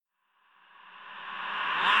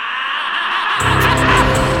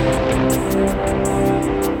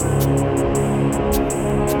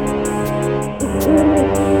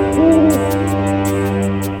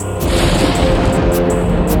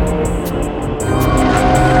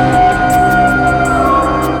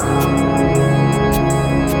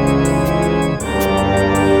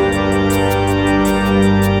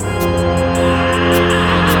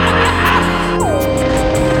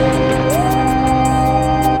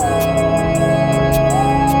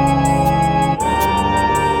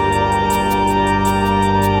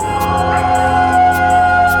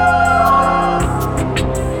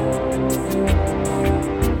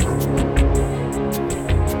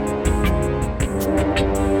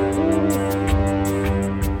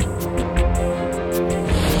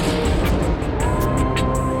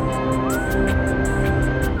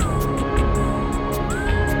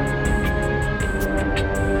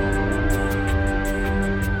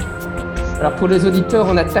Alors pour les auditeurs,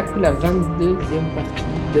 on attaque la 22e partie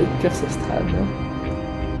de Curse of Strahd.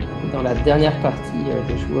 Dans la dernière partie,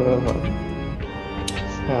 les joueurs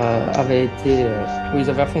avaient été, où ils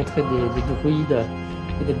avaient affronté des druides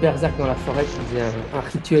et des berserks dans la forêt qui faisaient un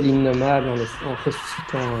rituel innommable en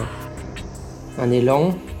ressuscitant un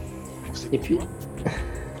élan.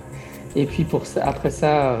 Et puis pour ça, après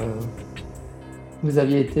ça, vous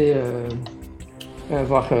aviez été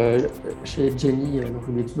voir chez Jenny,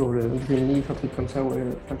 j'oublie toujours le Greenleaf, un truc comme ça,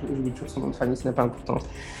 j'oublie toujours son nom de famille, ça n'a pas d'importance.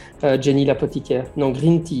 Jenny l'apothicaire, non,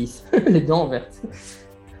 Green Teas, les dents vertes.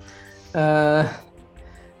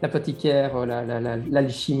 L'apothicaire,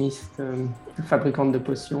 l'alchimiste, fabricante de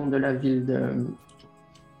potions de la ville de...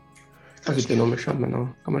 Ah, j'ai plus le nom méchant maintenant.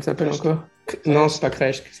 Comment elle s'appelle encore? Non, c'est pas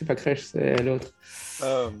Kresh, c'est l'autre.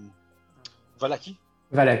 Valaki.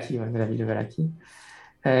 Valaki, ouais, de la ville de Valaki.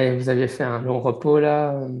 Vous aviez fait un long repos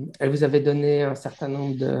là. Elle vous avait donné un certain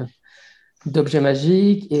nombre d'objets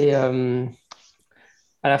magiques et à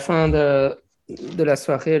la fin de la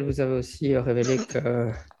soirée, elle vous avait aussi révélé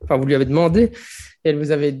que... Enfin, vous lui avez demandé et elle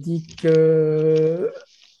vous avait dit que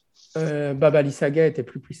Baba Lysaga était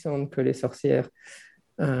plus puissante que les sorcières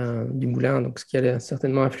du moulin, donc ce qui allait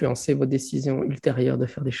certainement influencer vos décisions ultérieures de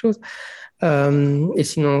faire des choses. Et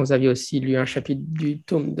sinon, vous aviez aussi lu un chapitre du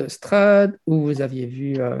tome de Strahd où vous aviez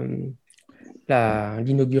vu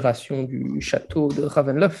l'inauguration du château de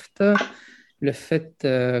Ravenloft, le fait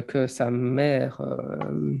que sa mère,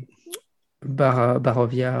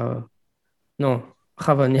 Barovia, non,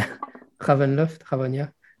 Ravenloft, Ravonia,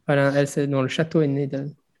 voilà, elle, c'est, non, le château est né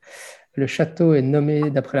le château est nommé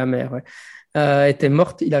d'après la mère, ouais. Était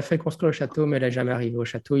morte, il a fait construire le château, mais elle n'est jamais arrivée au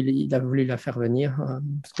château. Il a voulu la faire venir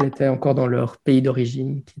parce qu'elle était encore dans leur pays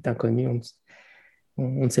d'origine, qui est inconnu.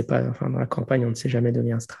 On ne sait pas, enfin, dans la campagne, on ne sait jamais d'où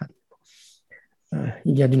vient Strahd.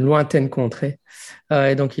 Il vient d'une lointaine contrée.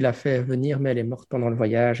 Et donc, il a fait venir, mais elle est morte pendant le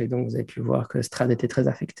voyage. Et donc, vous avez pu voir que Strahd était très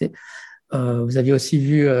affecté. Vous aviez aussi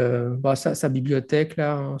vu sa bibliothèque,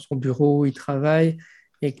 là, son bureau où il travaille,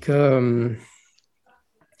 et que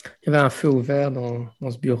il y avait un feu ouvert dans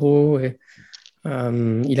ce bureau. Et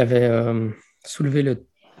il avait soulevé le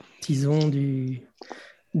tison du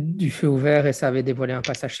feu ouvert et ça avait dévoilé un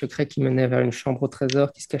passage secret qui menait vers une chambre au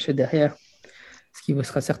trésor qui se cachait derrière, ce qui vous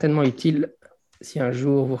sera certainement utile si un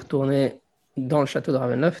jour vous retournez dans le château de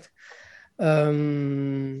Ravenloft. Ah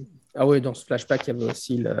oui, dans ce flashback, il y avait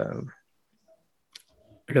aussi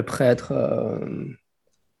le prêtre.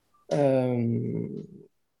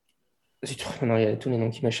 Non, il y a tous les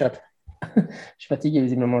noms qui m'échappent. Je suis fatigué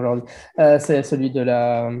visiblement aujourd'hui. C'est celui de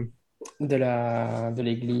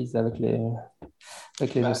l'église avec les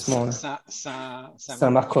ossements.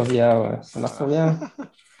 Saint-Marcovia, ouais. Saint-Marcovia.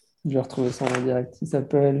 Je vais retrouver son nom direct. Il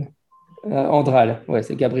s'appelle Andral. Ouais,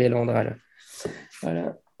 c'est Gabriel Andral.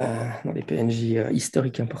 Voilà. Dans les PNJ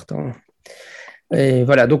historiques importants. Et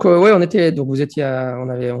voilà. Donc, ouais, on avait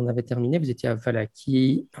terminé. Vous étiez à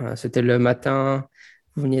Valaki. C'était le matin.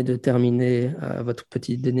 Vous veniez de terminer votre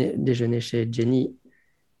petit déjeuner chez Jenny,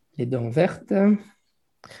 les dents vertes.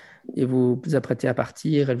 Et vous vous apprêtez à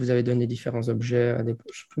partir. Elle vous avait donné différents objets. Je ne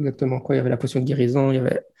sais plus exactement quoi. Il y avait la potion de guérison. Il y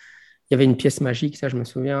avait une pièce magique, ça je me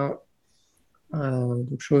souviens.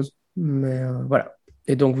 D'autres choses. Mais voilà.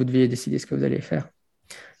 Et donc, vous deviez décider ce que vous allez faire.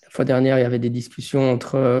 La fois dernière, il y avait des discussions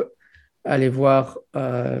entre aller voir,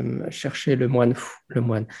 chercher le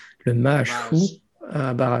mage fou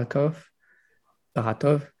à Baratov,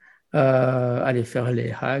 aller faire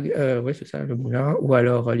les hags, oui, c'est ça, le moulin, ou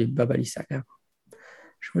alors les Baba Lysaga.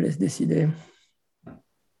 Je vous laisse décider. On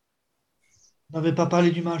n'avait pas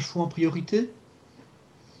parlé du mage fou en priorité?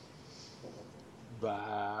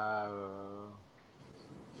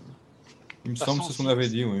 Il me semble que c'est ce qu'on avait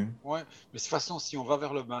dit, oui. Ouais, mais de toute façon, si on va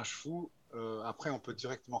vers le mage fou, après on peut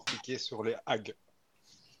directement cliquer sur les hags.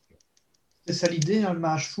 C'est ça l'idée, hein, le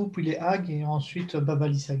mage fou, puis les hags, et ensuite Baba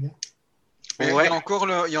Lysaga. Mais il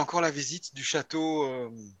y a encore la visite du château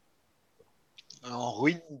en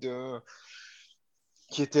ruine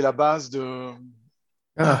qui était la base de...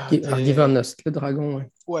 Argivernost, le dragon.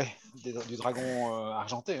 Ouais, du dragon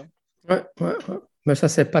argenté. Hein. Ouais. Mais ça,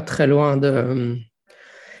 c'est pas très loin de...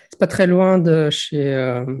 C'est pas très loin de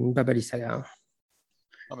chez Baba Lysaga.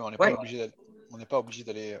 Non, mais on n'est pas obligé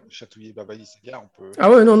d'aller chatouiller Baba Lysaga.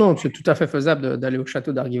 Ah ouais, non, c'est tout à fait faisable d'aller au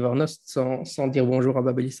château d'Argivernost sans dire bonjour à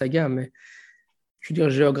Baba Lysaga, mais je veux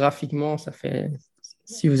dire, géographiquement, ça fait...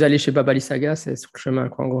 Si vous allez chez Baba Lysaga, c'est sur le chemin,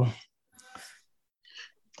 quoi, en gros.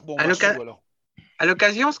 Bon, à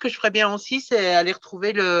l'occasion, ce que je ferais bien aussi, c'est aller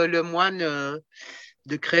retrouver le moine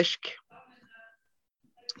de Kresk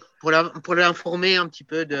pour l'informer un petit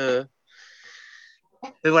peu de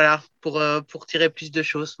Et voilà, pour tirer plus de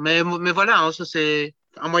choses. Mais voilà, hein, ça c'est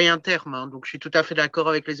un moyen terme. Hein. Donc je suis tout à fait d'accord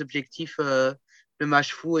avec les objectifs, le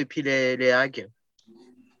match fou et puis les hags.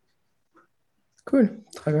 Cool,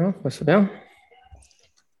 très bien, bah, c'est bien.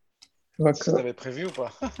 Je vois que... Ça t'avais prévu ou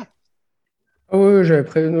pas? Ah oui, j'avais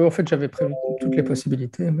prévu toutes les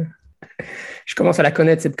possibilités. Mais... Je commence à la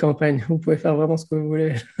connaître, cette campagne. Vous pouvez faire vraiment ce que vous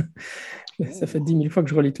voulez. Ça fait 10 000 fois que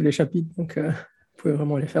je relis tous les chapitres, donc vous pouvez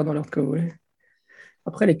vraiment les faire dans l'ordre que vous voulez.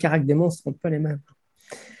 Après, les caractères des monstres ne sont pas les mêmes.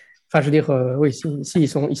 Enfin, je veux dire, oui, si, ils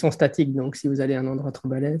sont statiques, donc si vous allez à un endroit trop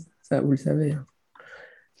balèze, ça, vous le savez.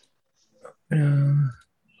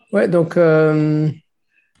 Ouais, donc, je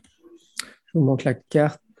vous montre la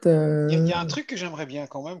carte. Il y a un truc que j'aimerais bien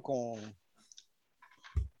quand même qu'on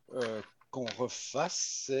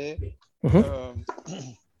refasse, c'est Mhm.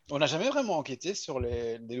 on n'a jamais vraiment enquêté sur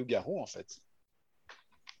les loups-garous en fait.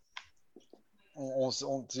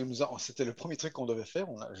 C'était le premier truc qu'on devait faire.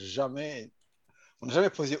 On n'a jamais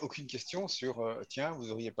posé aucune question sur tiens,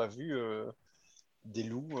 vous auriez pas vu des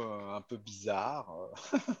loups un peu bizarres.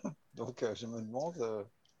 Donc je me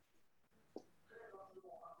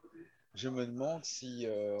demande si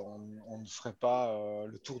on ne ferait pas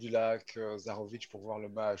le tour du lac Zarovitch pour voir le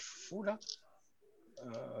mage fou là.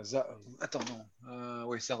 Attends, non.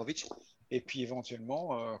 Oui, Zarovitch. Et puis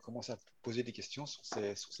éventuellement commencer à poser des questions sur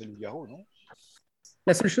ces loups-garous, non?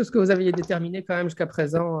 La seule chose que vous aviez déterminée quand même jusqu'à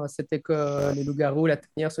présent, c'était que les loups-garous, la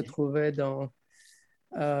tanière se trouvait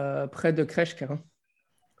près de Kreshk. Hein.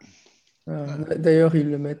 D'ailleurs, ils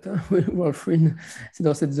le mettent, hein, Wolfrin, c'est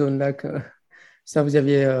dans cette zone-là que ça, vous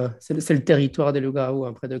aviez, c'est le territoire des loups-garous,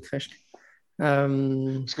 hein, près de Kreshk.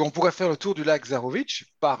 Parce qu'on pourrait faire le tour du lac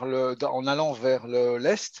Zarovitch en allant vers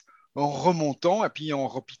l'est, en remontant et puis en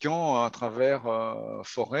repiquant à travers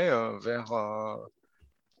forêt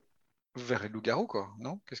vers les loups-garous, quoi.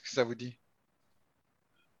 Non? Qu'est-ce que ça vous dit?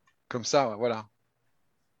 Comme ça, voilà.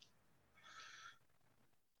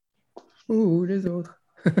 Ouh, les autres.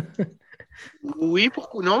 Oui,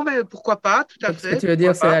 non, mais pourquoi pas, tout à Donc, ce que fait. tu veux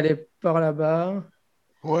dire, Pourquoi c'est pas. aller par là-bas,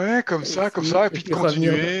 Ouais, comme et ça, et et puis de puis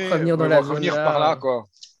revenir, continuer, revenir dans ouais, la revenir par là, zone-là, quoi.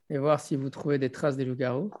 et voir si vous trouvez des traces des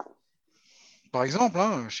loups-garous. Par exemple,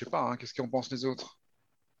 hein, je sais pas, hein, qu'est-ce qu'en pensent les autres?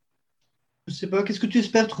 Je sais pas, qu'est-ce que tu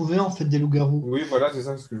espères trouver en fait des loups-garous? Oui, voilà, c'est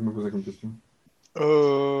ça ce que je me posais comme question.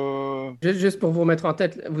 Juste pour vous remettre en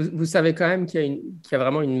tête, vous savez quand même qu'il y a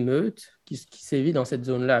vraiment une meute qui sévit dans cette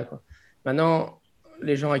zone-là, quoi. Maintenant,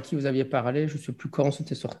 les gens à qui vous aviez parlé, je ne sais plus quand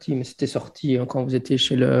c'était sorti, mais c'était sorti hein, quand vous étiez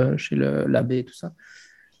chez l'abbé et tout ça.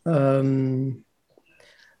 Les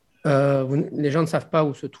gens ne savent pas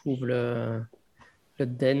où se trouve le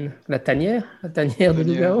den, la tanière de Tanière,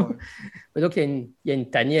 loup-garou. ouais. Mais donc, il y a une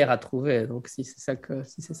tanière à trouver. Donc, si c'est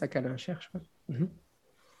ça qu'Alain cherche. Ouais. Mhm.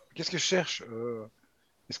 Qu'est-ce que je cherche?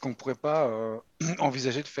 Est-ce qu'on ne pourrait pas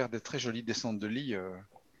envisager de faire des très jolies descentes de lit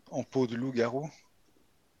en peau de loup-garou?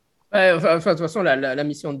 Ouais, enfin, de toute façon, la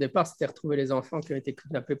mission de départ, c'était retrouver les enfants qui ont été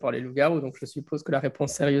kidnappés par les loups-garous. Donc, je suppose que la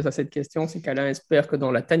réponse sérieuse à cette question, c'est qu'Alain espère que dans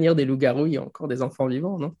la tanière des loups-garous, il y a encore des enfants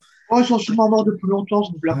vivants, non? Oh, ils sont sûrement morts depuis longtemps,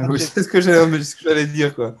 ce blague. Oui, c'est ce que j'allais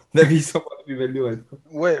dire, quoi. La vie sans la plus belle lurette, quoi.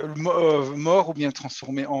 Ouais, mort ou bien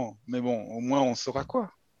transformé en. Mais bon, au moins on saura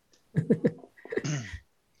quoi. De toute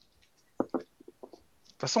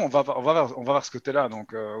façon, on va voir ce côté-là,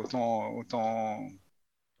 donc autant.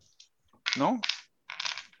 Non?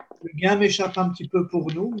 Le gain m'échappe un petit peu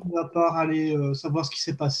pour nous, à part aller savoir ce qui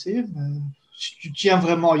s'est passé. Mais si tu tiens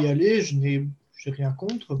vraiment à y aller, j'ai rien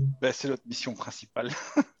contre. Ben, c'est notre mission principale.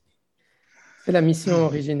 C'est la mission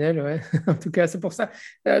originelle, ouais. En tout cas, c'est pour ça.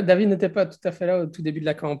 David n'était pas tout à fait là au tout début de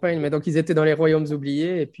la campagne, mais donc ils étaient dans les royaumes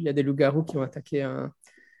oubliés, et puis il y a des loups-garous qui ont attaqué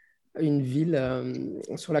une ville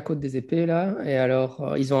sur la côte des épées, là. Et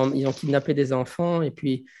alors, ils ont kidnappé des enfants, et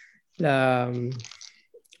puis la,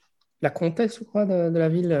 la comtesse, je crois, de la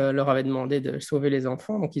ville leur avait demandé de sauver les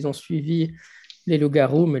enfants. Donc, ils ont suivi les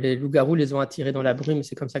loups-garous, mais les loups-garous les ont attirés dans la brume, et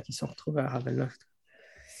c'est comme ça qu'ils sont retrouvés à Ravenloft.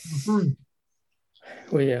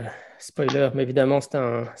 Oui, spoiler, mais évidemment,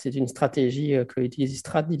 c'est une stratégie que utilise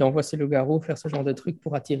Strad. Il envoie ses loups-garous faire ce genre de trucs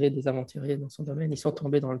pour attirer des aventuriers dans son domaine. Ils sont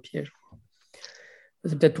tombés dans le piège.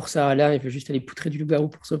 C'est peut-être pour ça, Alain, il veut juste aller poutrer du loup-garou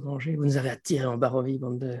pour se venger. Vous nous avez attirés en Barovie,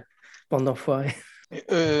 bande d'enfoirés.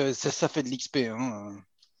 Ça fait de l'XP, hein.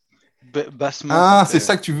 Bassement. Ah, c'est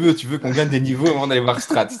ça que tu veux qu'on gagne des niveaux avant d'aller voir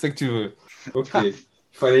Strat, c'est ça que tu veux. Ok, il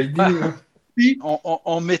fallait le dire.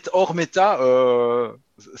 Hors méta,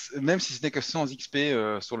 même si ce n'est que 100 XP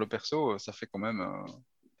sur le perso, ça fait quand même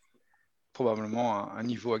probablement un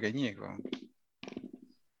niveau à gagner, quoi.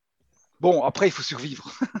 Bon, après, il faut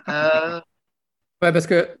survivre. Ouais, parce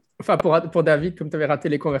que, enfin, pour David, comme tu avais raté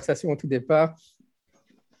les conversations au tout départ,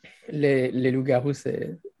 les loups-garous,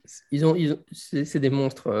 c'est des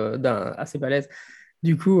monstres assez balèzes.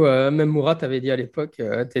 Du coup, même Murat avait dit à l'époque,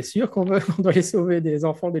 t'es sûr qu'on doit les sauver des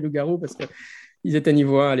enfants des loups-garous parce qu'ils étaient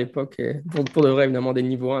niveau 1 à l'époque. Et pour de vrai, évidemment, des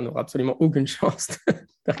niveaux 1 n'auraient absolument aucune chance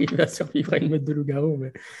d'arriver à survivre à une meute de loups-garous.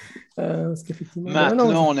 Mais, parce qu'effectivement,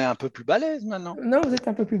 Maintenant, on est un peu plus balèze maintenant. non, vous êtes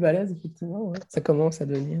un peu plus balèze, effectivement. Ouais. Ça commence à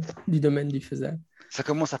devenir du domaine du faisable. Ça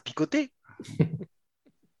commence à picoter.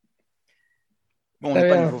 Bon, on Très n'est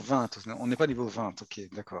pas bien. niveau 20. On n'est pas niveau 20, ok,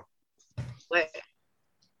 d'accord. Ouais.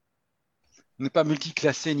 On n'est pas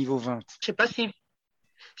multiclassé niveau 20. Je sais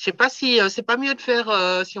pas si c'est pas mieux de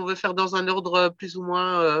faire si on veut faire dans un ordre plus ou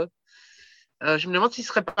moins. Je me demande si ce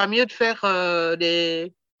serait pas mieux de faire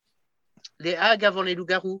les hags avant les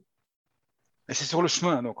loups-garous. Et c'est sur le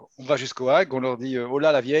chemin, donc on va jusqu'au Hague, on leur dit oh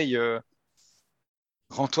là la vieille,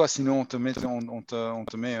 rends-toi, sinon on te met, on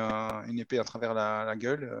te met une épée à travers la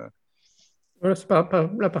gueule. Voilà,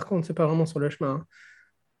 là, par contre, c'est pas vraiment sur le chemin.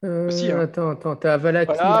 Si, hein. Attends, t'es à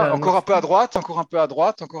Valaki. Voilà, Là, encore non, un peu à droite, encore un peu à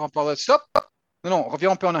droite, encore un peu à droite. Stop! Non,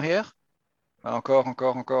 reviens un peu en arrière. Ah, encore.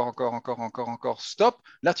 Stop!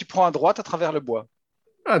 Là, tu prends à droite à travers le bois.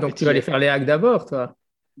 Ah, donc tu vas aller faire les hacks d'abord, toi.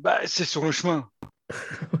 Bah, c'est sur le chemin.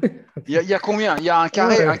 Il y a combien? Il y a un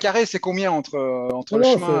carré. Ouais. Un carré, c'est combien entre Non, le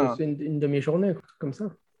non, chemin? c'est une demi-journée, comme ça.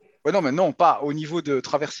 Ouais, non, mais non, pas au niveau de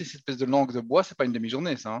traverser cette espèce de langue de bois, c'est pas une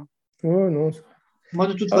demi-journée, ça. Hein. Ouais, non. Moi,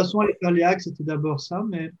 de toute Ah, façon, aller faire les hags, c'était d'abord ça.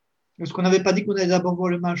 Mais est-ce qu'on n'avait pas dit qu'on allait d'abord voir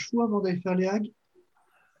le mage fou avant d'aller faire les hags?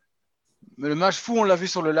 Mais le mage fou, on l'a vu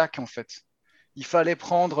sur le lac, en fait. Il fallait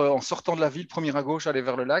prendre, en sortant de la ville, premier à gauche, aller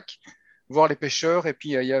vers le lac, voir les pêcheurs, et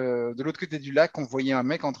puis il y a, de l'autre côté du lac, on voyait un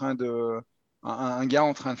mec en train de. Un gars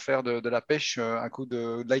en train de faire de la pêche à coup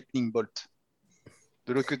de lightning bolt.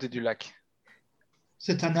 De l'autre côté du lac.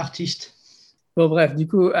 C'est un artiste. Bon, bref, du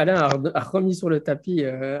coup, Alain a remis sur le tapis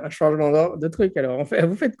un changement de truc. Alors,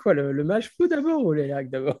 vous faites quoi, le mage fou d'abord ou les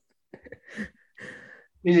hacks d'abord?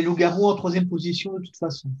 Et les loups-garous en troisième position, de toute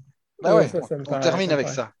façon. Bah ouais, Ça me on paraît, termine ça me avec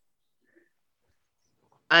paraît. ça.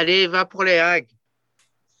 Allez, va pour les hags.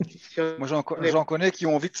 Moi, j'en connais qui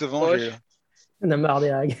ont envie de se venger. On a marre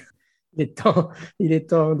des hacks. Il est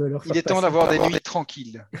temps de leur faire Il est temps passer. d'avoir des nuits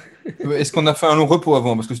tranquilles. Est-ce qu'on a fait un long repos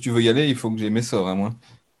avant? Parce que si tu veux y aller, il faut que j'ai mes sorts, hein, moi.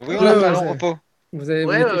 Oui, on a fait un long Ouais. repos. Vous Ouais,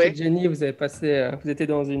 étiez chez ouais. Jenny, vous avez passé, vous étiez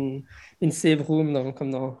dans une save room,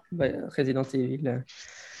 comme dans Resident Evil.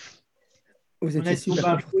 Vous On a étiez été au super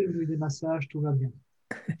bain confortable. chaud, ils ont eu des massages, tout va bien.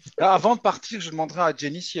 Là, avant de partir, je demanderai à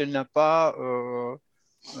Jenny si elle n'a pas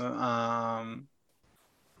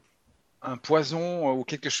un poison ou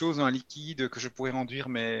quelque chose, un liquide que je pourrais enduire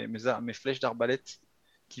mes flèches d'arbalète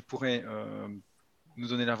qui pourraient nous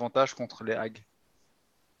donner l'avantage contre les hags.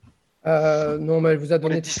 Non, mais elle vous a Pour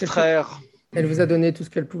les donné tout ce qu'elle distraire. Elle vous a donné tout ce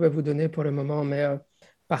qu'elle pouvait vous donner pour le moment, mais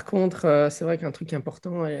par contre, c'est vrai qu'un truc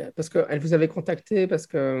important, parce qu'elle vous avait contacté, parce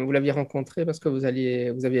que vous l'aviez rencontré, parce que vous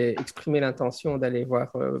aviez exprimé l'intention d'aller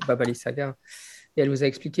voir Baba Lysaga, et elle vous a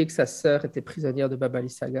expliqué que sa sœur était prisonnière de Baba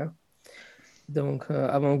Lysaga. Donc,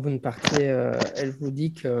 avant que vous ne partiez, elle vous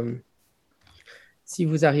dit que si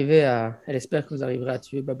vous arrivez elle espère que vous arriverez à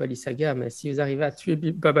tuer Baba Lysaga, mais si vous arrivez à tuer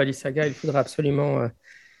Baba Lysaga, il faudra absolument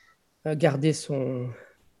garder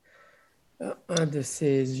un de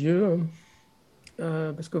ses yeux.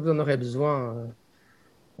 Parce que vous en aurez besoin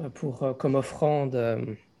comme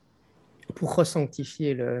offrande pour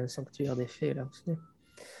resanctifier le sanctuaire des fées. Là aussi.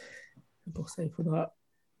 Pour ça, il faudra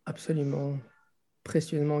absolument,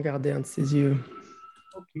 précieusement garder un de ses yeux.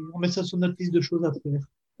 Ok, on met ça sur notre liste de choses à faire.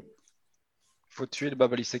 Il faut tuer le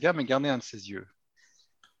Baba Lysaga, mais garder un de ses yeux.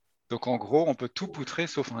 Donc en gros, on peut tout poutrer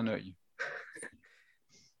sauf un œil.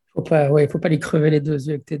 Faut pas lui crever les deux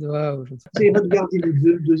yeux avec tes doigts. Ou je ne sais pas. Ça ira de garder les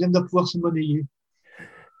deux. Le deuxième doit pouvoir se monnayer.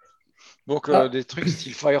 Donc Ah. des trucs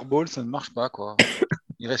style Fireball, ça ne marche pas, quoi.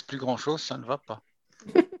 Il reste plus grand-chose, ça ne va pas.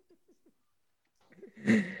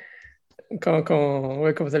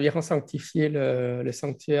 Quand vous aviez resanctifié le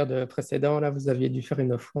sanctuaire de précédent, là, vous aviez dû faire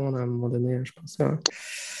une offrande à un moment donné, je pense. Hein.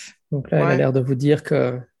 Donc là, elle a l'air de vous dire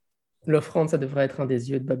que l'offrande, ça devrait être un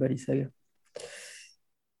des yeux de Baba Lysaga.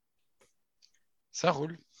 Ça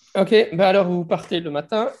roule. Ok, bah alors vous partez le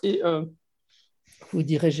matin et vous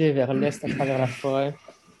dirigez vers l'est à travers la forêt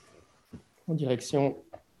en direction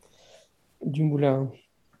du moulin.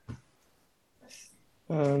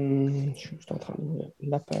 Je suis juste en train d'ouvrir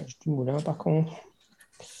la page du moulin par contre.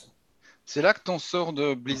 C'est là que ton sort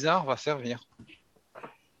de blizzard va servir.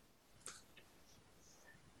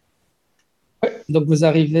 Ouais, donc vous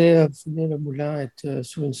arrivez, vous savez, le moulin est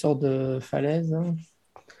sur une sorte de falaise. Hein.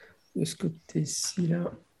 De ce côté-ci,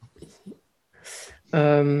 là.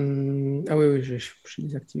 Ah oui, j'ai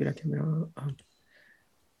désactivé la caméra. Ah.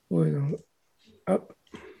 Ouais, non. Hop.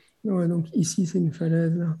 Ouais, donc ici, c'est une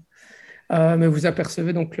falaise, là. Mais vous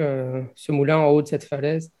apercevez donc ce moulin en haut de cette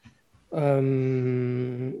falaise.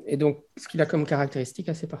 Et donc, ce qu'il a comme caractéristique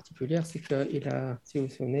assez particulière, c'est qu'il a, si vous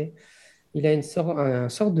vous souvenez, il a un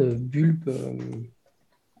sort de bulbe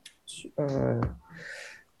euh,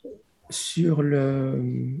 sur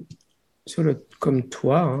comme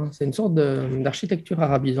toit. Hein. C'est une sorte d'architecture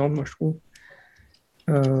arabisante, moi, je trouve.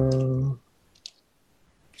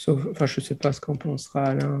 Enfin, je ne sais pas ce qu'en pensera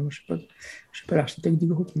Alain. Je ne suis pas l'architecte du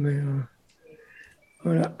groupe, mais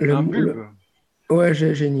voilà. Un bulbe. Ouais,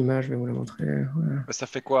 j'ai une image, je vais vous la montrer. Voilà. Ça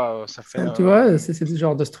fait quoi? Ça fait, Tu vois, c'est ce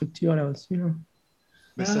genre de structure là au-dessus. Là.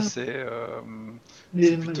 mais ça, c'est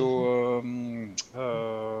plutôt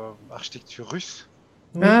architecture russe.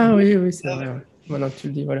 Ah oui, c'est vrai. Ouais. Maintenant que tu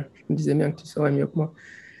le dis, voilà. Je me disais bien que tu saurais mieux que moi.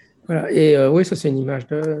 Voilà. Et oui, ça, c'est une image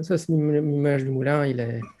ça, c'est une image du moulin.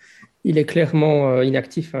 Il est clairement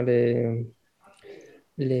inactif. Hein,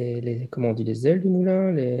 comment on dit, les ailes du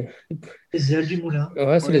moulin Les ailes du moulin.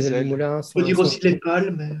 Ouais, c'est Ouais, les les ailes du ailes. moulin. On peut dire aussi les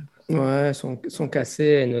pales, mais Ouais, sont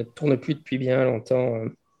cassées et ne tournent plus depuis bien longtemps.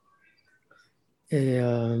 Et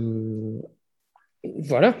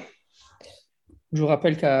voilà. Je vous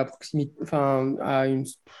rappelle qu'à proximité, enfin,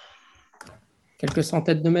 quelques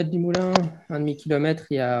centaines de mètres du moulin, un demi-kilomètre,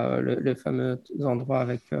 il y a le fameux endroit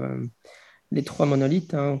avec les 3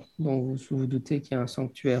 monolithes, hein, dont vous vous doutez qu'il y a un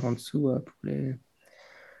sanctuaire en dessous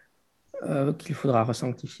qu'il faudra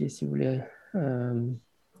resanctifier si vous voulez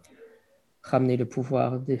ramener le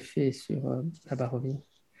pouvoir des fées sur la Barovie.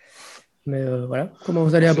 Mais voilà, comment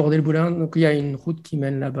vous allez aborder le moulin? Donc il y a une route qui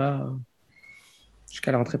mène là-bas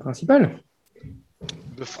jusqu'à l'entrée principale.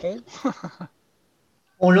 De front.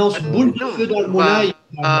 on lance boule de feu dans le moulin.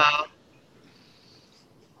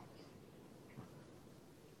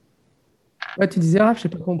 Ouais, tu disais, Raph, je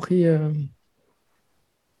n'ai pas compris.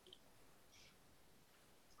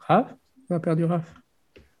 Raph? On a perdu Raph.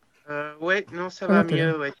 Ouais, non, ça va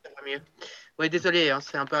mieux. Ouais, ça va mieux. Ouais, désolé, hein,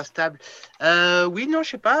 c'est un peu instable. Oui, non,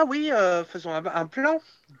 je sais pas. Oui, faisons un plan.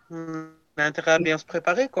 On a intérêt à bien se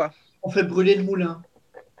préparer, quoi. On fait brûler le moulin.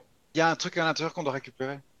 Il y a un truc à l'intérieur qu'on doit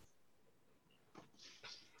récupérer.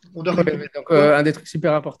 On doit Ouais, récupérer donc, un des trucs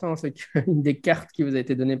super importants, c'est qu'une des cartes qui vous a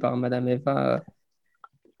été donnée par Madame Eva,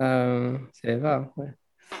 c'est Eva, ouais.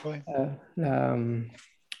 Ouais.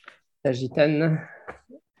 La gitane,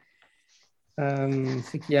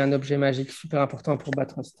 c'est qu'il y a un objet magique super important pour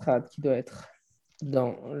battre Strahd qui doit être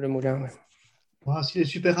dans le moulin. Ouais. Bon, s'il est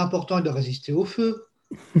super important, il doit résister au feu.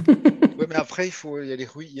 Ouais, mais après, il y a les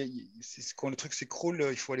ruines. Quand le truc s'écroule,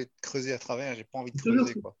 il faut aller creuser à travers. J'ai pas envie de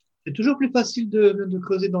creuser, quoi. C'est toujours plus facile de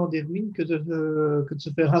creuser dans des ruines que de se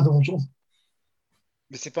faire un donjon.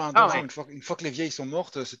 Mais c'est pas un donjon. Ouais. Une fois que les vieilles sont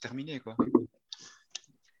mortes, c'est terminé, quoi.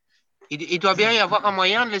 Il doit bien y avoir un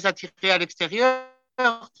moyen de les attirer à l'extérieur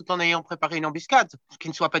tout en ayant préparé une embuscade, qui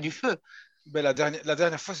ne soit pas du feu. Ben, la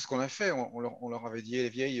dernière fois, c'est ce qu'on a fait. On leur avait dit, les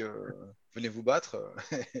vieilles, venez vous battre.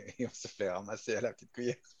 Et on se fait ramasser à la petite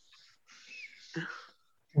cuillère.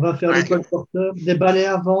 On va faire des colporteurs, des balais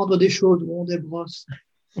à vendre, des chaudrons, des brosses.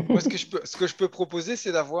 Moi, ce que je peux proposer,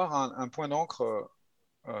 c'est d'avoir un point d'encre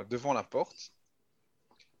devant la porte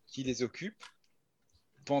qui les occupe,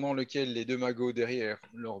 pendant lequel les deux magots derrière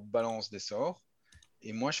leur balancent des sorts.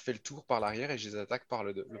 Et moi, je fais le tour par l'arrière et je les attaque par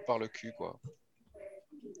le cul, quoi.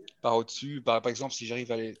 Par au-dessus. Par exemple, si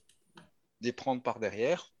j'arrive à les prendre par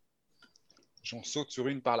derrière, j'en saute sur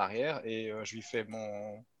une par l'arrière et je lui fais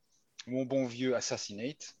mon bon vieux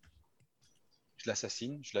assassinate. Je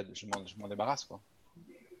l'assassine, je m'en débarrasse, quoi.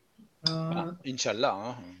 Inch'Allah,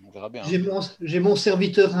 hein, on verra bien. J'ai mon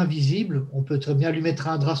serviteur invisible. On peut très bien lui mettre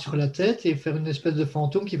un drap sur la tête et faire une espèce de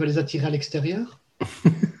fantôme qui va les attirer à l'extérieur.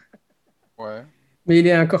 Ouais. Mais il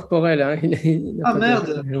est incorporel. Hein.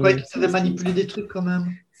 Merde, je croyais qu'il savait manipuler des trucs quand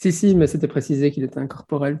même. Si, mais c'était précisé qu'il était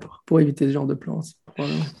incorporel pour éviter ce genre de plan.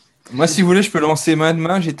 Moi, si vous voulez, je peux lancer main de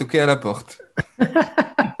main, j'ai toqué à la porte.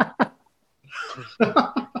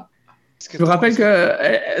 Je vous rappelle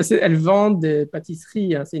qu'elle vend des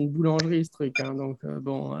pâtisseries, hein. C'est une boulangerie ce truc. Hein. Donc,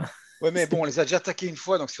 bon. Ouais, mais bon, on les a déjà attaqués une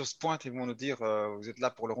fois, donc si on se pointe, ils vont nous dire vous êtes là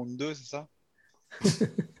pour le round 2, c'est ça?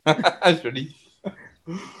 Joli.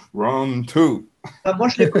 Round 2. Moi,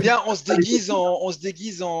 je l'ai bien, on se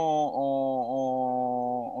déguise en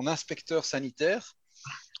inspecteur sanitaire.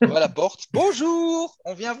 On va à la porte. Bonjour,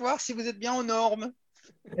 on vient voir si vous êtes bien aux normes.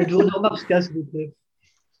 Êtes-vous aux normes, s'il vous plaît.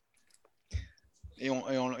 Et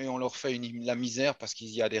on leur fait la misère parce qu'il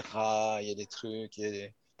y a des rats, il y a des trucs, il y a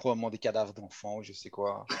probablement des cadavres d'enfants ou je sais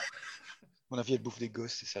quoi. À mon avis, elle bouffe des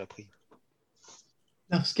gosses, c'est ça la prix.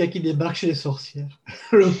 Narska qui débarque chez les sorcières.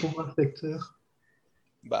 Le pauvre inspecteur.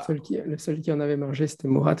 Bah. Le seul qui en avait mangé, c'était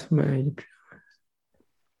Murat, mais il est plus.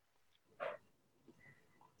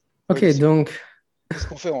 Ok, mais donc, qu'est-ce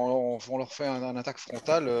qu'on fait? On leur fait un attaque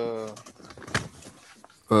frontale.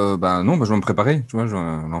 Bah non, bah, je vais me préparer. Tu vois, je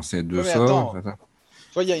vais lancer 2 Ouais, mais sorts. attends,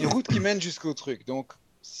 tu vois, il y a une route qui mène jusqu'au truc. Donc,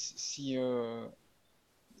 si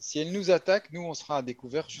elle nous attaque, nous, on sera à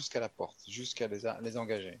découvert jusqu'à la porte, jusqu'à les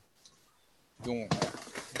engager. Donc,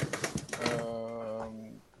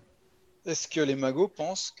 est-ce que les magos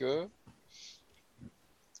pensent que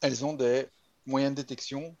elles ont des moyens de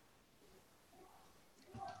détection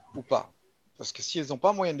ou pas? Parce que si elles n'ont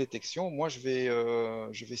pas moyen de détection, moi, je vais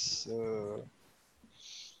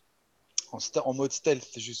en mode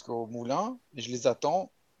stealth jusqu'au moulin et je les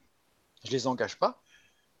attends. Je les engage pas.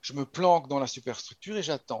 Je me planque dans la superstructure et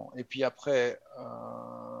j'attends. Et puis après,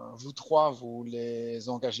 vous trois, vous les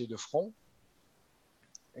engagez de front.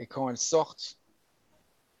 Et quand elles sortent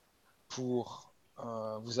pour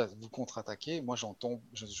vous contre-attaquer, moi je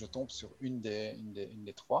tombe sur une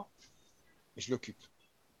des trois et je l'occupe.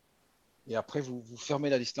 Et après, vous fermez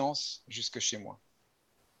la distance jusque chez moi.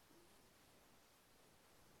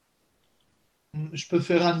 Je peux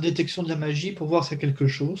faire une détection de la magie pour voir si c'est quelque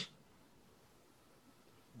chose.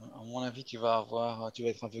 À mon avis, tu vas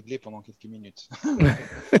être aveuglé pendant quelques minutes.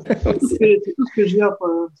 C'est tout ce que j'ai.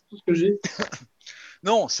 C'est tout ce que j'ai.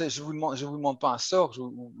 Non, je vous demande pas un sort, je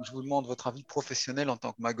vous demande votre avis professionnel en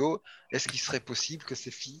tant que mago. Est-ce qu'il serait possible que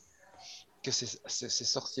ces filles, que ces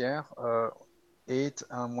sorcières aient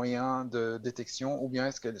un moyen de détection, ou bien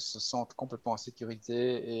est-ce qu'elles se sentent complètement en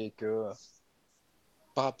sécurité et que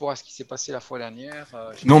par rapport à ce qui s'est passé la fois dernière,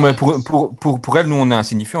 j'ai Non, quand mais même. pour elles, nous, on est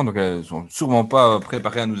insignifiants, donc elles sont sûrement pas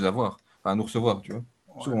préparées à nous avoir, enfin, à nous recevoir, tu vois.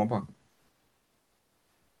 Ouais. Sûrement pas.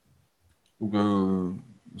 Donc,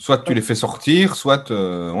 soit tu les fais sortir, soit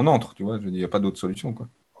on entre, tu vois. Je veux dire, il n'y a pas d'autre solution, quoi.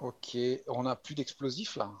 Ok, on n'a plus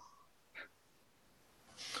d'explosifs là.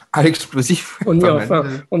 À l'explosif, on pas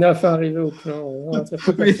mal. est enfin arrivé au plan. On va faire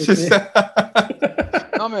tout à Oui, c'est sauter. ça.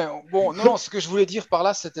 Non, mais bon, non, ce que je voulais dire par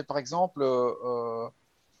là, c'était par exemple,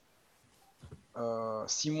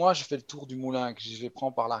 si moi je fais le tour du moulin, que je les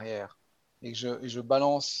prends par l'arrière et je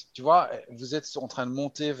balance, tu vois, vous êtes en train de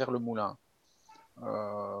monter vers le moulin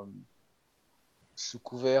euh, sous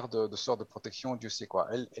couvert de sortes de protection, Dieu sait quoi.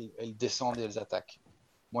 Elles descendent et elles attaquent.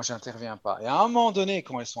 Moi, j'interviens pas. Et à un moment donné,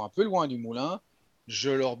 quand elles sont un peu loin du moulin,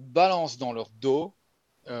 je leur balance dans leur dos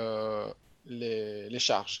les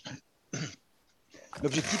charges.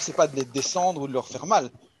 L'objectif, c'est pas de les descendre ou de leur faire mal.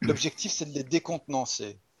 L'objectif, c'est de les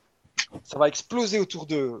décontenancer. Ça va exploser autour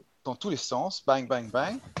d'eux dans tous les sens, bang, bang,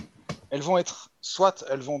 bang. Elles vont être, soit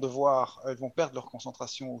elles vont perdre leur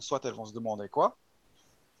concentration, ou soit elles vont se demander quoi.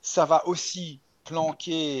 Ça va aussi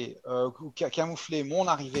planquer ou camoufler mon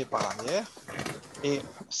arrivée par l'arrière. Et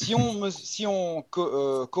si on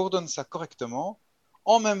coordonne ça correctement,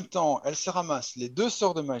 en même temps, elles se ramassent les 2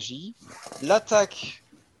 sorts de magie, l'attaque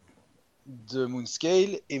de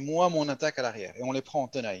Moonscale et moi, mon attaque à l'arrière. Et on les prend en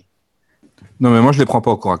tenaille. Non, mais moi, je les prends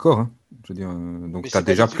pas au corps à corps, hein. Je veux dire, donc, Mais tu as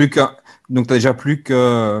déjà c'est-à-dire, plus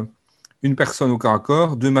qu'une personne au corps à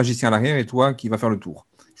corps, 2 magiciens à l'arrière et toi qui va faire le tour.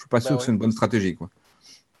 Je suis pas sûr bah que oui. c'est une bonne stratégie, quoi.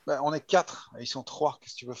 Bah, on est 4, ils sont 3.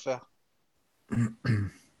 Qu'est-ce que tu veux faire?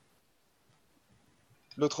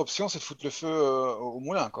 L'autre option, c'est de foutre le feu au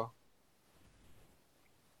moulin, quoi.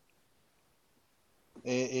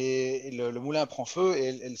 Et le moulin prend feu et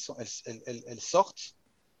elles sortent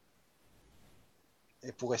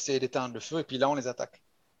et pour essayer d'éteindre le feu. Et puis là, on les attaque.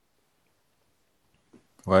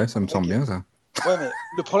 Ouais, ça me semble Ok. bien, ça. Ouais, mais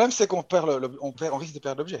le problème, c'est qu'on perd on risque de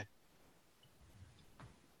perdre l'objet.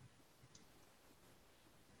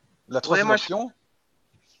 La Ouais, troisième option,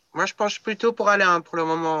 moi, je penche plutôt pour Alain pour le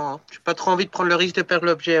moment. J'ai pas trop envie de prendre le risque de perdre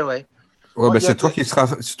l'objet, ouais. Ouais, bon, bah, c'est toi qui seras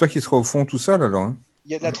au fond tout seul, alors, hein.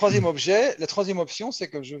 il y a la troisième option, c'est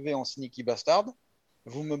que je vais en sneaky bastard.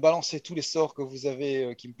 Vous me balancez tous les sorts que vous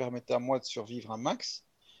avez qui me permettent à moi de survivre un max.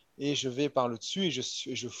 Et je vais par le dessus et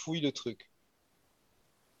je fouille le truc.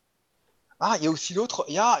 Ah, il y a aussi l'autre.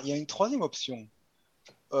 Il y a une troisième option.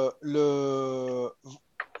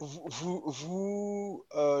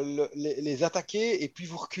 Les attaquez et puis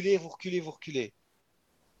vous reculez, vous reculez, vous reculez.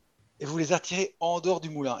 Et vous les attirez en dehors du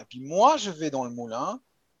moulin. Et puis moi, je vais dans le moulin.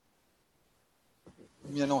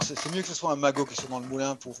 Mais non, c'est mieux que ce soit un magot qui soit dans le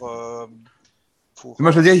moulin pour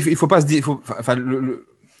Moi, je veux dire, il faut pas se dire. Enfin,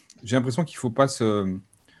 j'ai l'impression qu'il faut pas se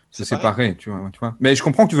séparer. séparer, tu vois. Mais je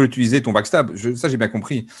comprends que tu veux utiliser ton backstab. Ça, j'ai bien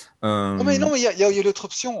compris. Non, mais il y a l'autre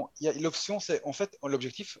option. L'option, c'est en fait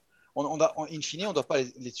l'objectif. In fine, on ne doit pas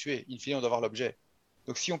les tuer. In fine, on doit avoir l'objet.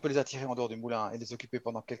 Donc, si on peut les attirer en dehors du moulin et les occuper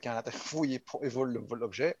pendant que quelqu'un à fouille et vole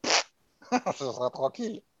l'objet, ça sera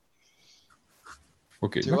tranquille.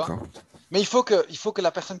 Ok, Tu vois? d'accord. Mais il faut que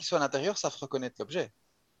la personne qui soit à l'intérieur sache reconnaître l'objet.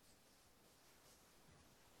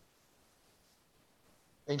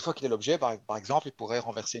 Et une fois qu'il a l'objet, par exemple, il pourrait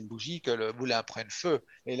renverser une bougie, que le moulin prenne feu.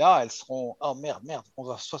 Et là, elles seront, oh merde, merde, on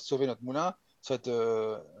va soit sauver notre moulin, soit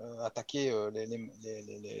attaquer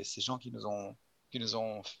ces gens qui nous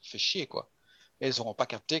ont fait chier, quoi. Et elles n'auront pas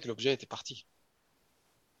capté que l'objet était parti.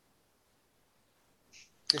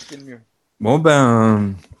 Qu'est-ce qui est le mieux? Bon,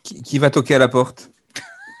 ben, qui va toquer à la porte?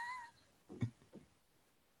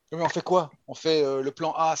 Mais on fait quoi? On fait le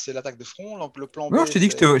plan A, c'est l'attaque de front, le plan Non, B, je t'ai dit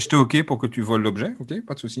que c'est... j'étais OK pour que tu voles l'objet. OK,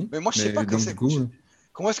 pas de souci. Mais moi, je sais Mais pas que donc, c'est... du coup,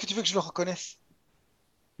 Comment est-ce que tu veux que je le reconnaisse?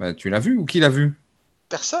 bah, tu l'as vu ou qui l'a vu?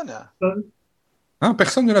 Personne. Hein,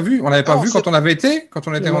 personne ne l'a vu? On l'avait pas Non, on vu sait... quand on avait été? Quand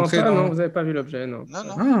on était Sûrement rentré pas, non, dans... vous n'avez pas vu l'objet, non. Non,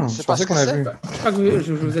 non, on Ah, ne je sait pas pensais ce que qu'on l'avait c'est. vu. Je crois que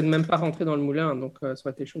je vous ai même pas rentré dans le moulin, donc ça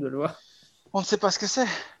aurait été chaud de le voir. On ne sait pas ce que c'est.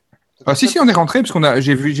 Ah, si, on est rentré parce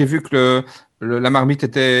j'ai vu que la marmite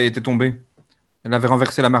était tombée. Elle avait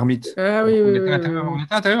renversé la marmite. Ah Donc, oui, on oui, était à oui, l'intérieur. oui, On oui.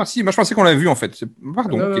 était à l'intérieur. Si, moi je pensais qu'on l'avait vu en fait.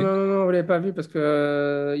 Pardon, Non, OK. non, non, non, non, vous l'avez pas vu parce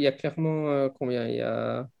que il y a clairement combien? Il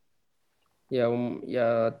y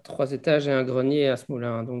a 3 étages et un grenier à ce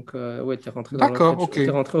moulin. Donc, ouais, tu es rentré D'accord, OK. t'es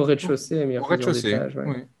rentré au rez-de-chaussée, mais il y a Au plusieurs rez-de-chaussée. étages. Ouais.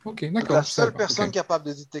 Oui. OK, Donc la d'accord. Je savais seule pas. OK. personne capable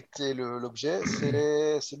de détecter l'objet,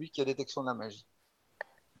 c'est celui qui a détection de la magie.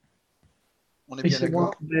 On est Et bien c'est bon,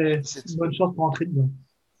 d'accord? mais C'est- c'est une bonne chance pour entrer dedans.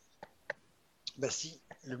 Bah, si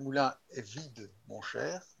le moulin est vide, mon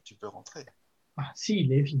cher, tu peux rentrer. Ah, si,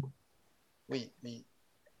 il est vide. Oui, mais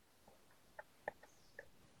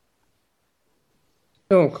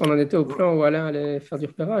Donc, on en était au plan où Alain allait faire du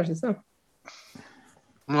repérage, c'est ça?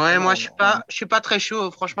 Ouais, non, moi on- je suis pas très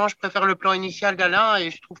chaud. Franchement, je préfère le plan initial d'Alain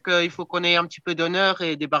et je trouve qu'il faut qu'on ait un petit peu d'honneur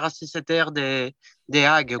et débarrasser cette terre des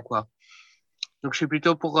hags, quoi. Donc je suis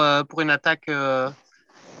plutôt pour une attaque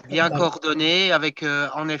bien D'accord. coordonnée avec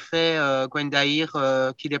en effet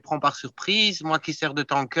Gwendair qui les prend par surprise, moi qui sers de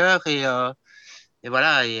tanker et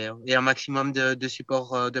voilà et un maximum de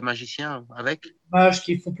support de magicien avec. Mages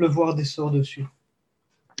qui font pleuvoir des sorts dessus.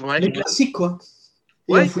 Ouais, Les classiques, quoi.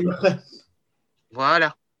 Et on ouais, fouille après.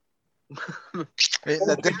 voilà. Mais On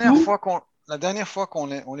fait tout. la dernière fois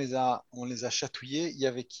on les a chatouillés, il y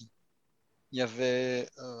avait qui? Il y avait,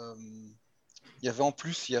 il y avait en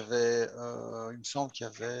plus, il me semble qu'il y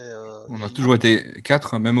avait On a Irina. toujours été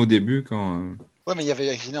 4, même au début, Ouais, mais il y avait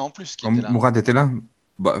Irina en plus qui quand était là. Mourad était là.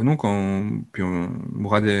 Bah, non,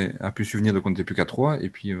 Mourad a pu se souvenir de qu'on n'était plus qu'à 3, et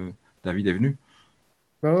puis David est venu.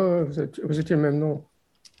 Ah ouais, ouais, vous étiez le même nom.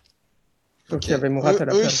 Sauf Ok. qu'il y avait Murat à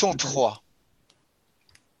la Eux, ils place. sont trois.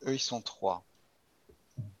 Eux, ils sont trois.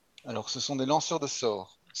 Alors, ce sont des lanceurs de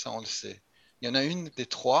sorts. Ça, on le sait. Il y en a une des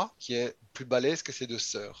trois qui est plus balèze que ses deux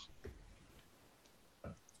sœurs.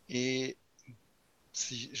 Et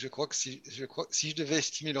je crois que si je devais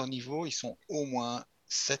estimer leur niveau, ils sont au moins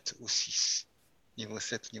 7 ou 6. Niveau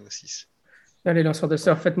 7, niveau 6. Allez, lanceur de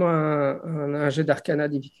sort, faites-moi un jet d'arcana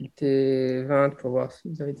difficulté 20 pour voir si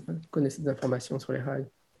vous connaissez des informations sur les rails.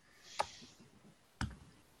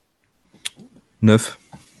 9.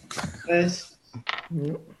 13.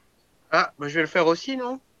 Ah, bah, je vais le faire aussi,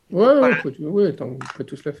 non? Ouais, Contre ouais, Alain, on peut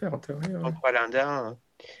tous le faire en théorie. Ouais. contre Alain Dain,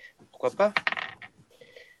 pourquoi pas?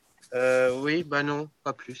 Oui, bah non,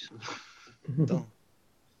 pas plus. Attends.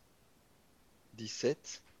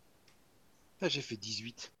 17. Ah, j'ai fait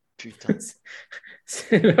 18. Putain.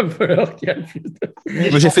 C'est la voleur qui a le plus de...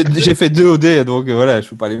 Moi, j'ai fait 2 OD, donc voilà, je ne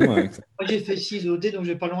suis pas aller loin avec ça. Moi, j'ai fait 6 OD, donc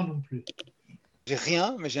je vais pas loin non plus. J'ai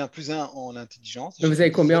rien, mais j'ai un plus 1 en intelligence. Mais J'ai vous fait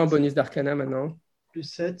avez combien en 17. bonus d'arcana maintenant? Plus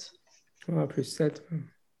 7. Plus 7.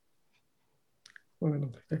 Ouais,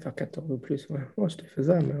 donc il va faire 14 ou plus. Ouais. Oh, c'était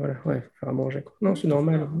faisable, mais voilà, ouais, faut faire à manger. Quoi. Non, c'est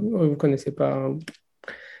normal. Vous ne connaissez pas, vous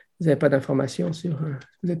n'avez pas d'informations sur.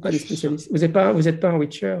 Vous n'êtes pas des spécialistes. Vous n'êtes pas un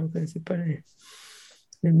Witcher, vous ne connaissez pas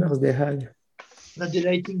les mœurs des hags. On a des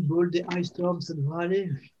Lightning Ball, des Ice Storm, ça devrait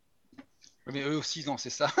aller. Mais eux aussi, non, c'est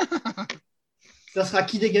ça. Ça sera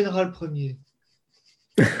qui dégainera le premier.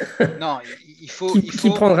 Non, Qui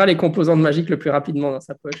prendra les composantes magiques le plus rapidement dans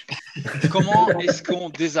sa poche? Comment est-ce qu'on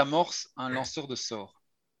désamorce un lanceur de sorts?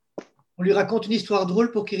 On lui raconte une histoire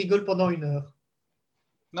drôle pour qu'il rigole pendant 1 heure.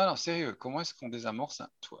 Non, non, sérieux. Comment est-ce qu'on désamorce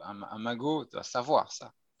un mago doit savoir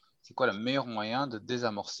ça. C'est quoi le meilleur moyen de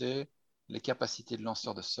désamorcer les capacités de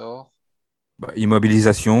lanceur de sorts? Bah,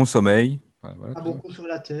 immobilisation, sommeil. Voilà, Un tout bon coup sur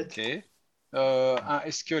la tête. Ok.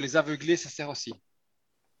 Est-ce que les aveuglés, ça sert aussi?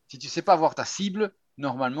 Si tu ne sais pas voir ta cible,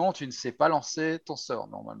 normalement, tu ne sais pas lancer ton sort,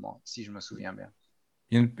 normalement, si je me souviens bien.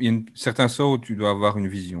 Il y a certains sorts où tu dois avoir une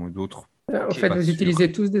vision et d'autres. En fait, Pas vous sûr.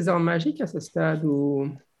 utilisez tous des armes magiques à ce stade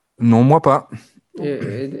Non, moi pas.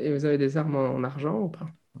 et vous avez des armes en argent ou pas?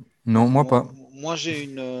 Non, moi pas. Moi,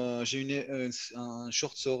 j'ai un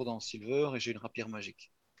short sword en silver et j'ai une rapière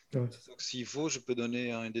magique. Ouais. Donc, s'il faut, je peux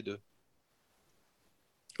donner un des deux.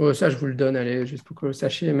 Oh, ça, je vous le donne, allez, juste pour que vous le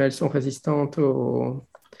sachiez, mais elles sont résistantes au.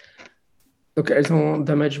 Donc, elles ont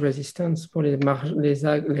damage resistance pour les marges,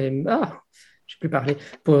 je peux parler.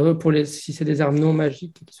 Si c'est des armes non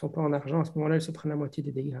magiques qui ne sont pas en argent, à ce moment-là, elles se prennent la moitié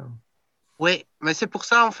des dégâts. Oui, mais c'est pour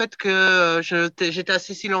ça en fait que j'étais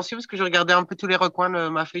assez silencieux parce que je regardais un peu tous les recoins de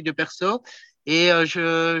ma feuille de perso et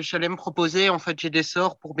j'allais me proposer, en fait, j'ai des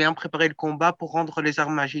sorts pour bien préparer le combat pour rendre les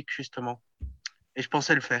armes magiques justement. Et je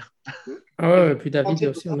pensais le faire. Ah ouais, et puis David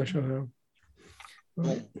aussi, on a changé.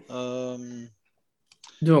 Bon.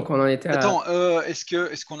 Donc, on en était à Attends,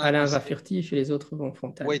 est-ce qu'on a Alain va furtif et les autres vont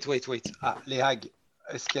frontal. Wait. Ah, les hags,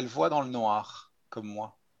 est-ce qu'elles voient dans le noir comme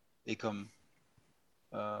moi et comme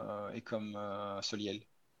Soliel?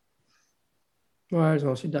 Ouais, elles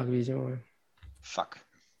ont aussi Dark Vision. Ouais. Fuck.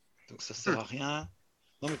 Donc ça sert à rien.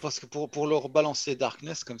 Non, mais parce que pour leur balancer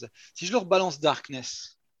Darkness comme ça, si je leur balance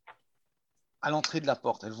Darkness à l'entrée de la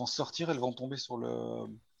porte, elles vont sortir, elles vont tomber sur le.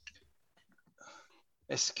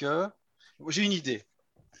 Est-ce que j'ai une idée.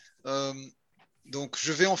 Donc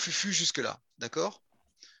je vais en fufu jusque là, d'accord?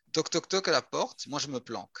 Toc toc toc à la porte. Moi je me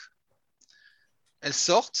planque. Elles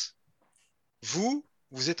sortent.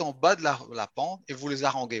 Vous êtes en bas de la pente et vous les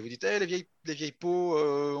haranguez. Vous dites, hey, les vieilles peaux,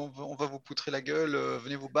 on va vous poutrer la gueule,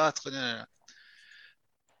 venez vous battre.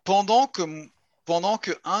 Pendant que, pendant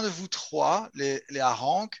que un de vous trois les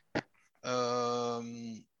harangue, ah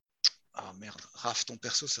merde, Raph, ton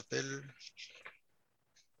perso s'appelle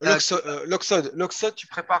Loxod. Loxod, tu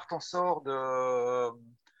prépares ton sort de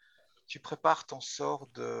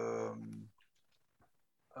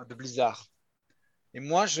Blizzard. Et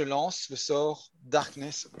moi, je lance le sort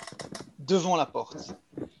Darkness devant la porte.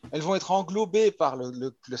 Elles vont être englobées par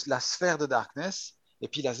la sphère de Darkness, et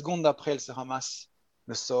puis la seconde d'après, elles se ramassent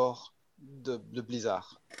le sort de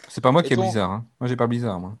Blizzard. C'est pas moi qui ai Blizzard. Hein. Moi, j'ai pas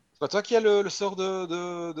Blizzard, moi. C'est pas toi qui as le sort La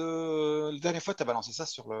dernière fois, tu as balancé ça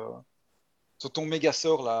sur ton méga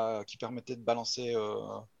sort là, qui permettait de balancer.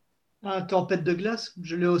 Ah, tempête de glace,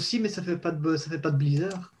 je l'ai aussi, mais ça fait pas de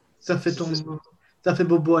blizzard. Ça fait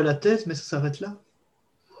bobo à la tête, mais ça s'arrête là.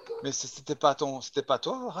 Mais c'était pas toi,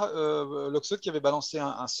 Loxod, qui avait balancé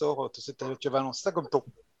un sort. Tu as balancé ça comme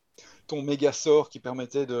ton méga sort qui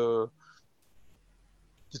permettait de.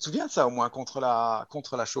 Tu te souviens de ça au moins contre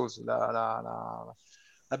la chose, la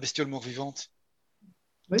bestiole mort-vivante?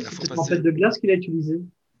 Oui, c'était tempête de glace qu'il a utilisé.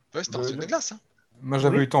 Ouais, c'était un truc de glace. Hein. Moi,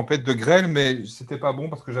 j'avais eu tempête de grêle, mais c'était pas bon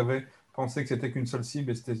parce que j'avais pensé que c'était qu'une seule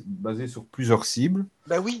cible et c'était basé sur plusieurs cibles.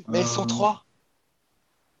 Bah oui, mais elles sont trois.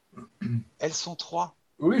 Elles sont trois.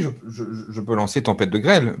 Oui, je peux lancer tempête de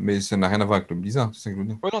grêle, mais ça n'a rien à voir avec le blizzard, c'est ça que je veux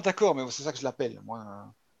dire. Oui, non, d'accord, mais c'est ça que je l'appelle.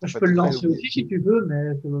 Moi, je peux le lancer aussi si tu veux,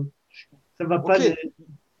 mais ça va pas.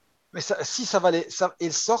 Mais si ça va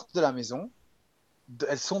elles sortent de la maison,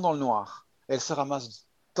 elles sont dans le noir. Elles se ramassent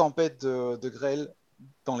tempête de grêle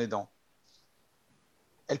dans les dents.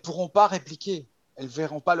 Elles pourront pas répliquer. Elles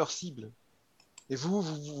verront pas leur cible. Et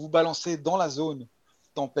vous balancez dans la zone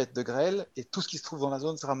tempête de grêle et tout ce qui se trouve dans la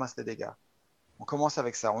zone se ramasse les dégâts. On commence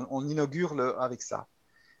avec ça. On inaugure avec ça.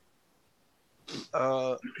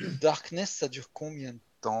 Darkness, ça dure combien de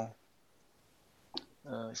temps?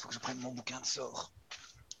 Il faut que je prenne mon bouquin de sort.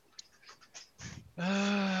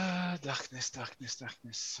 Darkness.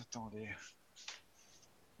 Attendez.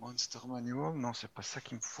 Monster Manual. Non, c'est pas ça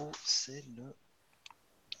qu'il me faut. C'est le.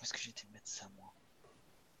 Où est-ce que j'ai été mettre ça, moi?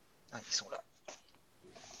 Ah, ils sont là.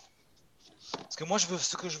 Parce que moi,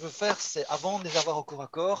 ce que je veux faire, c'est, avant de les avoir au corps à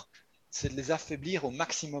corps, c'est de les affaiblir au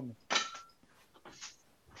maximum.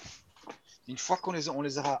 Une fois qu'on les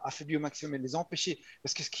aura affaiblis au maximum et de les empêcher,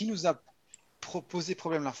 parce que ce qui nous a posé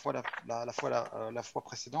problème la fois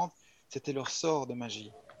précédente, c'était leur sort de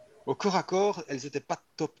magie. Au corps à corps, elles n'étaient pas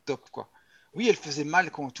top, quoi. Oui, elles faisaient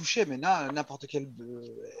mal quand on touchait, mais n'importe quelle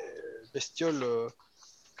bestiole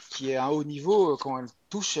qui est à un haut niveau, quand elle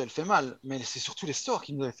touche, elle fait mal. Mais c'est surtout les sorts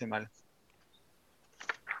qui nous avaient fait mal.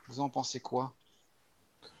 Vous en pensez quoi?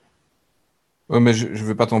 Ouais, mais je ne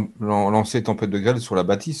veux pas lancer tempête de grêle sur la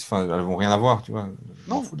bâtisse. Enfin, elles vont rien avoir, tu vois.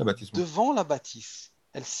 Non, la bâtisse, devant la bâtisse.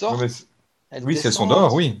 Elles sortent. Oui, si elles sont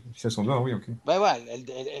dehors, oui. Si elles sont dehors, oui, ok. Bah ouais,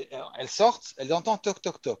 elles sortent, elles entendent toc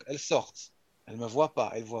toc toc, elles sortent. Elles me voient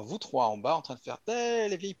pas, elles voient vous trois en bas en train de faire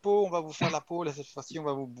les vieilles peaux, on va vous faire la peau, là, cette fois-ci on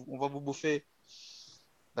va vous bouffer.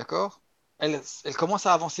 D'accord? Elles commencent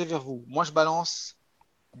à avancer vers vous. Moi je balance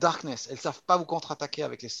Darkness. Elles savent pas vous contre-attaquer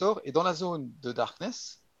avec les sorts. Et dans la zone de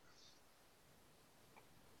Darkness,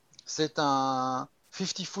 c'est un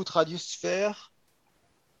 50-foot radius sphere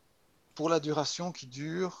pour la duration qui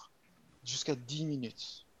dure jusqu'à 10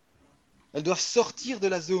 minutes. Elles doivent sortir de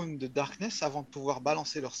la zone de Darkness avant de pouvoir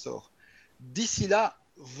balancer leurs sorts. D'ici là,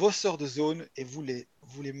 vos sorts de zone, et vous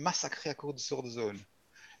les massacrez à cause de sorts de zone.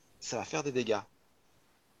 ça va faire des dégâts.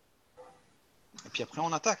 Et puis après,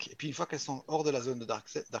 on attaque. Et puis une fois qu'elles sont hors de la zone de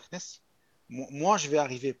darkness, moi, je vais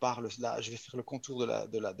arriver je vais faire le contour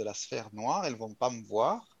de la sphère noire. Elles vont pas me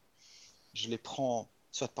voir. Je les prends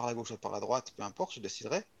soit par la gauche, soit par la droite, peu importe, je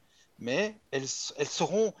déciderai. Mais elles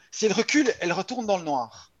seront... Si elles reculent, elles retournent dans le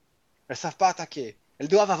noir. Elles savent pas attaquer. Elles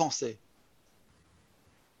doivent avancer.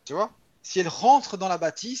 Tu vois? Si elles rentrent dans la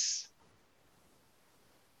bâtisse,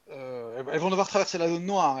 elles vont devoir traverser la zone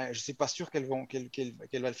noire. Et je suis pas sûr qu'elles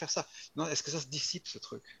veulent faire ça. Non, est-ce que ça se dissipe, ce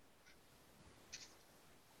truc?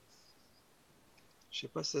 Je sais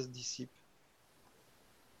pas si ça se dissipe.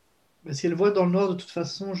 Mais si elle voit dans le noir, de toute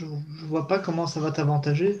façon, je vois pas comment ça va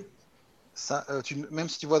t'avantager. Ça, même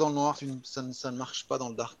si tu vois dans le noir, ça ne marche pas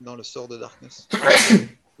dans le sort de darkness.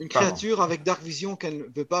 Une créature avec dark vision qu'elle ne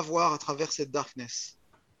veut pas voir à travers cette darkness.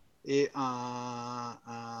 Et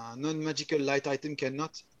un non-magical light item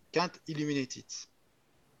can't illuminate it.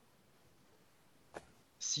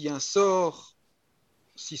 Si ce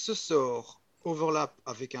sort overlap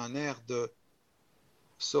avec un air de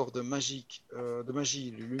sort de magie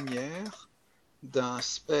de lumière, d'un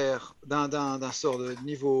sort de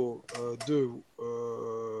niveau 2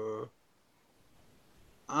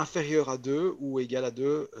 inférieur à 2 ou égal à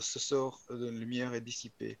 2, ce sort de lumière est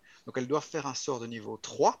dissipé. Donc elles doivent faire un sort de niveau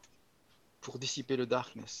 3 pour dissiper le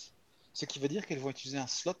darkness. Ce qui veut dire qu'elles vont utiliser un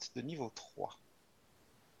slot de niveau 3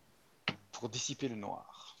 pour dissiper le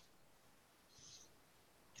noir.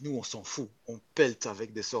 Nous, on s'en fout. On pelte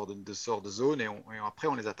avec des sorts de zone et après,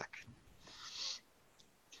 on les attaque.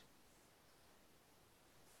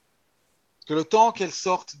 Que le temps qu'elles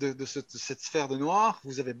sortent de cette sphère de noir,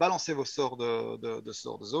 vous avez balancé vos sorts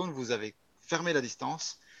de zone, vous avez fermé la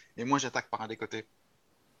distance, et moi, j'attaque par un des côtés.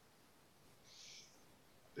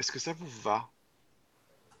 Est-ce que ça vous va?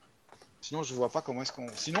 Sinon, je vois pas comment est-ce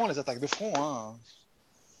qu'on... Sinon, on les attaque de front. Hein.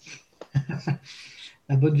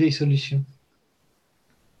 La bonne vieille solution.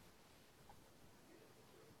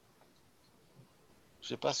 Je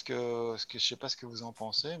sais pas ce que vous en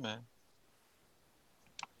pensez, mais...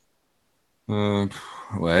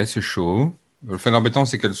 Ouais, c'est chaud. Le fait embêtant,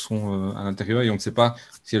 c'est qu'elles sont à l'intérieur et on ne sait pas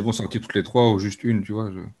si elles vont sortir toutes les trois ou juste une, tu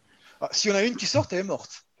vois. Ah, si on a une qui sort, elle est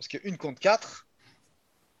morte. Parce qu'une contre 4...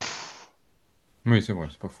 Oui, c'est vrai,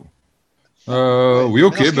 c'est pas faux. Ouais. Oui,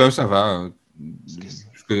 ok, Ben, ça va.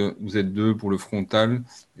 Parce que vous êtes deux pour le frontal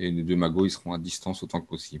et les deux magos, ils seront à distance autant que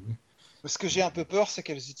possible. Ce que j'ai un peu peur, c'est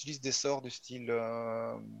qu'elles utilisent des sorts du style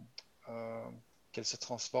qu'elles se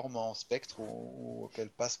transforment en spectre ou qu'elles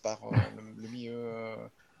passent par le milieu,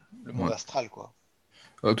 le monde astral, quoi.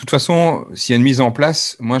 De toute façon, s'il y a une mise en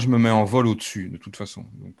place, moi je me mets en vol au-dessus, de toute façon.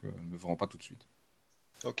 Donc, ne me verront pas tout de suite.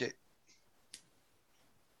 Ok.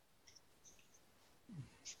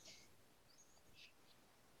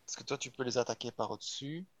 Parce que toi, tu peux les attaquer par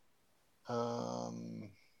au-dessus.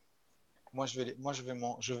 Moi,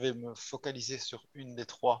 je vais me focaliser sur une des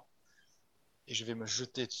trois et je vais me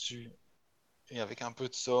jeter dessus. Et avec un peu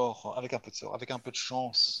de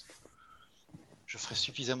chance, je ferai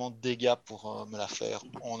suffisamment de dégâts pour me la faire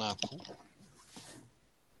en un coup.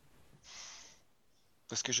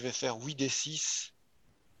 Parce que je vais faire 8d6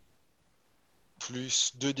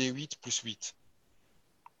 plus 2d8 plus 8.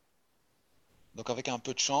 Donc avec un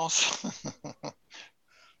peu de chance,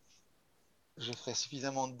 je ferai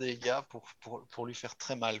suffisamment de dégâts pour lui faire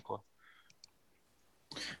très mal, quoi.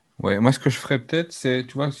 Ouais, moi ce que je ferais peut-être, c'est,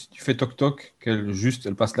 tu vois, si tu fais toc-toc,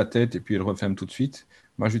 elle passe la tête et puis elle referme tout de suite,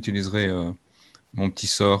 moi j'utiliserai mon petit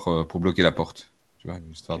sort pour bloquer la porte, tu vois,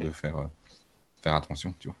 histoire de faire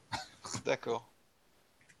attention, tu vois. D'accord.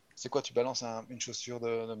 C'est quoi, tu balances une chaussure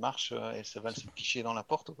de marche et ça va se picher dans la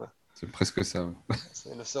porte ou quoi? C'est presque ça. Ouais.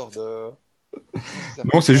 C'est le sort de...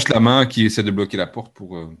 Non, c'est juste la main qui essaie de bloquer la porte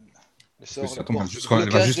pour... Le sort ça de tombe,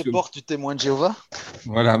 blocage de porte du témoin de Jéhovah.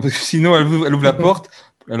 Voilà, parce que sinon elle ouvre la porte,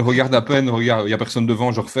 elle regarde à peine, regarde, il n'y a personne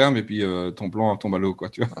devant, je referme et puis ton plan tombe à l'eau,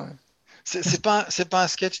 quoi, tu vois. Ouais. C'est pas un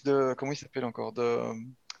sketch de... Comment il s'appelle encore? De...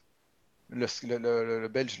 Le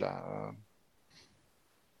Belge, là.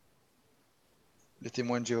 Les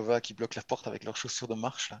témoins de Jéhovah qui bloquent la porte avec leurs chaussures de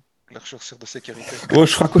marche, là. Leurs chaussures de sécurité. Oh,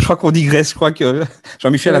 je crois qu'on digresse, je crois que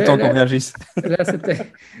Jean-Michel attend qu'on réagisse.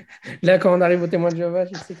 Là, quand on arrive au témoin de Jéhovah,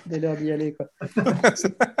 je sais qu'il est l'heure d'y aller, quoi.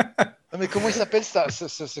 Mais comment il s'appelle ça,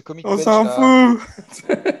 ce comique On belge, s'en là? fout.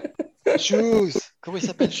 Shoes. Comment il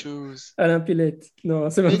s'appelle, Shoes? Alain Pilette. Non,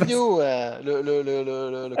 c'est même pas ça.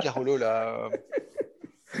 Le Carolo, là.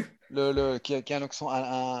 Qui a un accent,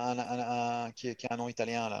 qui a un nom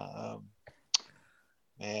italien, là.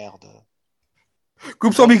 Merde.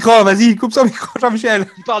 Coupe son micro, vas-y, coupe son micro, Jean-Michel.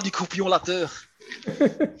 Il parle du croupion lateur.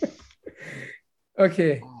 Ok,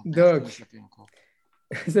 donc,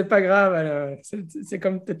 C'est pas grave, alors. C'est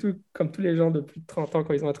comme tous les gens de plus de 30 ans,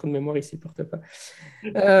 quand ils ont un trou de mémoire, ils ne supportent pas.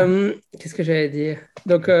 Qu'est-ce que j'allais dire?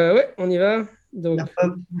 Donc, ouais, on y va. Donc,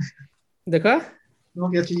 de quoi?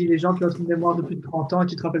 Donc, tu dis les gens qui ont une mémoire de plus de 30 ans et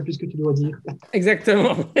tu te rappelles plus ce que tu dois dire.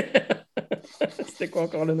 Exactement. C'était quoi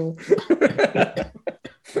encore le nom?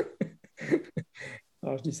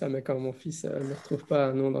 Alors, je dis ça, mais quand mon fils ne retrouve pas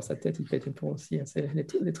un nom dans sa tête, il pète un plomb aussi. Hein. C'est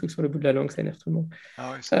les trucs sur le bout de la langue, ça énerve tout le monde.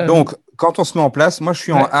 Ah ouais, Donc, quand on se met en place, moi, je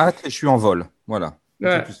suis en Ouais. hâte et je suis en vol. Voilà. Comme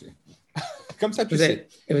ça, Ouais. tu sais. Comme ça, tu Vous sais.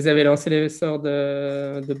 vous avez lancé les sorts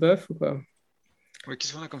de bœuf ou quoi? Ouais,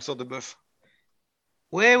 qu'est-ce qu'on a comme sorte de bœuf?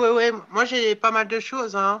 Ouais. Moi, j'ai pas mal de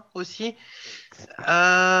choses hein, aussi.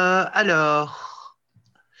 Alors,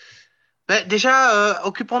 ben, déjà,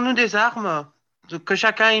 occupons-nous des armes. Donc, que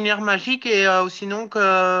chacun ait une arme magique et sinon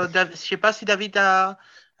je sais pas si David a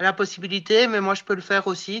la possibilité, mais moi je peux le faire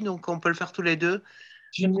aussi, donc on peut le faire tous les deux.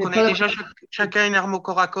 Je n'ai Qu'on pas ait la- déjà chacun une arme au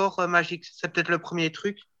corps à corps magique, c'est peut-être le premier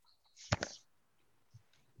truc.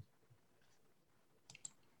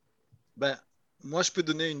 Ben, moi, je peux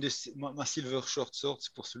donner ma Silver Short Sword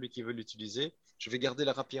pour celui qui veut l'utiliser. Je vais garder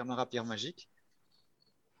ma rapière magique.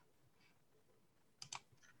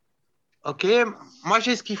 Ok, moi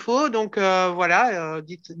j'ai ce qu'il faut, donc voilà,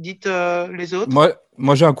 dites les autres.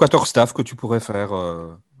 Moi, j'ai un quarterstaff que tu pourrais faire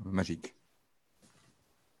magique.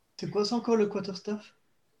 C'est quoi ça encore le quarterstaff?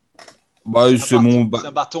 Bah, c'est C'est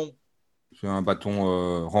un bâton. C'est un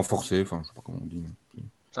bâton renforcé. Enfin, je sais pas comment on dit.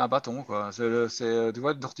 C'est un bâton, quoi. Tu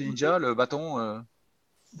vois, Tortue Ninja, le bâton. Un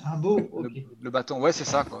beau, ok. Le bâton, ouais, c'est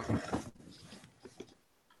ça, quoi.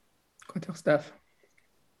 Quarterstaff.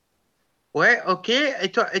 Ouais, ok. Et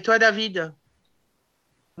toi David,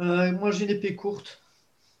 Moi, j'ai l'épée courte.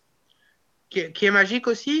 qui est magique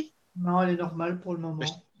aussi? Non, elle est normale pour le moment.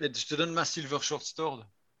 Mais je te donne ma Silver Short Sword.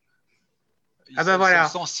 Ah ben voilà. Elles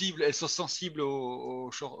sont sensibles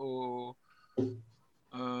Oui,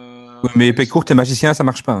 mais épée courte et magicien, ça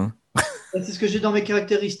marche pas. Hein. C'est ce que j'ai dans mes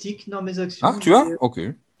caractéristiques, dans mes actions. Ah, tu as? Ok.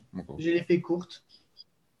 J'ai l'épée courte.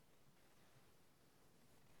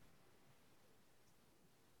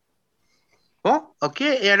 Bon, ok.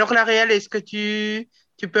 Et alors la réelle, est-ce que tu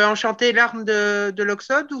peux enchanter l'arme de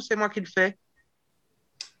l'Oxode ou c'est moi qui le fais?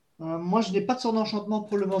 Moi, je n'ai pas de sort d'enchantement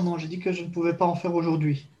pour le moment. J'ai dit que je ne pouvais pas en faire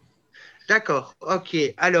aujourd'hui. D'accord, ok.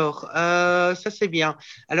 Alors, ça c'est bien.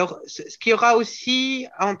 Alors, ce qu'il y aura aussi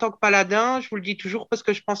en tant que paladin, je vous le dis toujours parce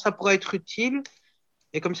que je pense que ça pourrait être utile,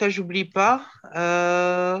 et comme ça, j'oublie pas.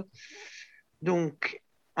 Donc,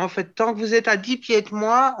 en fait, tant que vous êtes à 10 pieds de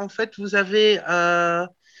moi, en fait, vous avez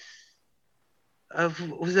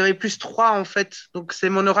plus 3 en fait. Donc, c'est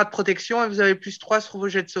mon aura de protection et vous avez plus 3 sur vos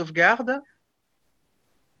jets de sauvegarde.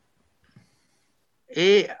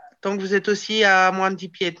 Et tant que vous êtes aussi à moins de 10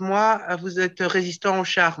 pieds de moi, vous êtes résistant au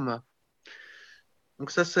charme.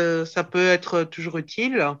 Donc ça peut être toujours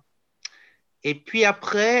utile. Et puis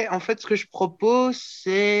après, en fait, ce que je propose,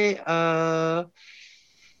 c'est...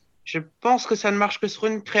 je pense que ça ne marche que sur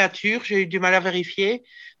une créature. J'ai eu du mal à vérifier.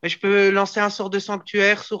 Mais je peux lancer un sort de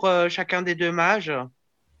sanctuaire sur chacun des deux mages.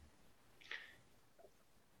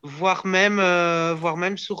 Voire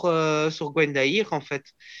même sur Gwendair, en fait.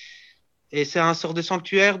 Et c'est un sort de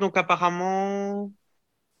sanctuaire, donc apparemment...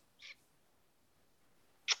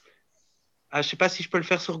 je sais pas si je peux le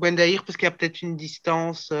faire sur Gwendair, parce qu'il y a peut-être une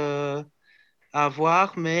distance à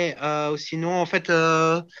avoir. Mais sinon, en fait...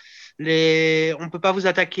 on ne peut pas vous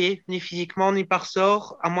attaquer, ni physiquement, ni par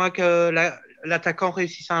sort, à moins que l'attaquant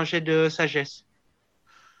réussisse un jet de sagesse.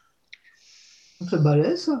 C'est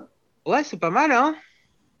balèze, ça. Ouais, c'est pas mal, hein?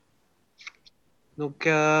 Donc,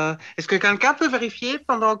 est-ce que quelqu'un peut vérifier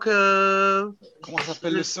pendant que... Comment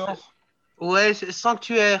s'appelle le sort? Ouais, c'est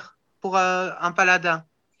sanctuaire pour un paladin.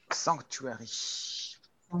 Sanctuary.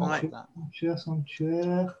 Ouais.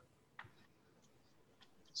 Sanctuaire.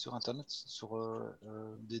 Sur internet, sur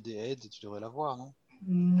DD-Aid, tu devrais l'avoir, non?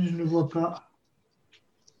 Je ne vois pas.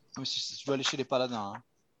 Non, mais si tu dois aller chez les paladins. Hein.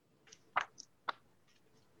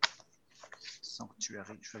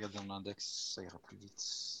 Sanctuary, je vais regarder dans l'index, ça ira plus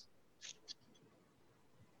vite.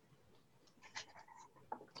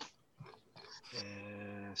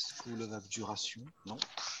 School of Abjuration, non.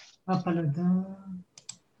 Un paladin.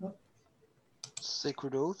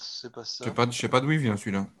 Sacred Oath, c'est pas ça. Je sais pas d'où il vient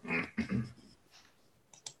celui-là.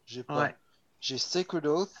 J'ai pas. Ouais. J'ai Sacred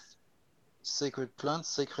Oath, Sacred Plant,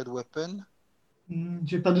 Sacred Weapon.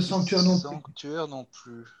 J'ai pas de sanctuaire non plus. Sanctuaire non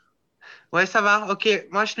plus. Ouais, ça va. Ok,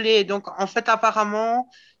 moi je l'ai. Donc, en fait, apparemment,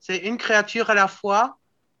 c'est une créature à la fois.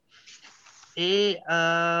 Et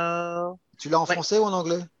Tu l'as en français ou en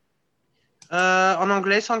anglais? en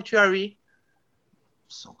anglais, Sanctuary.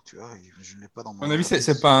 Sanctuaire, je ne l'ai pas dans À mon avis,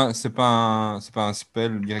 c'est pas un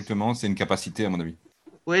spell directement, c'est une capacité, à mon avis.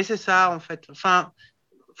 Oui, c'est ça, en fait. Enfin,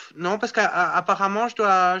 non, parce qu'apparemment, je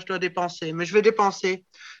dois dépenser. Mais je vais dépenser.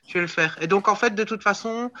 Je vais le faire. Et donc, en fait, de toute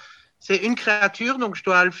façon, c'est une créature, donc je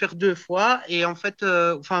dois le faire 2 fois. Et en fait,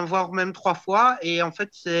 enfin, voire même 3 fois. Et en fait,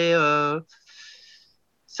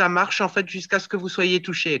 ça marche, en fait, jusqu'à ce que vous soyez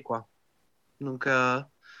touché, quoi. Donc,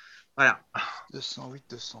 voilà. 208,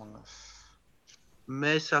 209.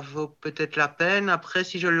 Mais ça vaut peut-être la peine. Après,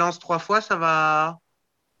 si je le lance 3 fois, ça va.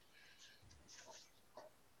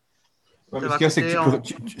 Ouais, Ça mais va ce qu'il y a, c'est que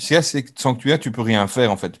compter en. ce qu'il y a, c'est que sanctuaire, tu peux rien faire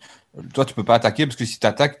en fait. Toi, tu peux pas attaquer parce que si tu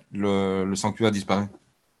attaques, le sanctuaire disparaît.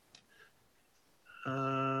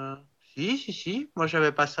 Euh, Si. Moi,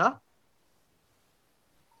 j'avais pas ça.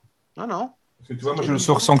 Non, non. Parce que tu vois, moi, je le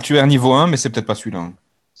sors sanctuaire niveau 1, mais c'est peut-être pas celui-là, hein.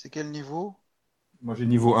 C'est quel niveau? Moi, j'ai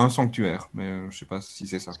niveau 1 sanctuaire, mais je sais pas si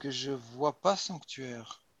c'est ça. Parce que je vois pas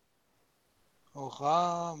sanctuaire.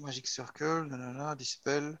 Aura, Magic Circle, nanana,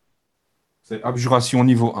 Dispel. C'est abjuration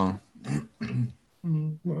niveau 1.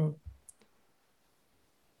 Ouais.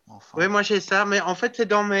 Enfin, Oui, moi, j'ai ça. Mais en fait, c'est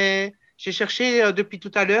dans mes. J'ai cherché depuis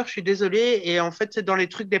tout à l'heure. Je suis désolé. Et en fait, c'est dans les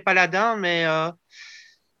trucs des paladins, mais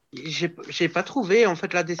j'ai pas trouvé en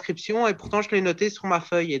fait la description. Et pourtant, je l'ai noté sur ma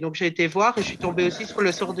feuille. Et donc, j'ai été voir et je suis tombé aussi sur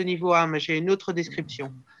le sort de niveau 1, mais j'ai une autre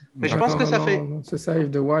description. Mais je pense D'accord, que ça non, fait. non, c'est ça. If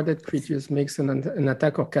the warded creatures makes an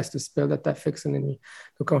attack or cast a spell that affects an enemy.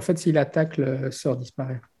 Donc, en fait, s'il attaque, le sort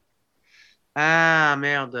disparaît. Ah,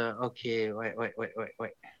 merde. Ok. Ouais.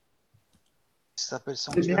 ça s'appelle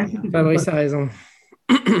C'est bien. Sanctuaire. Fabrice a raison.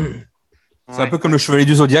 C'est un peu Ouais. comme le chevalier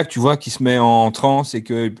du zodiaque, tu vois, qui se met en transe et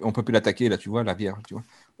qu'on peut plus l'attaquer, là, tu vois, la vierge, tu vois.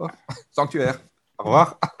 Oh, sanctuaire. Au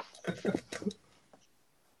revoir.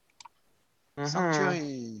 Mhm. Sanctuaire.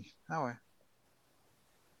 Ah ouais.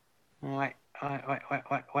 Ouais.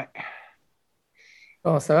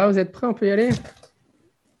 Bon, ça va, vous êtes prêts? On peut y aller?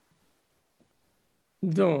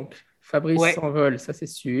 Donc, Fabrice Ouais. s'envole, ça c'est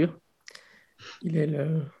sûr. Il est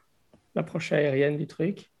l'approche aérienne du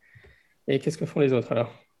truc. Et qu'est-ce que font les autres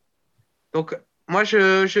alors? Donc, moi,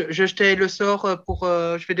 je jetais le sort pour.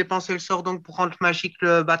 Je vais dépenser le sort donc pour rendre magique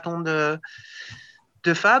le bâton de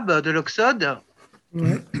Fab, de l'Oxode.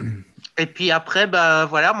 Ouais. Et puis après, bah,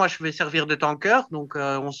 voilà, moi, je vais servir de tanker. Donc,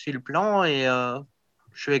 on suit le plan et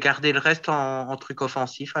je vais garder le reste en truc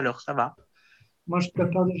offensif. Alors, ça va. Moi, je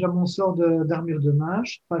prépare déjà mon sort d'armure de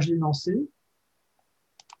mage. Enfin, je l'ai lancé.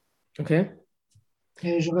 OK.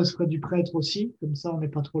 Et je reste près du prêtre aussi. Comme ça, on n'est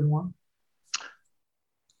pas trop loin.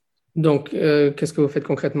 Donc, qu'est-ce que vous faites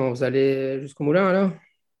concrètement? Vous allez jusqu'au moulin alors?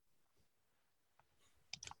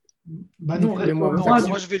 Bah non, Décrivez-moi vos loin actions.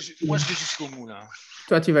 Moi, je vais jusqu'au moulin.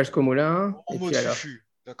 Toi, tu vas jusqu'au moulin. En Et mode puis alors? fufu.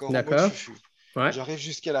 D'accord, en mode D'accord. fufu. Ouais. J'arrive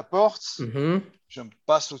jusqu'à la porte. Mhm. Je me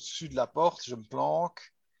passe au-dessus de la porte. Je me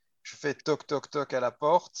planque. Je fais toc, toc, toc à la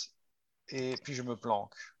porte. Et puis, je me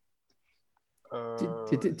planque.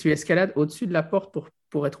 Tu escalades au-dessus de la porte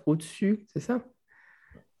pour être au-dessus, c'est ça?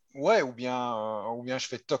 Ouais, ou bien je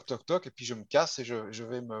fais toc, toc, toc. Et puis, je me casse et je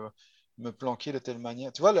vais me planquer de telle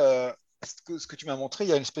manière. Tu vois, ce que tu m'as montré, il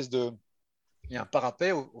y a une espèce de. Il y a un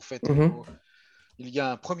parapet, au fait. Mhm. Il y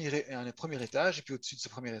a un premier étage, et puis au-dessus de ce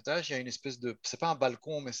premier étage, il y a une espèce de. C'est pas un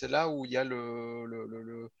balcon, mais c'est là où il y a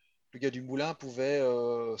le gars du moulin pouvait,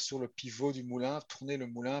 sur le pivot du moulin, tourner le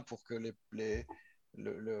moulin pour que le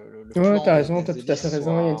Ouais, tu plan as raison, tu as des tout à fait hélices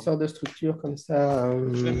raison. Il y a une soit. sorte de structure comme ça.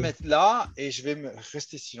 Je vais me mettre là et je vais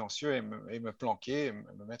rester silencieux et me planquer, et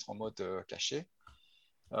me mettre en mode caché.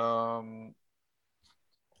 Euh,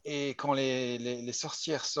 Et quand les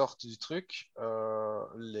sorcières sortent du truc,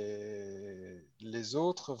 les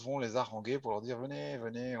autres vont les haranguer pour leur dire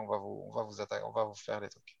venez, on va vous attaquer, on va vous faire des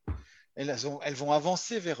trucs. Et elles vont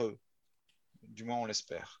avancer vers eux, du moins on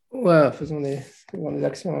l'espère. Ouais, faisons des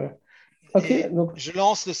actions alors. Ok, Et donc je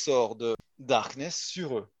lance le sort de Darkness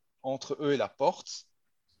sur eux, entre eux et la porte,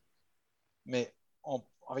 mais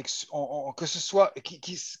que ce soit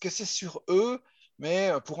que c'est sur eux,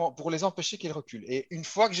 mais pour les empêcher qu'ils reculent. Et une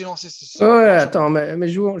fois que j'ai lancé ce ouais, sort-là, attends, mais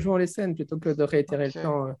jouons les scènes plutôt que de réitérer le Ok,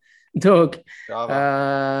 plan. Donc, ça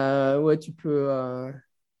va. ouais, tu peux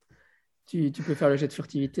faire le jet de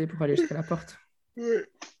furtivité pour aller jusqu'à la porte. Ouais.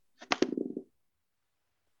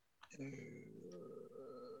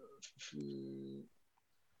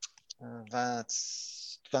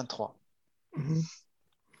 23. Mhm.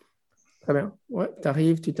 Très bien. Ouais, tu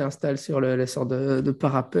arrives, tu t'installes sur la sorte de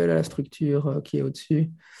parapet, là, la structure qui est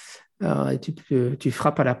au-dessus. Et tu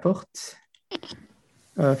frappes à la porte.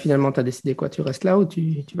 Finalement, tu as décidé quoi? Tu restes là ou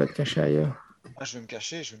tu vas te cacher ailleurs? Ah, je vais me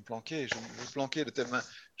cacher, je vais me planquer, je vais me planquer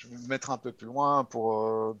je vais me mettre un peu plus loin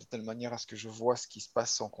pour de telle manière à ce que je vois ce qui se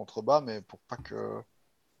passe en contrebas, mais pour pas que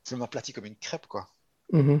je m'aplatis comme une crêpe, quoi.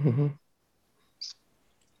 Mhm.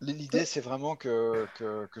 L'idée, c'est vraiment que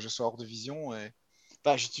je sois hors de vision et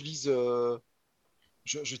enfin, j'utilise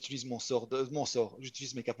mon sort,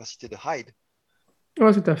 j'utilise mes capacités de hide.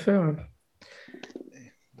 Ouais, tout à fait. Ouais.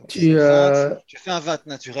 Donc c'est Tu, 20, j'ai fait un 20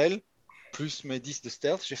 naturel, plus mes 10 de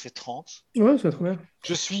stealth, j'ai fait 30. Ouais, c'est trop Donc bien.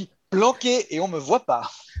 je suis planqué et on me voit pas.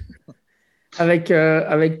 Avec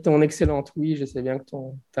ton excellente oui, je sais bien que tu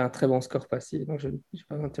as un très bon score passif, donc je n'ai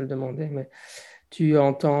pas besoin de te le demander, mais tu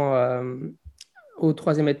entends au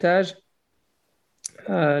troisième étage,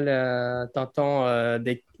 tu entends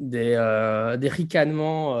des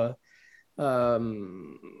ricanements, euh,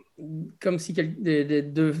 comme si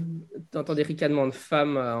t'entends des ricanements de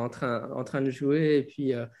femmes en train de jouer, et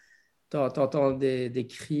puis t'entends des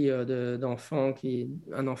cris d'enfants,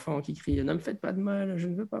 un enfant qui crie: «Ne me faites pas de mal, je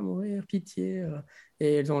ne veux pas mourir, pitié!»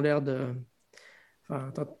 Et elles ont l'air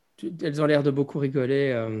enfin, elles ont l'air de beaucoup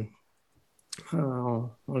rigoler.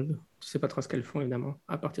 Tu sais pas trop ce qu'elles font, évidemment,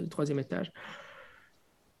 à partir du troisième étage.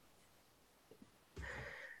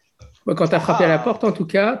 Bon, quand tu as frappé à la porte, en tout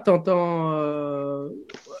cas, tu entends.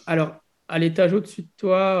 Alors, à l'étage au-dessus de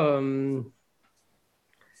toi,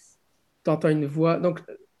 tu entends une voix. Donc,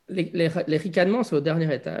 les ricanements, c'est au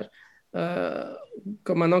dernier étage. Euh,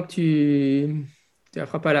 Comme maintenant que tu as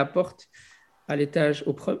frappé à la porte, à l'étage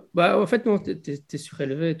bah, en fait, non, tu es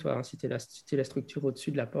surélevé, toi, hein, si tu es la structure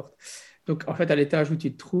au-dessus de la porte. Donc, en fait, à l'étage où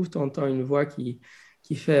tu te trouves, tu entends une voix qui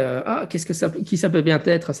fait «Ah, qui ça peut bien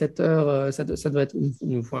être à cette heure?» Ça doit être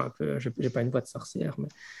une voix un peu, je n'ai pas une voix de sorcière, mais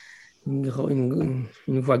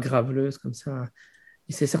une voix graveleuse comme ça.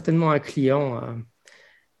 Et c'est certainement un client.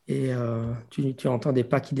 Et tu entends des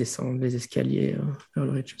pas qui descendent les escaliers vers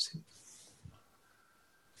le rez-de-chaussée.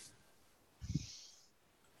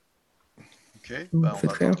 Ok, Vous bah, on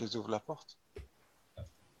faites va rien. attendre qu'ils ouvrent la porte.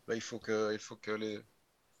 Bah, il faut que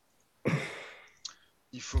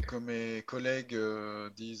mes collègues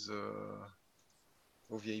disent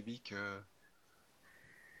aux vieilles biques.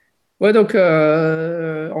 Ouais, donc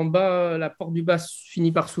en bas, la porte du bas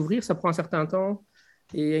finit par s'ouvrir, ça prend un certain temps.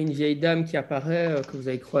 Et il y a une vieille dame qui apparaît, que vous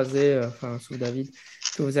avez croisée, enfin, sauf David,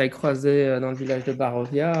 que vous avez croisée dans le village de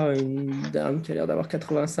Barovia, une dame qui a l'air d'avoir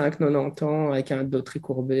 85-90 ans, avec un dos très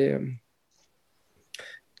courbé,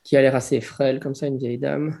 qui a l'air assez frêle, comme ça, une vieille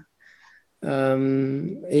dame.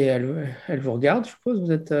 Et elle vous regarde, je suppose.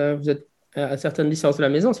 Vous êtes à certaines distances de la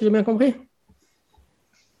maison, si j'ai bien compris.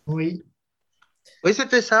 Oui. Oui,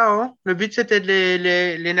 c'était ça, hein. Le but, c'était de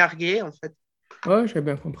les narguer, en fait. Ouais, j'ai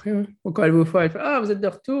bien compris. Ouais. Donc, quand elle vous voit, elle fait: «Ah, vous êtes de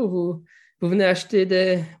retour, vous venez acheter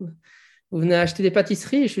des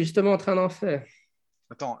pâtisseries, je suis justement en train d'en faire.»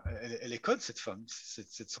 Attends, elle est conne cette femme,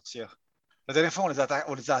 cette sorcière. La dernière fois, on les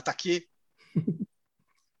a attaqués.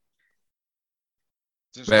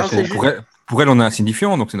 Bah, Non, c'est pour juste, elle, on est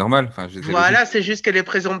insignifiant, donc c'est normal. Enfin, c'est voilà, logique. c'est juste qu'elle est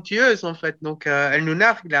présomptueuse, en fait. Donc, elle nous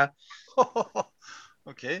nargue, là.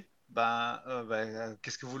 Ok, ben,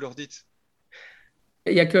 qu'est-ce que vous leur dites?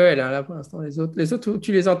 Il n'y a que elle, hein, là, pour l'instant. Les autres,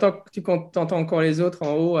 tu les entends, entends encore les autres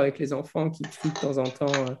en haut avec les enfants qui crient de temps en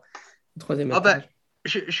temps au troisième Ah ben, étage.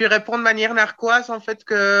 je lui réponds de manière narquoise, en fait,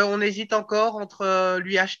 qu'on hésite encore entre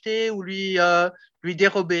lui acheter ou lui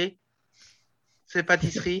dérober ses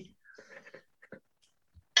pâtisseries.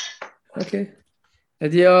 OK. Elle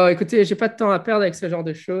dit: «Oh, écoutez, j'ai pas de temps à perdre avec ce genre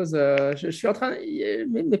de choses. Je suis en train.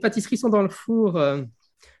 Mes pâtisseries sont dans le four.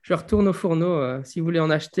 Je retourne au fourneau. Si vous voulez en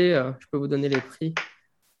acheter, je peux vous donner les prix.»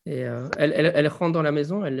 Et elle rentre dans la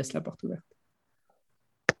maison, elle laisse la porte ouverte.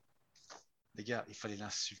 Les gars, il fallait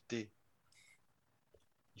l'insulter.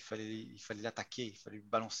 Il fallait l'attaquer. Il fallait lui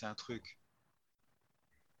balancer un truc.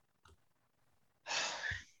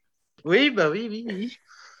 Oui, bah oui, oui, oui.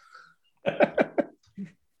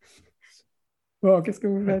 Bon, qu'est-ce que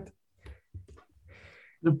vous faites?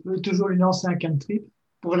 Je peux toujours lui lancer un cantrip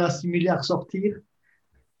pour la stimuler à ressortir.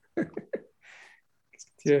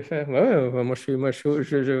 Tu veux faire? Ouais, ouais,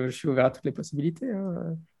 je suis ouvert à toutes les possibilités,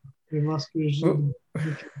 hein. Je vais voir ce que j'ai. Oh,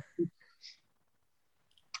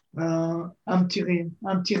 Un petit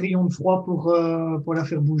rayon de froid pour la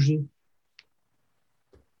faire bouger.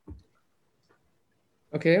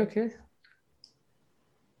 ok, ok.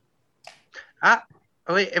 Ah,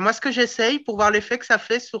 oui. Et moi, ce que j'essaye pour voir l'effet que ça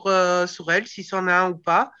fait sur elle, si c'en a un ou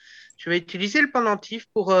pas, je vais utiliser le pendentif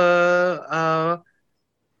pour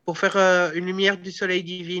faire une lumière du soleil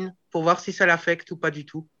divine, pour voir si ça l'affecte ou pas du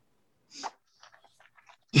tout.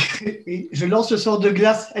 Et je lance le sort de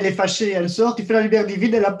glace, elle est fâchée, elle sort, tu fais la lumière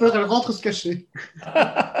divine, elle a peur, elle rentre se cacher.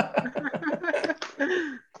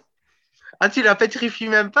 Ah, tu la pétrifies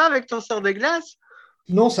même pas avec ton sort de glace?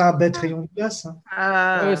 Non, c'est un bête rayon de glace.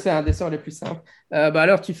 Hein. Ouais, c'est un des sorts les plus simples. Bah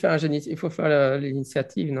alors, tu fais un génie. Il faut faire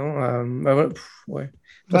l'initiative, non? Bah, voilà, ouais. De toute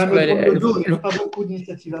Ben, façon, elle me là, tourne le dos, il n'y a pas beaucoup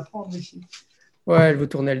d'initiatives à prendre ici. ouais, elle vous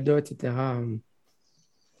tournait le dos, etc.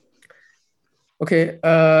 Ok.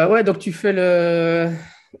 Ouais, donc tu fais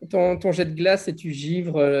ton jet de glace et tu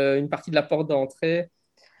givres une partie de la porte d'entrée.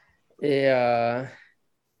 Et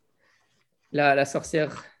la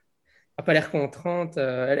sorcière n'a pas l'air contrainte.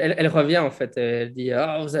 Elle revient en fait. Elle dit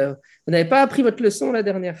ah, vous n'avez pas appris votre leçon la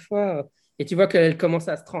dernière fois. Et tu vois qu'elle commence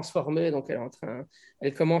à se transformer. Donc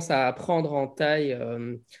elle commence à prendre en taille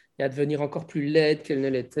et à devenir encore plus laide qu'elle ne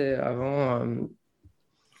l'était avant.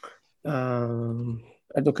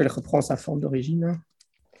 Donc elle reprend sa forme d'origine.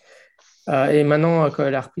 Et maintenant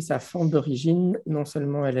qu'elle a repris sa forme d'origine, non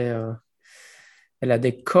seulement elle a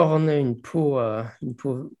des cornes, une peau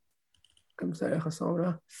comme ça, elle ressemble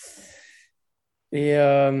là. Et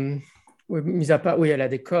oui, mis à part, oui, elle a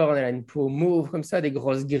des cornes, elle a une peau mauve comme ça, des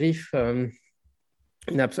grosses griffes,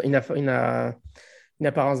 une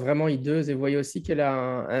apparence vraiment hideuse. Et vous voyez aussi qu'elle a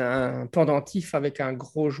un pendentif avec un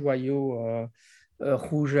gros joyau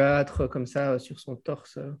rougeâtre comme ça sur son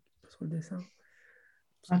torse, sur le dessin.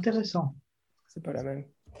 Intéressant. C'est pas la même.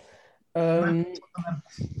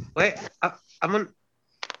 Ouais,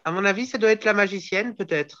 à mon avis, ça doit être la magicienne,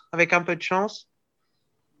 peut-être, avec un peu de chance.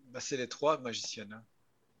 Bah, c'est les 3 magiciennes. Hein.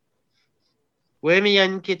 Oui, mais il y a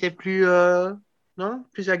une qui était plus, non,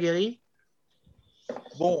 plus aguerrie.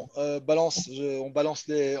 Bon, on balance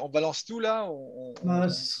tout là.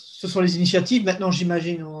 Ce sont les initiatives maintenant,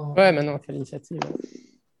 j'imagine. Ouais, maintenant on fait l'initiative.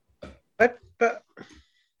 Hop.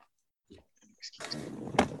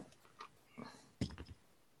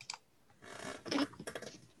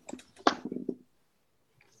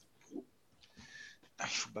 Il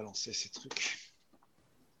faut balancer ces trucs.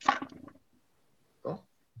 Bon.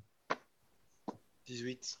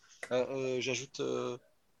 18. J'ajoute.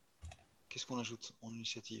 Qu'est-ce qu'on ajoute en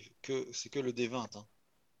initiative? C'est que le D20. Hein.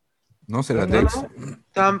 Non, c'est la Dex.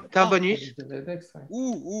 T'as un bonus.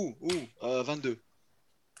 Ouh, 22.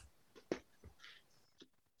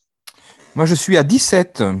 Moi, je suis à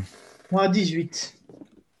 17. Moi, 18.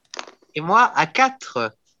 Et moi, à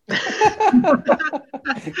 4.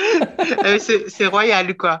 C'est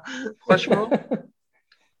royal, quoi. Franchement.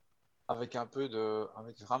 Avec un peu de.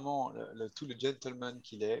 Avec vraiment tout le gentleman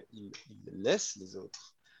qu'il est, il laisse les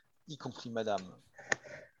autres, y compris madame.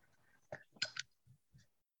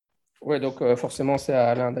 Ouais, donc forcément, c'est à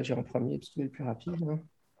Alain d'agir en premier parce qu'il est le plus rapide. Hein.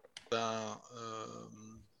 Ben,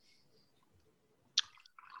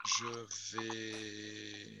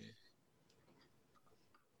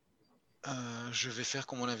 je vais faire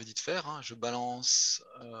comme on avait dit de faire. Hein. Je balance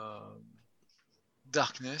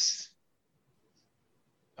Darkness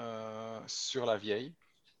sur la vieille,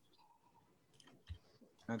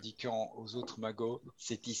 indiquant aux autres magos,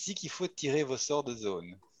 c'est ici qu'il faut tirer vos sorts de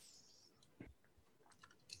zone.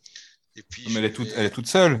 Et puis Mais elle est toute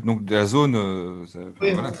seule, donc de la zone.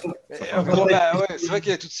 Oui, voilà. Ouais, c'est vrai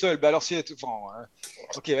qu'elle est toute seule. Bah alors si elle est toute,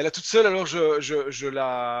 ok, elle est toute seule, alors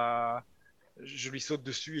je lui saute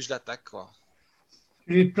dessus et je l'attaque quoi.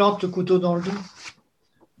 Tu lui plantes le couteau dans le dos.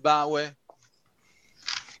 Bah ouais.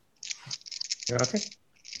 J'ai raté.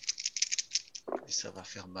 Et ça va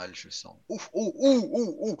faire mal, je sens.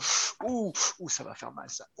 Ça va faire mal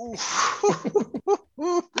ça.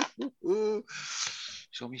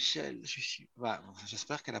 Jean-Michel,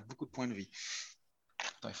 j'espère qu'elle a beaucoup de points de vie.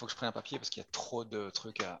 Attends, il faut que je prenne un papier parce qu'il y a trop de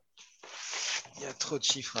trucs à. Il y a trop de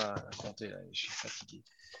chiffres à compter là. Je suis fatigué.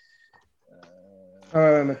 Ah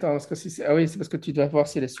ouais, mais attends, parce que ah oui, c'est parce que tu dois voir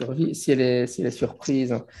si elle est si elle est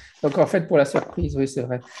surprise. Donc en fait, pour la surprise, oui, c'est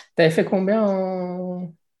vrai. Tu avais fait combien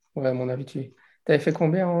en. Ouais, à mon avis, tu avais fait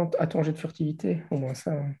combien à ton jet de furtivité? Au moins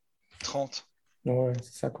ça. 30. Ouais,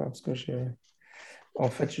 c'est ça quoi. Parce que en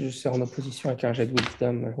fait, je suis en opposition avec un jet de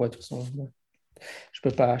wisdom. Ouais, de toute façon, ouais. Je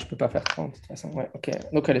peux pas faire 30 de toute façon. Ouais, ok.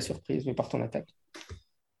 Donc elle est surprise, oui, par ton attaque.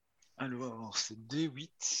 Alors, c'est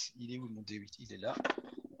D8. Il est où mon D8? Il est là.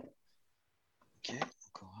 Ok,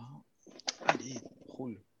 encore un. Allez,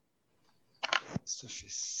 roule. Ça fait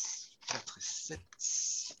 4 et 7.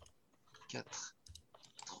 4,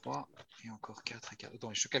 3, et encore 4 et 4.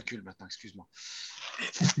 Attends, je calcule maintenant, excuse-moi.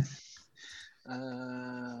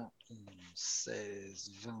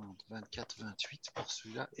 16, 20, 24, 28 pour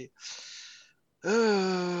celui-là. Et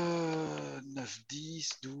 9,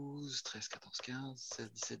 10, 12, 13, 14, 15,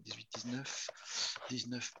 16, 17, 18, 19.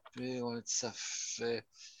 19, ça fait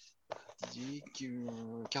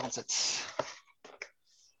 47.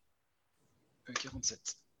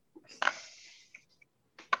 47. 47.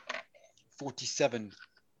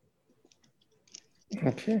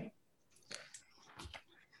 Ok.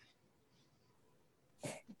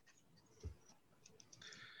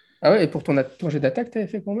 Ah ouais, et pour ton jet d'attaque, tu avais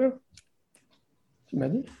fait combien? Tu m'as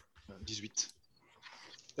dit? 18.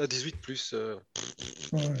 18 plus,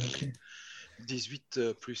 Ouais, ok. 18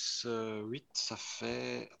 plus 8, ça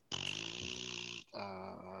fait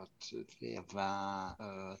 20.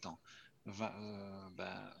 Attends. 20,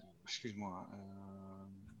 excuse-moi.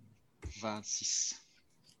 26.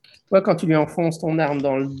 Ouais, quand tu lui enfonces ton arme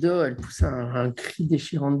dans le dos, elle pousse un cri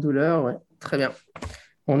déchirant de douleur. Ouais, très bien.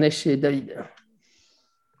 On est chez David.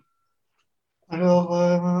 Alors,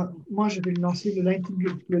 moi, je vais lancer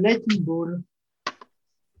le Lightning Ball.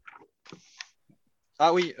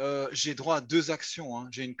 Ah oui, j'ai droit à 2 actions. Hein.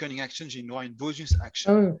 J'ai une cunning action, j'ai droit à une bonus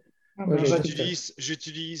action. Ah ouais. Ah, Ouais, ben, j'avais vas-y. pris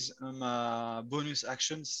J'utilise ma bonus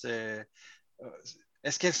action, c'est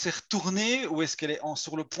est-ce qu'elle s'est retournée ou est-ce qu'elle est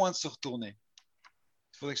sur le point de se retourner?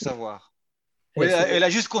 Il faudrait que je savoir. Oui, elle a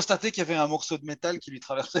juste constaté qu'il y avait un morceau de métal qui lui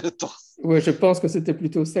traversait le torse. Ouais, je pense que c'était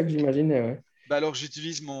plutôt ça que j'imaginais. Ouais. Bah alors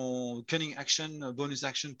j'utilise mon cunning action, bonus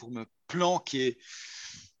action pour me planquer.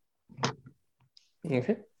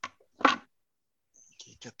 Ok.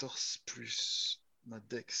 14 plus ma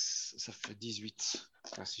dex, ça fait 18.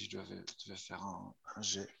 Là, si je devais faire un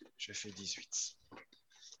jet, je fais 18.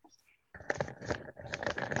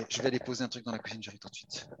 Et je vais aller poser un truc dans la cuisine, j'arrive tout de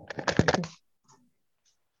suite.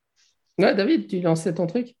 Ouais, David, tu lançais ton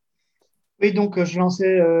truc? Oui, donc je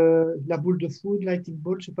lançais la boule de foudre, Lightning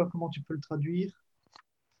Ball, je ne sais pas comment tu peux le traduire.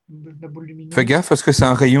 La boule lumineuse. Fais gaffe parce que c'est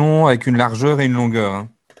un rayon avec une largeur et une longueur.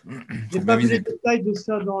 Hein. J'ai Faut pas bien vu les viser. détails de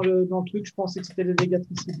ça dans le truc, je pensais que c'était les dégâts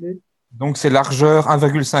ciblés. Donc c'est largeur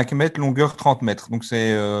 1,5 mètres, longueur 30 mètres. Donc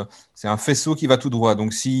c'est un faisceau qui va tout droit.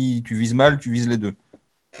 Donc si tu vises mal, tu vises les deux.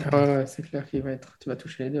 Ouais, c'est clair qu'il va être. Tu vas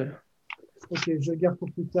toucher les deux là. Ok, je garde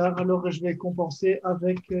pour plus tard. Alors je vais compenser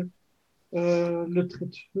avec le trait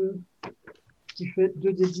de feu qui fait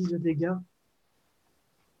 2d10 de dégâts.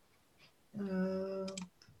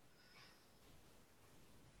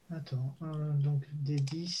 Attends, donc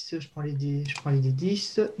D10, je prends les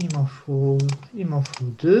D10, il m'en faut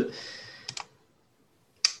 2.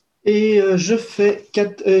 Et je fais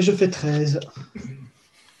 13.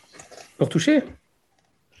 Pour toucher?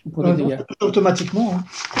 Ou pour les Non, dégâts? automatiquement. Hein.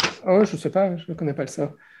 Ah ouais, je sais pas, je ne connais pas le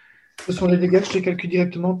ça. Ce sont les dégâts que je les calcule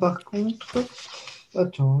directement. Par contre,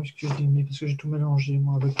 attends, excusez-moi, parce que j'ai tout mélangé,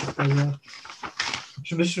 moi, avec le paillard.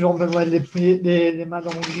 Je me suis remis les mains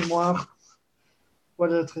dans mon grimoire.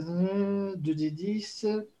 Voilà, 2d10.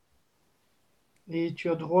 Et tu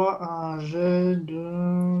as droit à un jet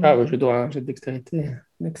de... Ah ouais, je dois un jet de dextérité.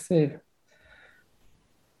 Excel.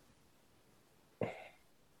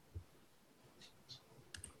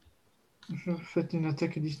 Je fais une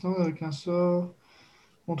attaque à distance avec un sort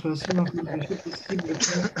contre la cible.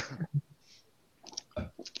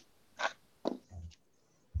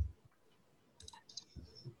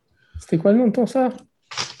 C'était quoi le nom de ton sort?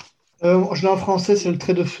 Je l'ai en français, c'est le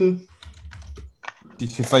trait de feu. Si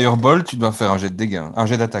tu fais Fireball, tu dois faire un jet de dégâts, un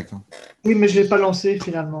jet d'attaque. Hein. Oui, mais je ne l'ai pas lancé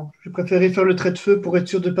finalement. Je préférais faire le trait de feu pour être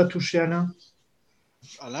sûr de ne pas toucher Alain.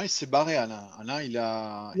 Alain, il s'est barré, Alain. Alain, il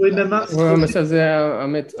a. Oui, il a- même il a- Ouais, mais ça faisait un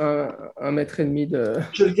mètre et demi de.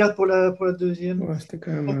 je le garde pour la deuxième. Ouais, c'était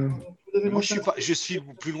quand même. Vous devez Moi, lancer je suis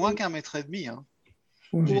plus loin qu'un mètre et demi. Hein.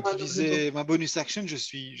 Ouais. J'ai Ouais, utilisé ma bonus action, je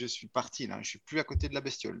suis parti là. Je suis plus à côté de la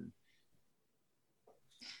bestiole.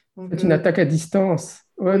 donc, C'est une attaque à distance.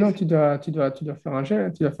 Ouais, oui, non, tu dois faire un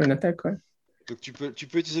jet, tu dois faire une attaque, ouais. Donc tu peux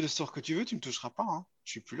utiliser le sort que tu veux, tu me toucheras pas. Hein.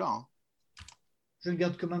 Je suis plus là. Hein. je le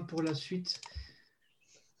garde quand même pour la suite.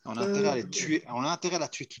 On a intérêt à les tuer. On a intérêt à la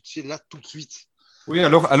tuer tout de suite. Oui,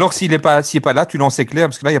 alors s'il n'est pas là, tu lances éclair,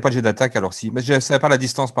 parce que là, il n'y a pas de jet d'attaque. Alors si, mais je ne savais pas la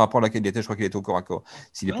distance par rapport à laquelle il était, je crois qu'il était au corps à corps.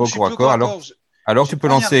 S'il n'est Non, pas au je suis corps à plus au corps, corps à corps. alors J'ai tu peux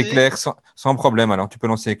lancer poignardé. éclair sans problème. Alors tu peux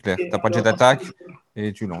lancer éclair. Ok, Tu n'as pas de jet alors, d'attaque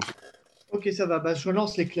et tu lances. Ok, ça va. Bah, je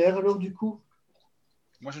lance l'éclair alors du coup.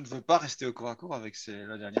 Moi, je ne veux pas rester au corps à corps avec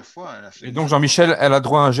la dernière fois. Elle a fait Et donc Jean-Michel, elle a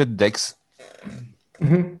droit à un jet de Dex.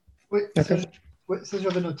 Mhm. Oui, D'accord. ça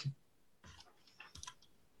j'avais noté.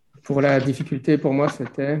 Pour la difficulté, pour moi,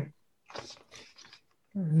 c'était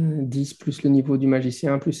 10 plus le niveau du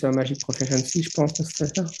magicien, plus un Magic Proficiency, je pense que c'était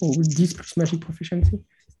ça. Ou 10 plus Magic Proficiency.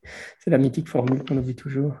 C'est la mythique formule qu'on oublie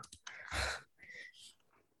toujours.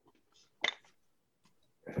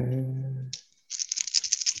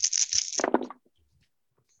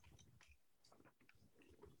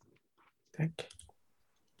 Tac.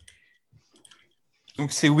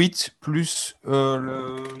 Donc c'est 8 plus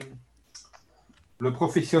le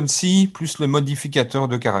proficiency plus le modificateur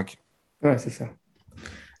de carac. Ouais, c'est ça.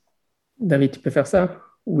 David, tu peux faire ça?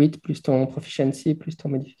 8 plus ton proficiency plus ton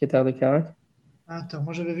modificateur de caractère. Attends,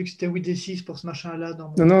 moi j'avais vu que c'était 8d6 pour ce machin-là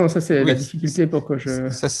dans Non, mon. non, ça c'est la Oui, difficulté pour que je.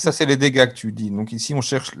 ça, c'est les dégâts que tu dis. Donc ici, on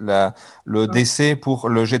cherche le DC pour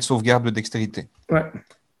le jet de sauvegarde de dextérité. Ouais.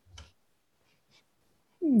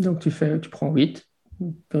 Donc tu prends 8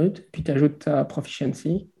 brut, puis tu ajoutes ta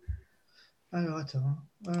proficiency. Alors attends.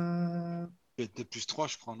 C'était plus 3,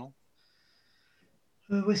 je crois, non?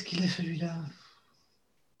 Où est-ce qu'il est celui-là?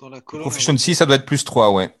 Dans la colonne. Proficiency, ça doit être plus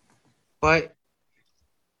 3, ouais. Ouais.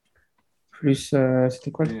 Plus, c'était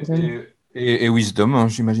quoi le troisième? Et Wisdom, hein,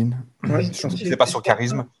 j'imagine. Ouais, Wisdom, je pense que C'est pas sur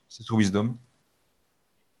charisme, c'est sur Wisdom.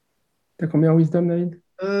 t'as combien en wisdom, David?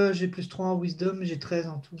 J'ai plus 3 en wisdom, j'ai 13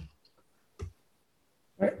 en tout.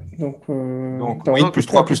 Ouais, donc, Donc, dans oui, plus plus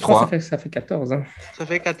 3, 3, plus plus 3, 3. ça fait 14. Hein. Ça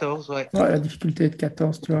fait 14, ouais. Ouais, la difficulté est de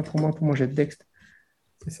 14, tu vois, pour moi, j'ai de dext.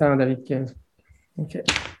 C'est ça, hein, David 15. Ok.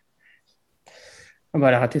 Ah bah,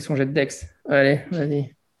 elle a raté son jet de dex. Allez,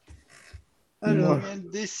 vas-y. Alors, Combien de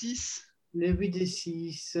D6? les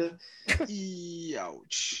 8d6.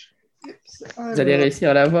 Ouch. Vous allez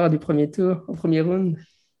réussir à l'avoir du premier tour, au premier round.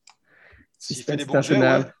 S'il fait des C'est bons jets, ouais.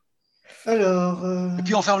 intenable. Alors. Et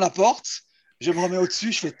puis on ferme la porte, je me remets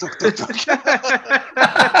au-dessus, je fais toc toc toc.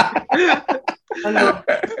 Alors,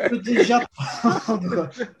 je peux déjà prendre.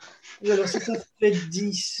 Alors, ça fait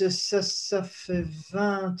 10, ça fait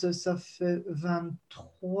 20, ça fait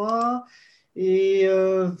 23 et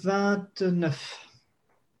 29.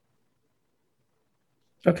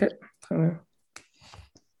 Ok, très bien.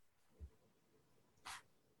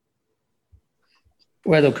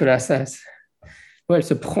 Ouais, donc là, ouais, elle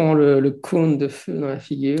se prend le cône de feu dans la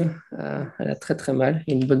figure. Elle a très très mal.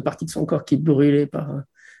 Il y a une bonne partie de son corps qui est brûlée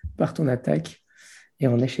par ton attaque. Et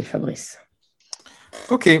on est chez Fabrice.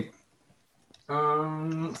 Ok.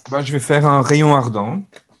 Je vais faire un rayon ardent.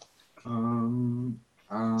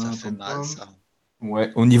 Ça fait mal, ça.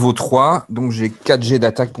 Ouais, au niveau 3, donc j'ai 4 G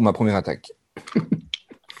d'attaque pour ma première attaque.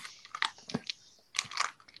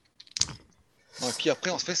 Et puis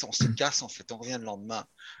après, on se casse, en fait, on revient le lendemain.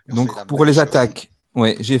 Et on Donc fait la pour même les chose. attaques,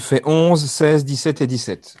 ouais, j'ai fait 11, 16, 17 et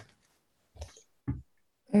 17.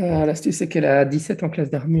 L'astuce, c'est qu'elle a 17 en classe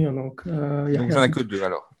d'armure. Donc, il y a Donc il n'y en rien. a que 2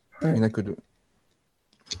 alors. Ouais. Il n'y en a que 2.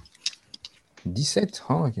 17?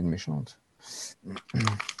 Oh, quelle méchante. C'est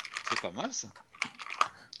pas mal, ça.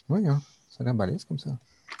 Oui, hein, ça a l'air balèze comme ça.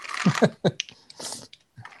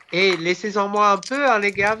 Et laissez-en moi un peu, hein,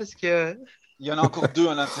 les gars, parce que. Il y en a encore 2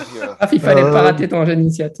 à l'intérieur. Ah, il fallait pas rater ton jeu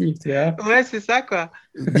d'initiative, tu vois. Ouais, c'est ça, quoi.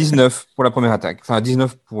 19 pour la première attaque. Enfin,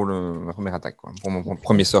 19 pour ma première attaque, quoi. Pour mon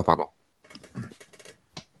premier sort, pardon.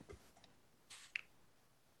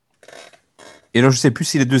 Et là, je ne sais plus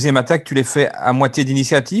si les deuxièmes attaques, tu les fais à moitié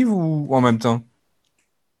d'initiative ou en même temps.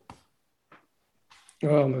 Oh,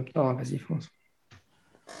 en même temps, vas-y, fonce.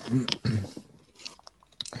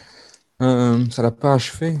 Ça l'a pas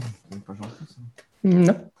achevé.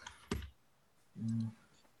 Non.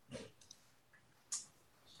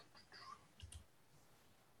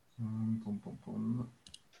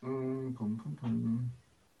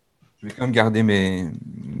 Je vais quand même garder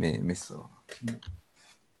mes sorts.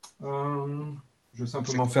 Je vais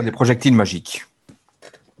simplement faire des projectiles magiques.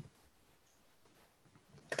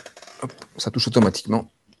 Hop, ça touche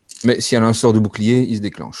automatiquement. Mais si elle a un sort de bouclier, il se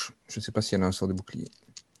déclenche. Je ne sais pas si elle a un sort de bouclier.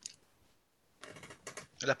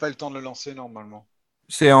 Elle n'a pas eu le temps de le lancer, normalement.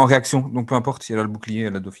 C'est en réaction, donc peu importe si elle a le bouclier,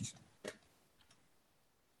 elle a d'office.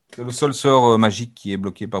 C'est le seul sort magique qui est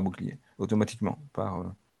bloqué par bouclier, automatiquement. Je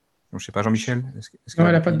ne sais pas, Jean-Michel Non,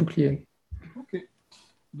 elle n'a pas de bouclier. Ok.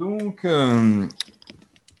 Donc,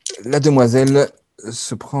 la demoiselle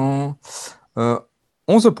se prend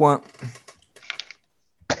 11 points.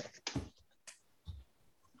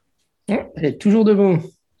 Elle est toujours debout.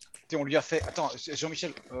 Et on lui a fait. Attends,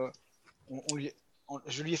 Jean-Michel,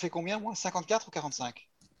 je lui ai fait combien, moi? 54 ou 45?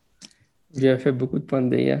 Vous lui avez fait beaucoup de points de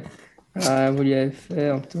dégâts. Vous lui avez fait,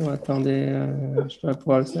 attendez, je dois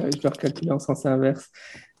recalculer en sens inverse.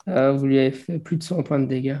 Vous lui avez fait plus de 100 points de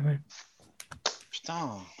dégâts. Ouais.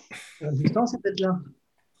 Putain. La distance, c'est peut-être là.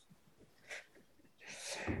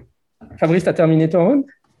 Fabrice, tu as terminé ton round?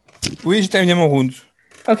 Oui, j'ai terminé mon round.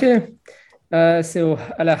 Ok. C'est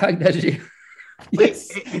à la hack d'agir. Yes.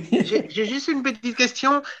 Oui, j'ai juste une petite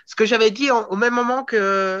question. Ce que j'avais dit au même moment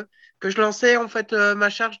que je lançais en fait ma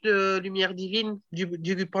charge de lumière divine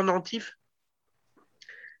du pendentif.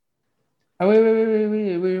 Ah oui,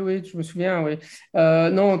 oui, je me souviens, oui.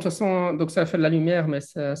 Non, de toute façon, donc ça fait de la lumière, mais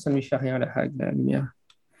ça ne lui fait rien, la hack de la lumière.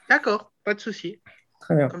 D'accord, pas de souci.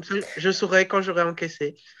 Très bien. Comme ça, je saurai quand j'aurai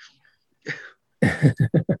encaissé.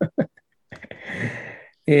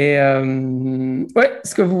 Et ouais,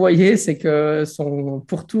 ce que vous voyez, c'est que son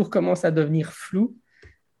pourtour commence à devenir flou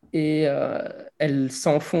et elle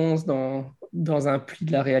s'enfonce dans un pli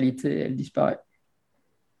de la réalité, elle disparaît.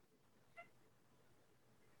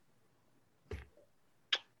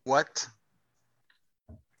 What?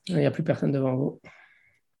 Il n'y a plus personne devant vous.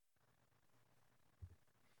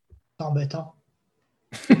 C'est embêtant.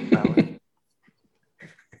 Bah ouais.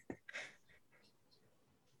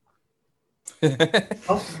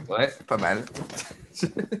 Oh, Ouais, pas mal.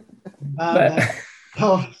 bah,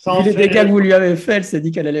 oh, ça Vu en les fait- dégâts que vous lui avez fait, elle s'est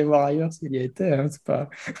dit qu'elle allait voir ailleurs s'il y était. Hein, c'est pas...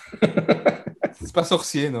 C'est pas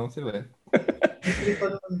sorcier, non, c'est vrai. C'est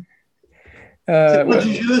pas ouais.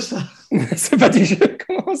 du jeu, ça. C'est pas du jeu,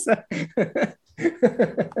 comment ça?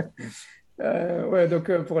 Ouais,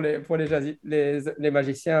 donc pour les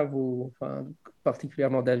magiciens, enfin,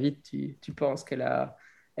 particulièrement David, tu penses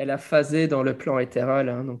elle a phasé dans le plan éthéral.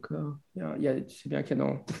 Hein, donc, tu sais bien qu'il y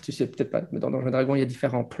a tu sais peut-être pas, mais dans Donjons et Dragons, il y a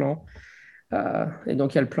différents plans. Et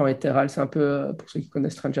donc, il y a le plan éthéral. C'est un peu, pour ceux qui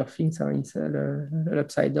connaissent Stranger Things, hein, c'est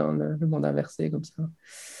l'Upside Down, le monde inversé, comme ça.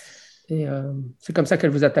 Et c'est comme ça qu'elle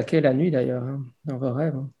vous attaquait la nuit, d'ailleurs, hein, dans vos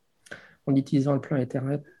rêves, hein, en utilisant le plan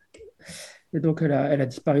éthéral. Et donc, elle a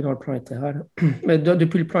disparu dans le plan éthéral. Mais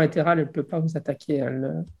depuis le plan éthéral, elle ne peut pas vous attaquer.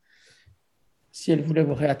 Si elle voulait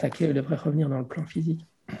vous réattaquer, elle devrait revenir dans le plan physique.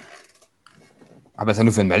 Ah bah ça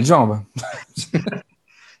nous fait une belle jambe.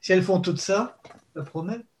 Si elles font tout ça, ça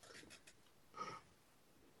promet.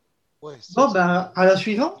 Ouais, Bon, ben, à la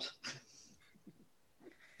suivante.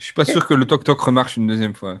 Je suis pas sûr que le toc-toc remarche une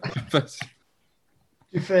deuxième fois. Je suis pas sûr.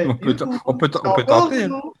 Tu fais. On peut tenter.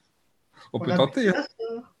 On peut tenter. Hein.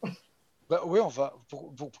 Bah ouais, on va.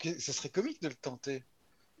 Ce serait comique de le tenter.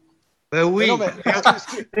 Ben oui. Mais non, mais parce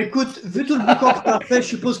que- Écoute, vu tout le boucan que tu as fait, je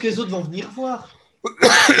suppose que les autres vont venir voir.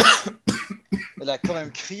 elle a quand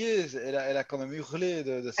même crié, elle a quand même hurlé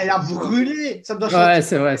de Elle a brûlé. Ça me doit Ouais,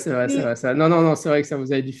 chanter. c'est vrai. Ça. Non, c'est vrai que ça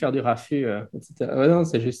vous avez dû faire du raffut, etc. Ouais, non,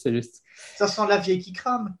 c'est juste. Ça sent la vieille qui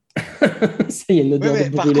crame. Il y a une Oui, odeur mais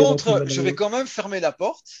de par brûlé dans contre, tout le je vais quand même fermer la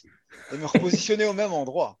porte et me repositionner au même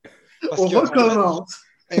endroit. Parce On que, en recommence.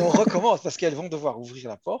 fait, et on recommence parce qu'elles vont devoir ouvrir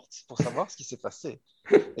la porte pour savoir ce qui s'est passé.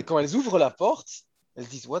 Et quand elles ouvrent la porte, elles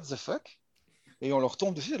disent What the fuck? Et on leur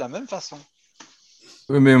tombe dessus de la même façon.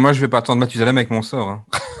 Oui, mais moi, je vais pas attendre Mathusalem avec mon sort. Hein.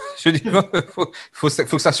 Je dis, faut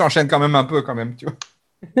que ça s'enchaîne quand même un peu, quand même, tu vois.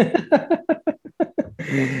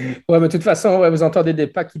 Ouais, mais de toute façon, ouais, vous entendez des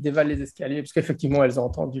pas qui dévalent les escaliers, parce qu'effectivement, elles ont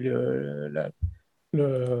entendu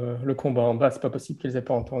le combat en bas. C'est pas possible qu'elles aient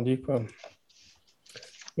pas entendu, quoi.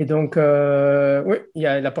 Et donc, oui,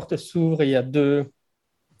 la porte s'ouvre et il y a deux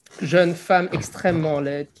jeunes femmes extrêmement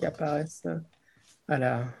laides qui apparaissent à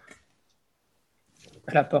la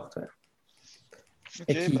porte, ouais.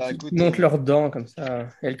 Et Ok, qui écoutez, montent leurs dents comme ça.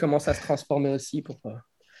 Et elles commencent à se transformer aussi je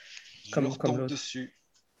comme leur tombe l'autre. dessus.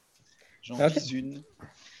 J'en Ok. vise une.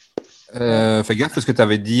 Fais gaffe parce que tu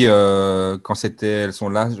avais dit quand elles sont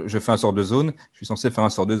là, je fais un sort de zone. Je suis censé faire un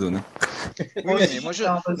sort de zone. Hein. Oui, aussi, mais moi un je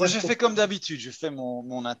deuxième fais comme d'habitude. Je fais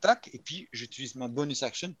mon attaque et puis j'utilise ma bonus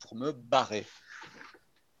action pour me barrer.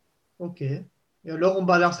 Ok. Et alors, on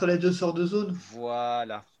balancera les deux sorts de zone.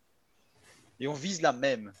 Voilà. Et on vise la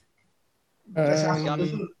même. Ça, c'est un Euh, sort de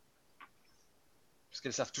zone. Parce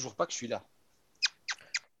qu'elles savent toujours pas que je suis là.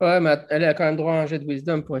 Ouais, mais elle a quand même droit à un jet de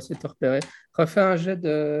wisdom pour essayer de te repérer. Refais un jet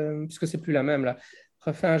de. Puisque c'est plus la même là.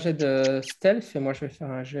 Refais un jet de stealth et moi je vais faire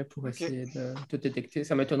un jet pour Ok. essayer de te détecter.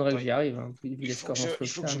 Ça m'étonnerait que Oui. j'y arrive, hein, vu les Il faut scores que entre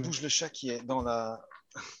je femmes. bouge le chat qui est dans la.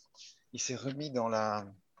 Il s'est remis dans la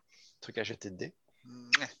truc à jeter de dés.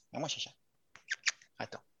 À moi, chacha.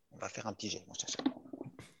 Attends, on va faire un petit jet, mon chacha.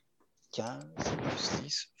 15 plus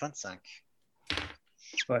 10, 25.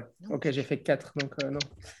 Ouais, ok, j'ai fait 4, donc non,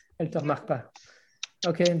 elle te remarque pas.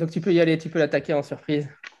 Ok, donc tu peux y aller, tu peux l'attaquer en surprise.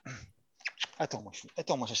 Attends, moi,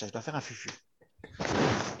 chacha, je dois faire un fufu.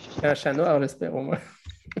 Il y a un chat noir, j'espère au moins.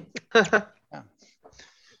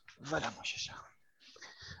 Voilà, mon chacha.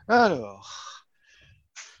 Alors,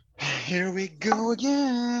 here we go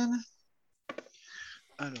again.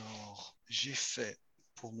 Alors, j'ai fait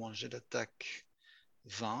pour mon jet d'attaque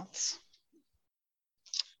 20.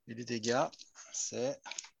 Et les dégâts, c'est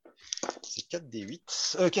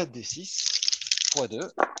 4d8, 4d6 x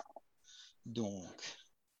 2. Donc,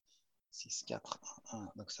 6, 4,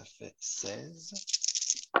 1, donc ça fait 16.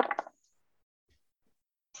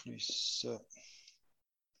 Plus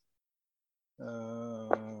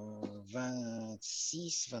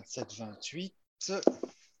 26, 27, 28.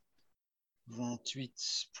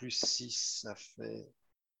 28 plus 6, ça fait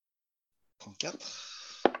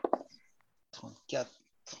 34. 34,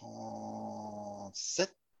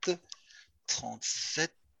 37.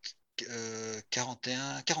 37,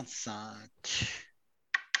 41, 45.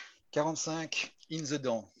 45 in the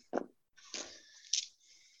dent.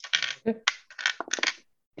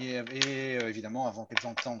 évidemment, avant qu'elles aient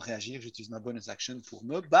le temps de réagir, j'utilise ma bonus action pour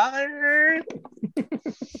me barrer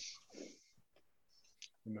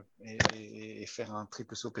et faire un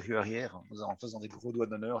triple saut périlleux arrière en faisant des gros doigts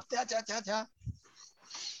d'honneur. Tiens, tiens, tiens, tiens.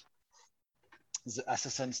 The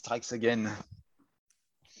Assassin Strikes Again.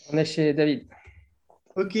 On est chez David.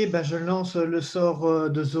 Ok, bah, je lance le sort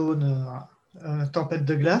de zone tempête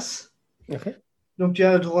de glace. Ok. Donc tu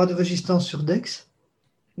as le droit de résistance sur Dex.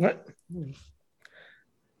 Ouais.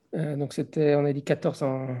 Donc c'était, on a dit 14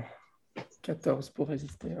 pour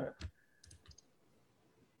résister. Ouais.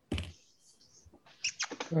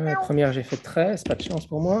 La première, j'ai fait 13, pas de chance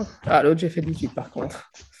pour moi. Ah, l'autre, j'ai fait 18 par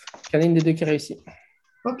contre. Il y en a une des deux qui réussit.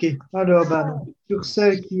 Ok, alors bah, donc, sur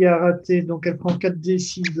celle qui a raté, donc elle prend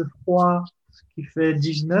 4d6 de froid, ce qui fait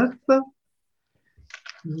 19.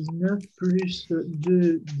 19 plus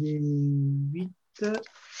 2d8,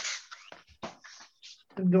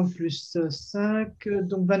 donc plus 5,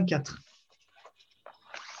 donc 24.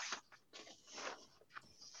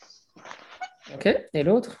 Ok, et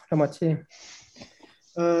l'autre, la moitié.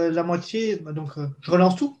 La moitié, bah, donc je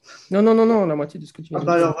relance tout. Non, la moitié de ce que tu viens de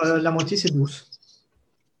Bah, dire. alors la moitié c'est 12.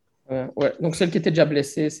 Ouais, donc celle qui était déjà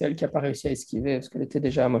blessée, c'est elle qui n'a pas réussi à esquiver parce qu'elle était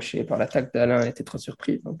déjà amochée par l'attaque d'Alain, elle était trop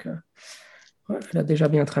surprise. Donc, ouais, elle a déjà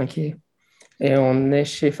bien trinqué. Et on est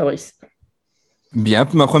chez Fabrice. Bien,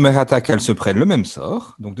 pour ma première attaque, elle se prenne le même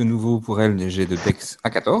sort. Donc de nouveau pour elle, j'ai de Dex à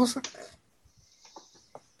 14.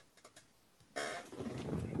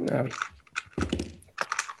 Ah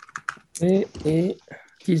oui. Et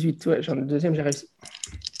 18, ouais, le deuxième, j'ai réussi.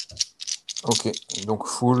 Ok, donc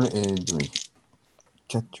full et oui.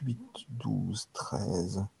 4, 8, 12,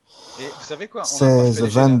 13, Et vous savez quoi? 16,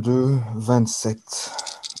 22, 27.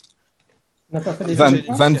 On n'a pas fait des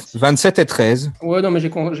 27 et 13. Ouais, non, mais j'ai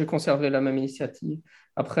conservé la même initiative.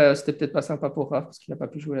 Après, c'était peut-être pas sympa pour Raph parce qu'il n'a pas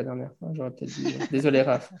pu jouer la dernière fois. J'aurais peut-être dit désolé,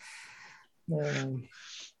 Raph.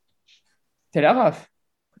 T'es là, Raph.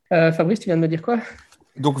 Fabrice, tu viens de me dire quoi?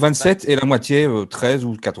 Donc 27 et la moitié, 13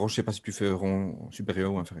 ou 14. Je ne sais pas si tu fais rond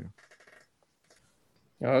supérieur ou inférieur.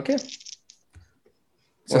 Ok.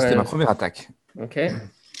 Ça, c'était ma première attaque. Ok.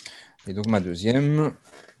 Et donc ma deuxième,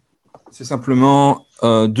 c'est simplement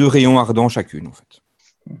 2 rayons ardents chacune, en fait.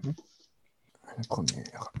 La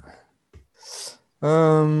première.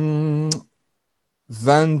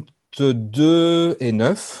 22 et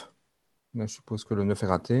 9. Là, je suppose que le 9 est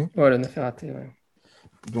raté. Ouais, le 9 est raté, ouais.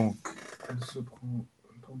 Donc, elle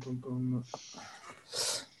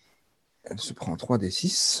se prend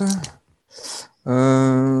 3d6.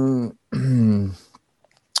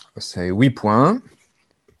 C'est 8 points.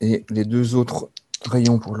 Et les deux autres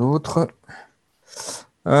rayons pour l'autre.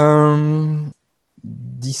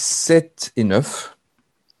 17 et 9.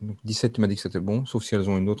 Donc 17, tu m'as dit que c'était bon, sauf si elles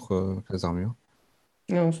ont une autre classe d'armure.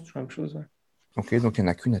 Non, c'est toujours la même chose, ouais. Ok, donc il n'y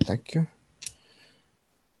en a qu'une attaque.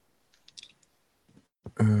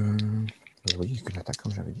 Oui, il n'y a qu'une attaque,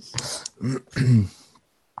 comme j'avais dit.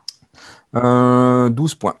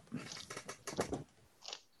 12 points.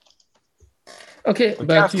 Ok,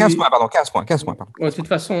 15 points, pardon. 15 points, pardon. Ouais, de toute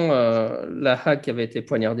façon, la hack qui avait été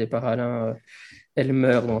poignardée par Alain, elle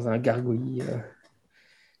meurt dans un gargouillis.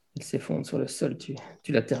 Elle s'effondre sur le sol, tu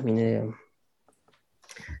l'as terminé.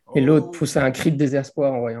 Et l'autre pousse un cri de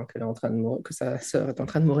désespoir en voyant qu'elle est en train de mourir, que sa sœur est en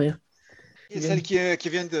train de mourir. Et celle qui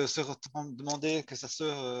vient de se demander que sa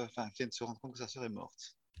sœur, qui vient de se rendre compte que sa sœur est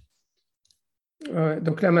morte.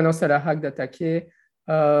 Donc là, maintenant, c'est à la hack d'attaquer.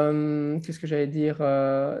 Qu'est-ce que j'allais dire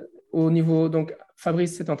au niveau, donc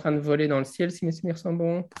Fabrice est en train de voler dans le ciel, si mes souvenirs sont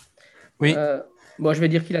bons. Oui. Bon, je vais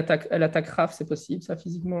dire elle attaque Raph, c'est possible, ça,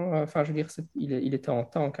 physiquement. Enfin, je veux dire, il était en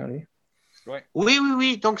tank, hein, lui. Ouais.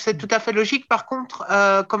 Oui, donc c'est tout à fait logique. Par contre,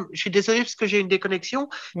 comme je suis désolé parce que j'ai une déconnexion,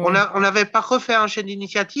 Ouais. on n'avait pas refait un jet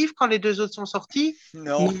d'initiative quand les deux autres sont sortis.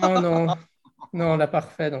 Non, non, on l'a pas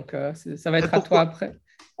refait, donc ça va être à toi après.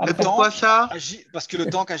 Et pourquoi ça? Parce que le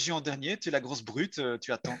tank agit en dernier, tu es la grosse brute,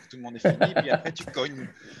 tu attends que tout le monde ait fini, puis après tu cognes.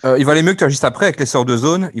 Il valait mieux que tu agisses après avec les sorts de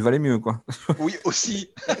zone, il valait mieux, quoi. Oui,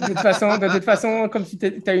 aussi. De toute façon, comme si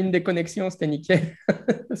tu as eu une déconnexion, c'était nickel.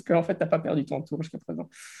 Parce qu'en fait, tu n'as pas perdu ton tour jusqu'à présent.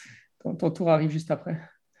 Ton tour arrive juste après.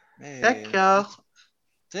 Mais... D'accord.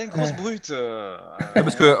 C'est une grosse brute.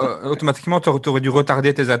 Parce que automatiquement, tu aurais dû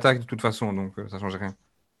retarder tes attaques de toute façon, donc ça ne change rien.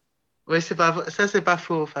 Oui, c'est pas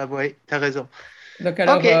faux, Fab, oui, tu as raison. Donc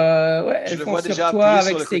alors, Ok. elle le fonce vois sur déjà toi appuyer avec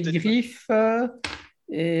sur le ses côté de- griffes.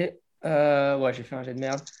 Et ouais, j'ai fait un jet de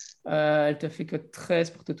merde. Elle te fait que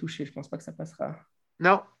 13 pour te toucher. Je pense pas que ça passera.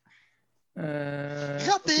 Non.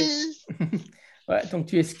 Raté. Ok. Ouais, donc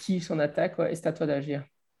tu esquives son attaque, ouais, et c'est à toi d'agir.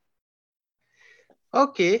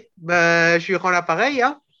 Ok, ben, je lui rends l'appareil.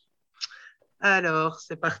 Hein. Alors,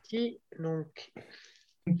 c'est parti. Donc,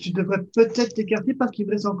 Donc, tu devrais peut-être t'écarter parce qu'il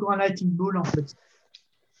reste encore un Lightning Ball en fait.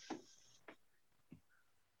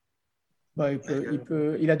 Bah,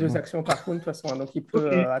 il a 2 Bon. actions par contre, de toute façon, hein, donc il peut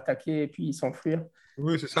Ok. attaquer et puis s'enfuir.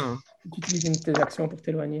 Oui, c'est ça. Hein. Tu utilises une de tes actions pour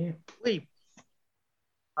t'éloigner. Oui.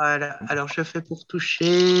 Voilà. Alors, je fais pour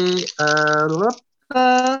toucher. Hop,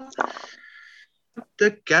 de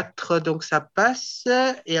 4, donc ça passe.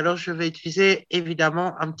 Et alors, je vais utiliser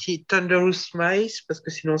évidemment un petit Thunderous Smite parce que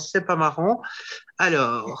sinon, c'est pas marrant.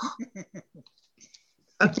 Alors,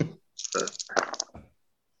 hop,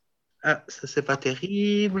 ah, ça, c'est pas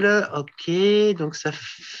terrible. Ok, donc ça Tu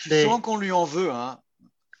fait. sens qu'on lui en veut, hein,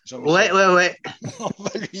 Jean-Michel. Ouais. On va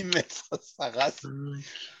lui mettre sa race.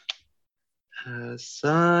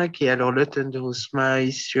 5. Et alors, le Thunderous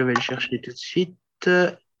Smite, je vais le chercher tout de suite.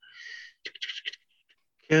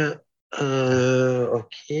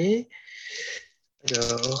 Ok.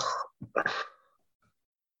 Alors,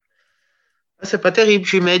 c'est pas terrible,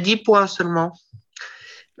 je lui mets 10 points seulement.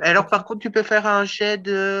 Alors, par contre, tu peux faire un jet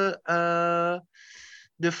de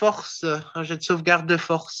force, un jet de sauvegarde de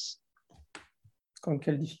force. En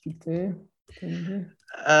quelle difficulté? T'as une idée?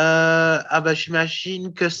 Ah bah,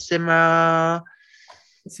 j'imagine que c'est ma.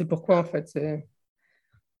 C'est pourquoi en fait?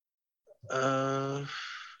 euh,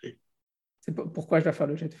 Pourquoi je dois faire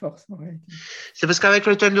le jet de force en réalité? C'est parce qu'avec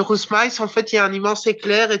le Thunderous Smite, en fait, il y a un immense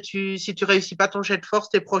éclair et si tu réussis pas ton jet de force,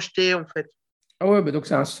 t'es projeté, en fait. Ah ouais, bah donc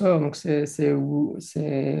c'est un sort, donc c'est 8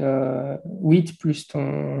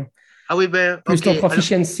 Ah oui, ben, plus ok. ton Alors,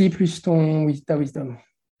 proficiency, plus ta wisdom.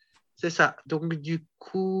 c'est ça. Donc, du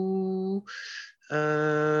coup,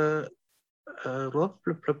 hop,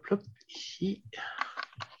 hop, ici.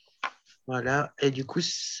 Voilà. Et du coup,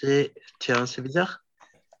 tiens, c'est bizarre.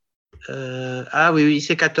 Ah oui,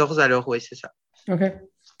 c'est 14 alors, oui, c'est ça. Ok.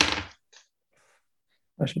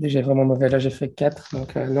 Ah, je suis déjà vraiment mauvais. Là, j'ai fait 4,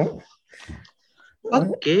 donc non. Ouais.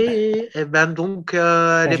 Ok. Et ben donc, elle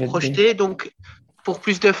est Jet de dés. projetée. Donc, pour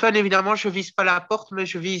plus de fun, évidemment, je vise pas la porte, mais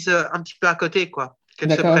je vise un petit peu à côté, quoi.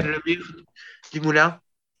 Qu'elle se D'accord. prenne le mur du moulin.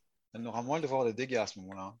 Elle aura moins de voir des dégâts à ce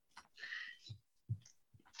moment-là.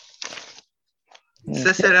 Ça,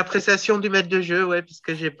 Ok. c'est l'appréciation du maître de jeu, ouais,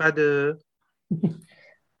 puisque j'ai pas de.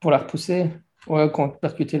 Pour la repousser, ouais, quand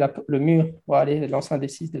percuter le mur, pour aller lancer un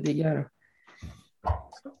D6 de dégâts. Là.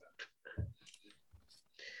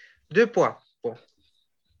 2 points. Bon.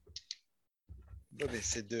 Ouais, mais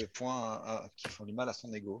c'est 2 points qui font du mal à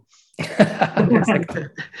son ego. Exactement.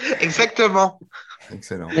 Exactement.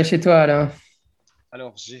 Excellent. Et chez toi, Alain?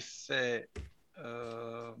 Alors, j'ai fait.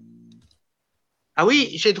 Ah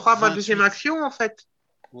oui, j'ai droit à ma 28. deuxième action, en fait.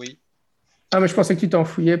 Oui, Ah, mais je pensais que tu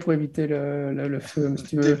t'enfouillais pour éviter le feu. Mais si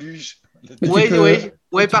tu veux. déluge. Mais Oui,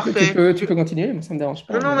 oui, parfait. tu peux continuer, mais ça ne me dérange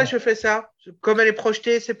pas. Non, mais je fais ça. Comme elle est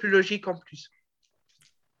projetée, c'est plus logique en plus.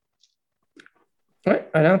 Ouais,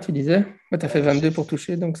 Alain, tu disais. Tu as fait Alors, 22 pour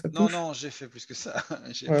toucher, donc ça touche. Non, j'ai fait plus que ça.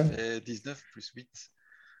 J'ai Ouais. fait 19 plus 8.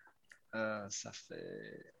 Ça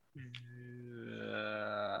fait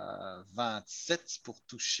 27 pour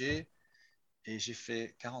toucher. Et j'ai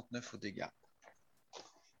fait 49 au dégâts.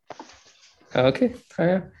 Ah, ok, très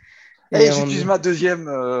bien. Et on- j'utilise ma deuxième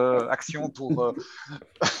action pour Pour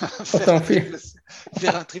t'enfuir.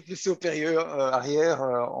 faire un triple saut arrière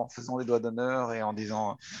en faisant les doigts d'honneur et en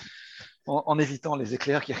disant, en évitant les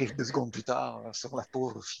éclairs qui arrivent 2 secondes plus tard sur la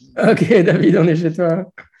pauvre fille. Ok, David, on est chez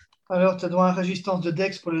toi. Alors, tu as droit à une résistance de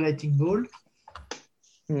Dex pour le Lightning Ball.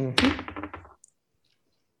 Mhm.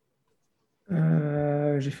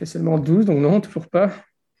 J'ai fait seulement 12, donc non, toujours pas.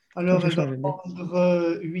 Alors, J'ai elle va changé de dé.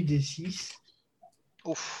 prendre 8d6.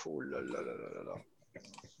 Ouf, oh là là là là là.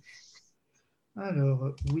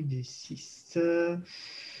 Alors, 8d6.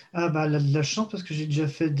 Ah bah, elle a de la chance parce que j'ai déjà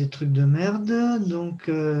fait des trucs de merde. Donc,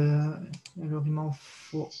 alors il m'en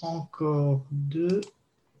faut encore 2.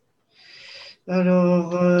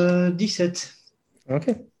 Alors, 17.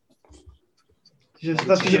 Ok.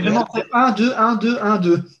 Parce que j'ai vraiment fait 1, 2, 1, 2, 1,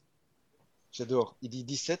 2. J'adore. Il dit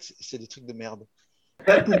 17, c'est des trucs de merde.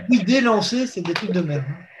 Pour 8D lancer, c'est des trucs de merde.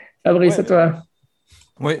 Fabrice, Ouais, à toi.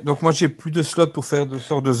 Oui, donc moi j'ai plus de slots pour faire de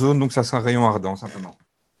sorts de zone, donc ça sera un rayon ardent simplement.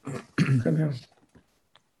 Très bien.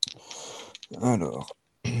 Alors,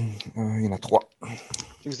 il y en a 3.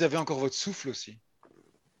 Et vous avez encore votre souffle aussi.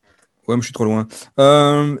 Ouais, mais je suis trop loin.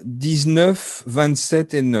 19,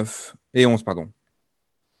 27 et 9. Et 11, pardon.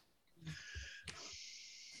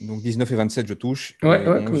 Donc 19 et 27, je touche. Ouais, Et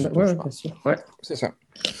ouais, 11, je touche ouais, pas. bien sûr. Ouais. C'est ça.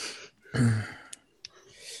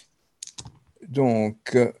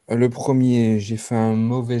 Donc, le premier, j'ai fait un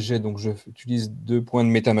mauvais jet, donc j'utilise 2 points de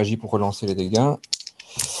métamagie pour relancer les dégâts.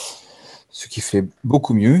 Ce qui fait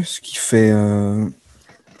beaucoup mieux. Ce qui fait.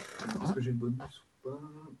 Est-ce que j'ai le bonus ou pas?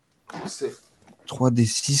 C'est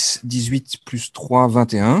 3d6, 18 plus 3,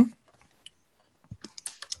 21.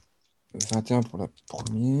 21 pour la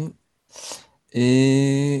première.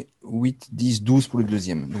 Et 8, 10, 12 pour le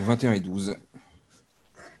deuxième. Donc 21 et 12.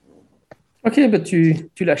 Ok, bah tu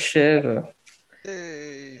l'achèves.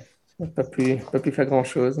 Et Pas plus faire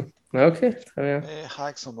grand-chose. Ah, ok, très bien. mes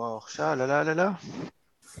hacks sont morts. Ah là là là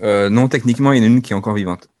là. Non, techniquement, il y en a une qui est encore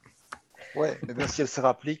vivante. Ouais, mais bien si elle se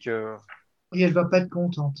rapplique. Et elle va pas être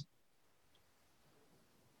contente.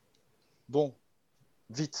 Bon,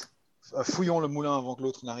 vite. Fouillons le moulin avant que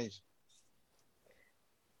l'autre n'arrive.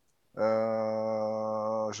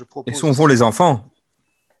 Je Et propose où vont les enfants?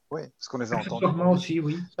 Oui, parce qu'on les a entendus. Accessoirement aussi,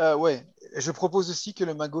 oui. Ouais, je propose aussi que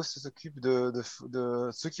le magos s'occupe de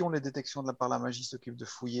ceux qui ont les détections par la magie s'occupent de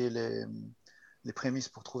fouiller les prémices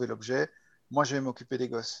pour trouver l'objet. Moi, je vais m'occuper des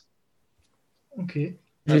gosses. Ok.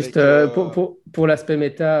 Juste Avec, pour l'aspect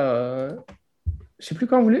méta, je sais plus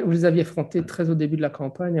quand vous les aviez affrontés très au début de la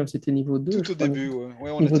campagne, hein, c'était niveau 2, tout je au crois. début, ouais.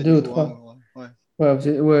 Ouais, on Niveau était 2 ou niveau 1. 3. Ouais.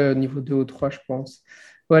 Ouais, ouais, niveau 2 ou 3, je pense.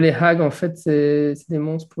 Ouais, les hags, en fait, c'est des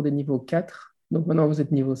monstres pour des niveaux 4. Donc maintenant, vous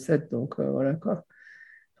êtes niveau 7. Donc voilà quoi.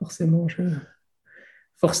 Forcément,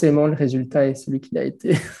 Forcément, le résultat est celui qu'il a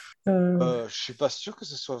été. Je suis pas sûr que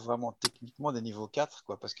ce soit vraiment techniquement des niveaux 4,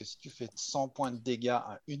 quoi, parce que si tu fais 100 points de dégâts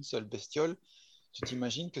à une seule bestiole, tu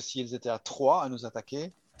t'imagines que s'ils étaient à 3 à nous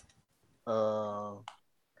attaquer, euh,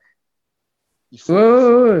 Ouais,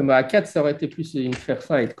 ouais, ouais. Bah, à 4, ça aurait été plus une fair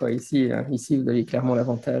fight, quoi. Ici, vous avez clairement Ouais,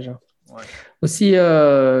 l'avantage, hein. ouais. Aussi,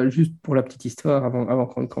 juste pour la petite histoire, avant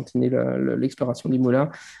qu'on continue l'exploration du moulin,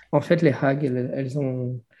 en fait, les hags,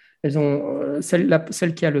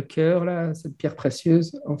 celle qui a le cœur, là, cette pierre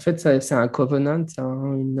précieuse, en fait, c'est un covenant, c'est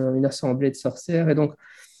une assemblée de sorcières. Et donc,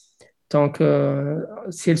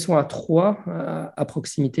 si elles sont à trois, à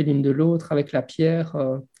proximité l'une de l'autre, avec la pierre,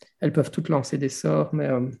 elles peuvent toutes lancer des sorts, mais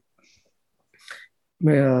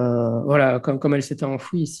voilà, comme elle s'était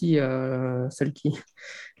enfouie ici, la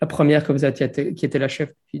première que vous aviez, qui était la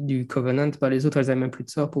chef du Covenant, bah, les autres, elles n'avaient même plus de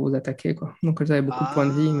sort pour vous attaquer, quoi. Donc, elles avaient beaucoup de points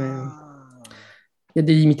de vie, mais Ah, il y a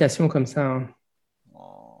des limitations comme ça, hein.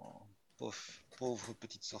 oh, pauvre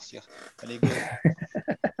petite sorcière. Allez, go.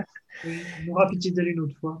 Oui, on aura pitié d'elle une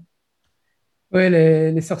autre fois. Ouais,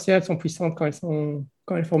 les sorcières, elles sont puissantes quand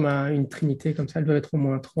elles forment une trinité comme ça, elles doivent être au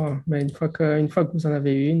moins trois, hein. Mais une fois que vous en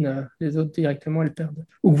avez une, les autres directement, elles perdent.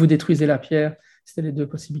 Ou que vous détruisez la pierre, c'était les deux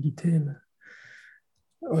possibilités.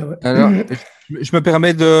 Ouais, ouais. Alors, je me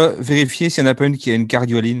permets de vérifier s'il n'y en a pas une qui a une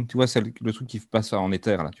cardioline. Tu vois, c'est le truc qui passe en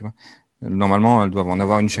éther, là, tu vois. Normalement, elles doivent en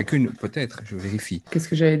avoir une chacune, peut-être. Je vérifie. Qu'est-ce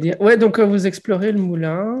que j'allais dire? Ouais, donc vous explorez le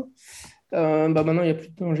moulin. Bah maintenant, il n'y a plus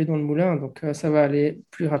de danger dans le moulin, donc ça va aller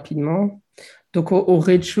plus rapidement. Donc au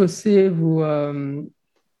rez-de-chaussée,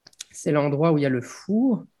 c'est l'endroit où il y a le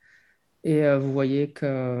four. Et vous voyez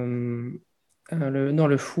que dans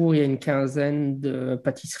le four, il y a une quinzaine de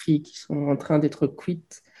pâtisseries qui sont en train d'être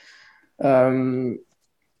cuites. Euh,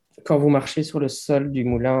 Quand vous marchez sur le sol du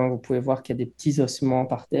moulin, vous pouvez voir qu'il y a des petits ossements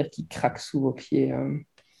par terre qui craquent sous vos pieds.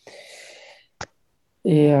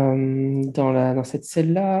 Et dans cette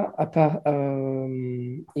selle-là, à part,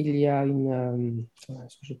 il y a une...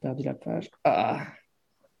 est-ce que j'ai perdu la page? Ah,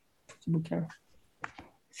 petit bouquin.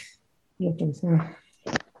 Il y a comme ça.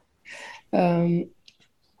 Euh,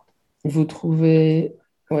 Vous trouvez...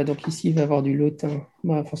 Ouais, donc ici, il va y avoir du loot, hein.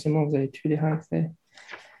 Bah, forcément, vous avez tué les rats,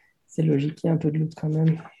 c'est logique, il y a un peu de loot quand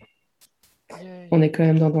même. On est quand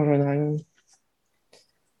même dans Donjon Dragon.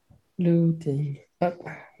 Looting. Hop,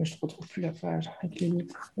 je ne retrouve plus la page avec les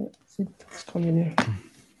loots. C'est scroller.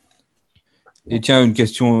 Et tiens, une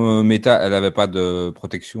question méta, elle n'avait pas de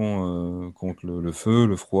protection contre le feu,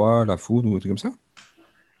 le froid, la foudre ou des trucs comme ça?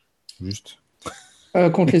 Juste.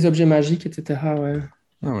 Contre les objets magiques, etc. Ouais.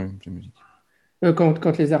 Ah ouais, j'imagine.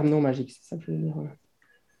 Contre les armes non magiques, c'est ça que je veux dire. Ouais.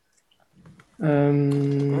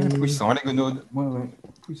 Ouais, puissant, les gonades. Ouais, ouais.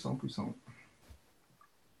 Puissant, puissant.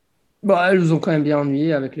 Bah, elles vous ont quand même bien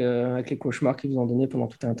ennuyé avec les cauchemars qu'ils vous ont donnés pendant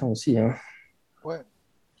tout un temps aussi, hein. Ouais.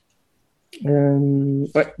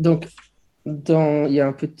 Ouais, donc il y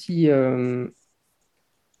a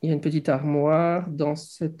il y a une petite armoire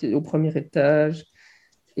au premier étage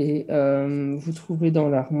et vous trouvez dans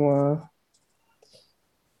l'armoire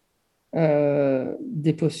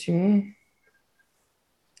des potions.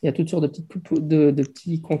 Il y a toutes sortes de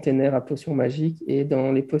petits containers à potions magiques et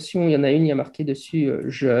dans les potions, il y en a une, il y a marqué dessus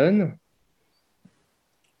jeûne.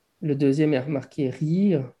 Le deuxième est marqué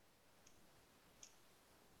rire.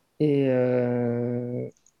 Et,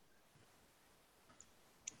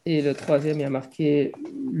 et le troisième, il y a marqué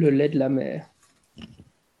le lait de la mer.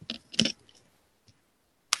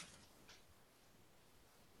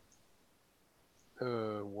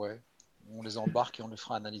 Ouais. On les embarque et on les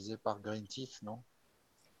fera analyser par Green Teeth, non?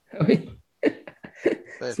 Oui,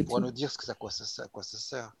 Ouais, c'est il pourra tout. nous dire à quoi ça sert.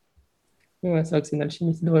 Ouais, c'est vrai que c'est une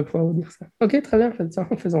alchimiste, il devrait pouvoir vous dire ça. Ok, très bien, faites ça,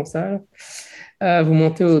 faisons ça, alors. Vous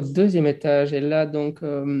montez au deuxième étage et là, donc,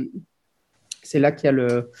 c'est là qu'il y a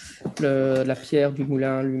la pierre du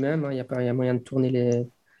moulin lui-même, hein. Il y a pas, il y a moyen de tourner les.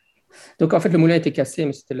 Donc, en fait, le moulin était cassé,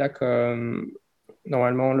 mais c'était là que,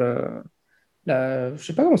 normalement, je ne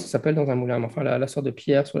sais pas comment ça s'appelle dans un moulin, mais enfin, la sorte de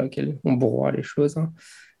pierre sur laquelle on broie les choses, hein.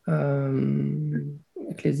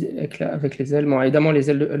 Avec les ailes. Bon, évidemment, les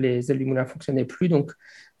ailes du moulin ne fonctionnaient plus, donc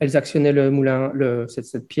elles actionnaient le moulin,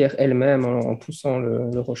 cette pierre elle-même en poussant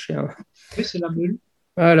le rocher, hein. Oui, c'est la meule.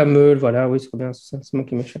 Ah, la meule, voilà, oui, c'est bien, c'est moi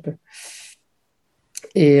qui m'échappais.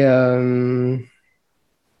 Et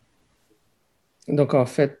donc, en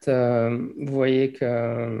fait, vous voyez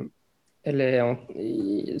que elle est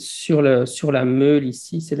sur la meule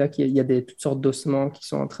ici, c'est là qu'il y a toutes sortes d'ossements qui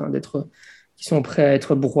sont en train qui sont prêts à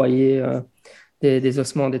être broyés, des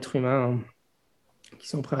ossements d'êtres humains, hein, qui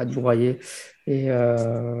sont prêts à être broyés. Et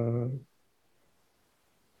euh,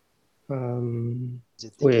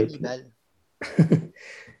 J'étais oui, cannibale.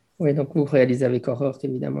 oui, donc vous réalisez avec horreur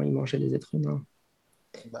qu'évidemment, ils mangeaient des êtres humains.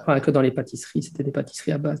 Bah Enfin, oui. que dans les pâtisseries, c'était des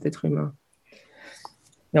pâtisseries à base d'êtres humains.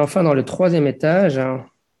 Et enfin, dans le troisième étage, hein,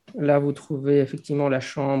 là, vous trouvez effectivement la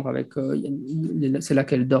chambre avec, c'est là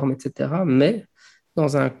qu'elle dorment, etc. Mais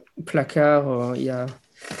dans un placard, il y a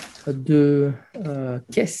deux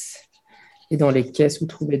caisses. Et dans les caisses, vous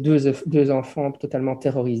trouvez deux enfants totalement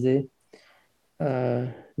terrorisés.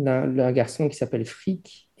 Un garçon qui s'appelle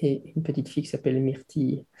Frick et une petite fille qui s'appelle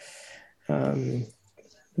Myrtille. Le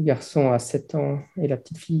garçon a 7 ans et la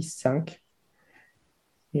petite fille 5.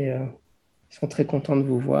 Et ils sont très contents de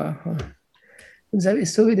vous voir. Vous avez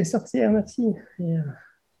sauvé des sorcières, merci. Et,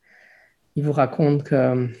 il vous raconte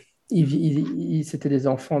que c'était des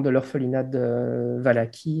enfants de l'orphelinat de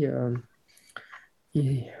Valaki.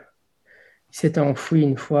 Ils ils s'étaient enfouis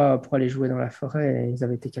une fois pour aller jouer dans la forêt et ils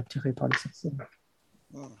avaient été capturés par les sorcières.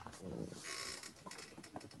 Hmm.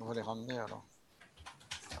 On va les ramener alors.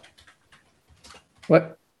 Ouais,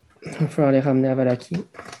 il va falloir les ramener à Valaki.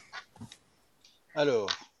 Alors,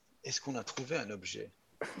 est-ce qu'on a trouvé un objet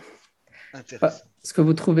Bah, intéressant? ce que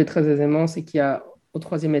vous trouvez très aisément, c'est qu'il y a au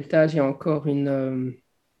troisième étage, il y a encore une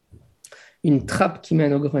trappe qui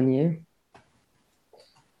mène au grenier.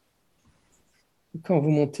 Quand vous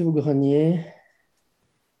montez au grenier,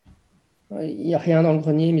 il n'y a rien dans le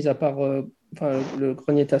grenier, mis à part. Enfin, le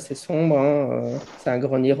grenier est assez sombre, hein, c'est un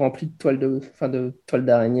grenier rempli de de toiles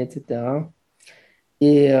d'araignée, etc.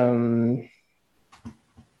 Et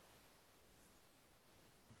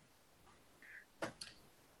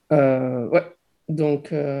ouais, donc,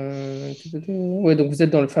 ouais, donc vous êtes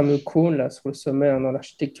dans le fameux cône, là, sur le sommet, hein, dans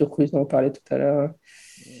l'architecture russe dont on parlait tout à l'heure.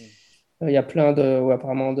 Hmm. Il y a plein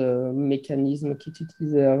apparemment de mécanismes qui étaient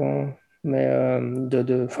utilisés avant. Mais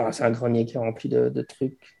enfin, c'est un grenier qui est rempli de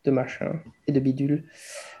trucs, de machins et de bidules.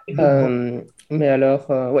 Et de bras. Mais alors,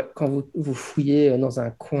 ouais, quand vous fouillez dans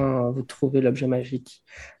un coin, vous trouvez l'objet magique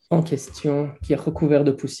en question qui est recouvert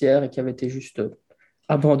de poussière et qui avait été juste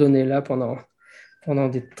abandonné là pendant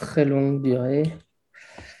des très longues durées.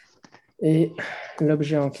 Et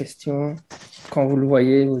l'objet en question, quand vous le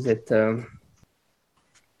voyez, vous êtes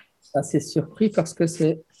assez surpris parce que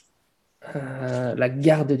c'est la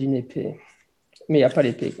garde d'une épée. Mais il n'y a pas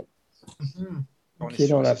l'épée, quoi, Mhm. On est qui est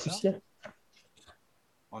dans sûr que la c'est ça? poussière.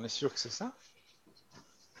 On est sûr que c'est ça?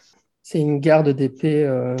 C'est une garde d'épée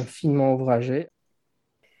finement ouvragée.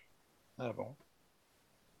 Ah bon.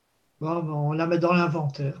 Bon, on la met dans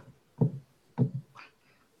l'inventaire.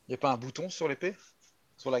 Il n'y a pas un bouton sur l'épée?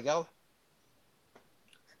 Sur la garde?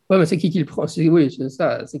 Ouais, mais c'est qui le prend? Oui, c'est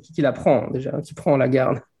ça. C'est qui la prend déjà, qui prend la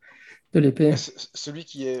garde de l'épée? Celui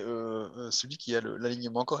qui a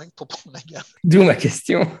l'alignement correct pour prendre la garde. D'où ma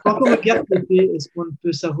question. Quand on regarde l'épée, est-ce qu'on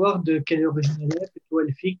peut savoir de quelle origine elle est? Plutôt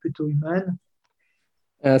elfique, plutôt humaine?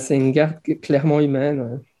 C'est une garde clairement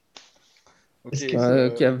humaine, Ok.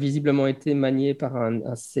 qui a visiblement été maniée par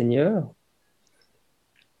un seigneur.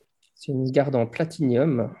 C'est une garde en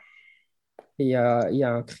platinium. Et il y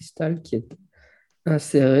a un cristal qui est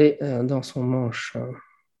inséré dans son manche.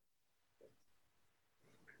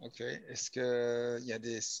 Ok. Est-ce qu'il y a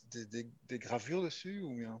des gravures dessus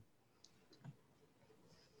ou bien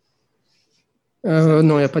des Non, il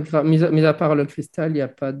n'y a indications? pas de mis à part le cristal, il n'y a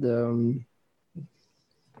pas de.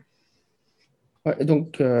 Ouais,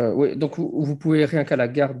 donc, oui, donc vous pouvez rien qu'à la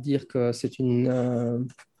garde dire que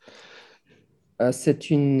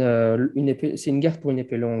une épée, c'est une garde pour une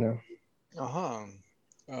épée longue, hein. Ah,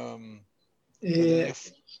 ah. La Et dernière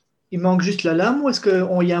fois. il manque juste la lame ou est-ce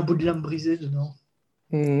qu'il y a un bout de lame brisé dedans?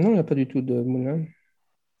 Non, il n'y a pas du tout de moulin.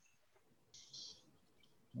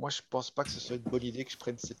 Moi, je pense pas que ce soit une bonne idée que je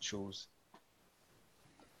prenne cette chose.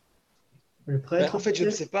 Le prêtre, En fait, je ne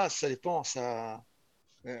peut-être? sais pas, ça dépend.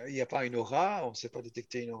 Il n'y a pas une aura, on ne sait pas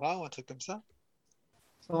détecter une aura ou un truc comme ça.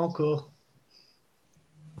 Pas encore.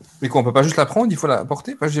 Mais quoi, on peut pas juste la prendre, il faut la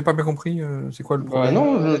porter? Enfin, j'ai pas bien compris, c'est quoi le Bah problème?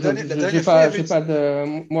 non, La j'ai dernière fois, il y pas, avait j'ai pas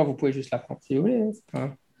de. Moi, vous pouvez juste la prendre si vous voulez,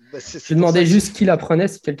 hein, bah, Je c'est pour ça demandais que juste qui la prenait,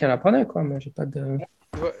 si quelqu'un la prenait, quoi. Mais j'ai pas de.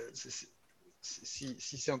 tu vois,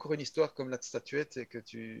 si c'est encore une histoire comme la statuette et que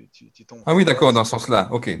tu tombes Ah oui, froid, d'accord, dans ce sens-là.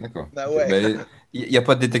 Ok, d'accord. bah Ok. ouais. Mais il n'y a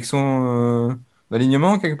pas de détection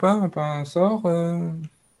d'alignement quelque part? Pas un sort, Pas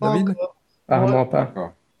David? encore. Moi, Apparemment pas.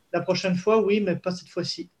 D'accord. la prochaine fois, oui, mais pas cette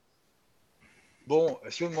fois-ci. Bon,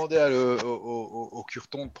 si on demandait au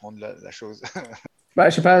cureton de prendre la chose. Bah,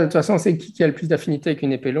 je sais pas, de toute façon, c'est qui a le plus d'affinité avec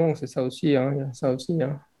une épée longue, c'est ça aussi, hein. Il y a ça aussi,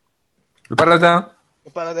 hein. Le paladin?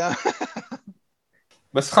 Le paladin,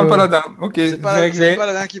 Bah, ce sera un So, paladin. Ok, c'est c'est le réglé.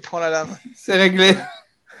 paladin qui prend la lame. C'est réglé.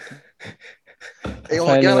 Et on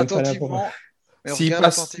Raphaël n'est regarde même pas là pour. attentivement. Et on S'il regarde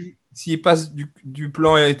passe, attentivement. s'il passe du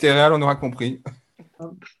plan éthéréal, on aura compris.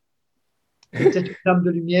 Hein. Peut-être une flamme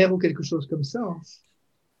de lumière ou quelque chose comme ça. Hein.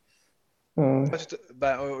 En tout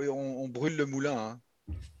Bah, on brûle le moulin, hein.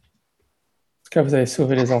 cas, vous avez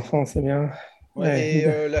sauvé les enfants, c'est bien. Ouais, Ouais, et je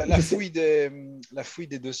sais. la fouille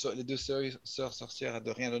des les deux sœurs sorcières a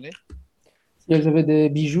de rien donné. Si elles avaient des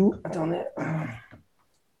bijoux. Attendez.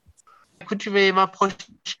 Écoute, je vais m'approcher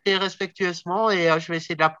respectueusement et je vais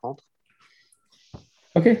essayer de la prendre.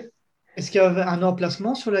 Ok. Est-ce qu'il y avait un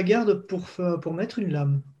emplacement sur la garde pour mettre une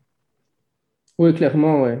lame? Oui,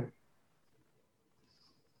 clairement, ouais.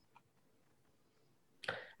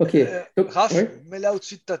 Ok. Donc, Raph, oui. mets-la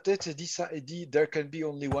au-dessus de ta tête et dis ça et dis There can be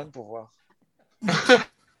only one pour voir.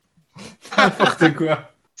 N'importe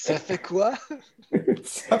quoi. Ça fait quoi?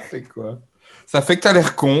 Ça fait quoi? Ça fait que t'as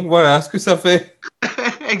l'air con. Voilà ce que ça fait.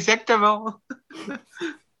 Exactement.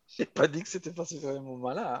 J'ai pas dit que c'était particulièrement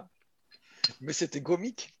malin, hein. Mais c'était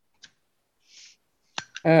comique.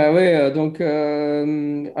 Ouais, donc,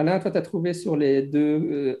 Alain, toi, tu as trouvé sur les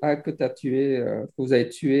deux hacks que tu as tués, que vous avez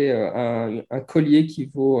tué, un collier qui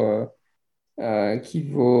vaut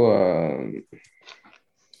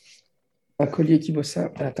un collier qui vaut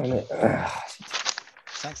ça. Attendez.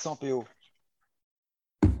 500 PO.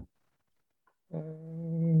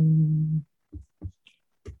 Euh,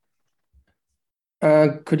 un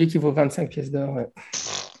collier qui vaut 25 pièces d'or, ouais.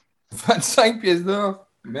 25 pièces d'or.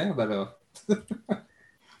 Merde alors.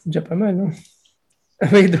 C'est déjà pas mal, non?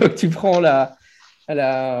 Oui, donc tu prends la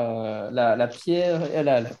pierre, la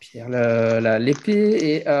pierre, l'épée,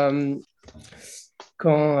 et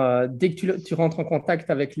dès que tu rentres en contact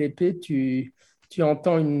avec l'épée, tu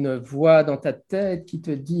entends une voix dans ta tête qui te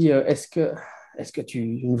dit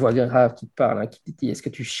une voix grave qui te parle, hein, qui te dit est-ce que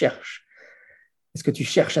tu cherches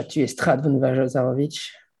à tuer Stradon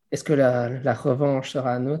Vajosarovic? Est-ce que la revanche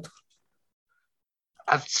sera nôtre?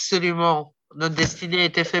 Absolument. Notre destinée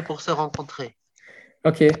était faite pour se rencontrer.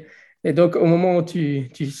 Ok. Et donc, au moment où tu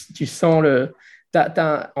sens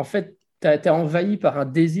en fait, t'es envahi par un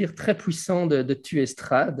désir très puissant de tuer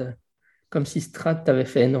Strad, comme si Strad t'avait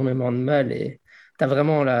fait énormément de mal et tu as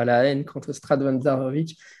vraiment la haine contre Strad Van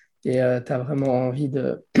Zarovic et tu as vraiment envie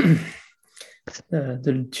de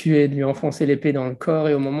le tuer, de lui enfoncer l'épée dans le corps.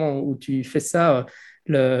 Et au moment où tu fais ça,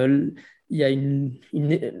 il y a une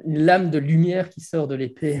lame de lumière qui sort de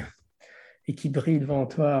l'épée et qui brille devant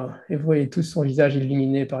toi. Et vous voyez tout son visage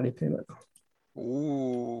illuminé par l'épée maintenant.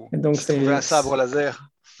 Ouh, Et donc, j'ai trouvé un sabre laser.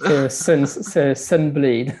 c'est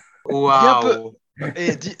Sunblade. Dis un peu, Waouh.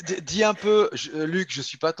 dis un peu, Luc, je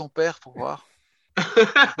suis pas ton père pour voir.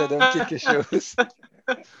 Ça donne quelque chose.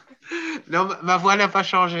 Non, ma voix n'a pas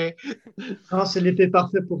changé. Non, c'est l'épée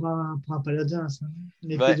parfaite pour un paladin, ça.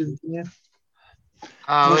 Une épée Ouais. de lumière.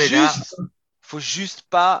 Ah Faut ouais, là. faut juste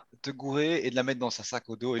pas te gourer et de la mettre dans sa sac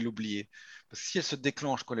au dos et l'oublier. Parce que si elle se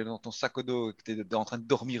déclenche quand elle est dans ton sac au dos et que tu es en train de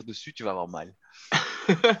dormir dessus, tu vas avoir mal.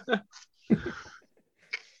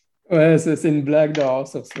 Ouais, c'est une blague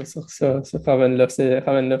sur Ravenloft.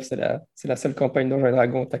 Ravenloft, c'est la seule campagne Donjons et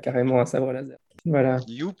Dragons où tu as carrément un sabre laser. Voilà.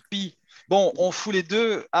 Youpi! Bon, on fout les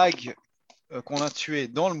deux hags qu'on a tués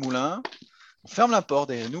dans le moulin. On ferme la porte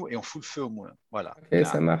derrière nous et on fout le feu au moulin. Voilà. Ok, Là.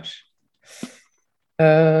 ça marche.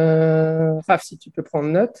 Raph, si tu peux prendre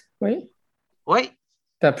note. Oui. Oui.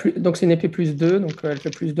 Donc, c'est une épée plus 2. Donc, elle fait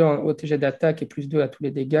plus 2 au TG d'attaque et plus 2 à tous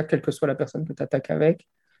les dégâts, quelle que soit la personne que tu attaques avec.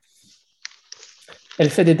 Elle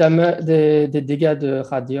fait des dégâts de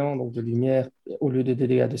radiant, donc de lumière, au lieu de des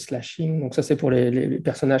dégâts de slashing. Donc, ça, c'est pour les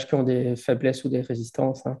personnages qui ont des faiblesses ou des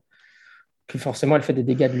résistances, hein. Puis, forcément, elle fait des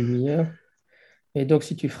dégâts de lumière. Et donc,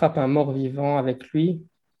 si tu frappes un mort-vivant avec lui,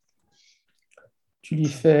 tu lui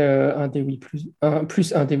fais un D8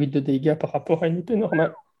 plus un D8 de dégâts par rapport à une épée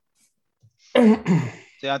normale.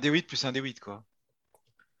 C'est un D8 plus un D8, quoi.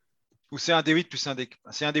 Ou c'est un D8 plus un D...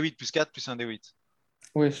 C'est un D8 plus 4 plus un D8.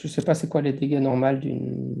 Oui, je ne sais pas c'est quoi les dégâts normaux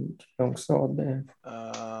d'une longsword. Mais...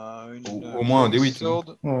 Au moins un D8.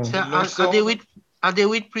 Sword. Ouais. C'est Longsword. un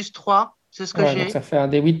D8 plus 3, c'est ce que Ouais, j'ai. donc ça fait un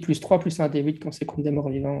D8 plus 3 plus un D8 quand c'est contre des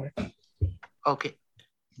morts-vivants. Ouais. Ok.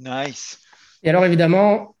 Nice. Et alors,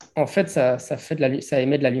 évidemment, en fait, ça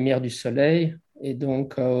émet de la lumière du soleil, et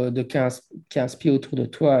donc de 15 pieds autour de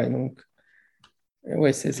toi. Et donc,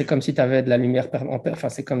 ouais, c'est comme si tu avais de la lumière, enfin,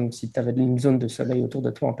 c'est comme si tu avais une zone de soleil autour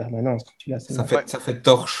de toi en permanence quand tu l'as. Ça fait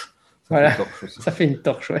torche. Voilà. Fait torche aussi. Ça fait une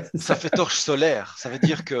torche, ouais. Ça fait torche solaire. Ça veut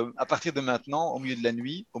dire que à partir de maintenant, au milieu de la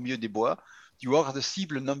nuit, au milieu des bois, you are the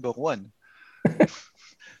cible number one.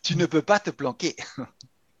 Tu ne peux pas te planquer.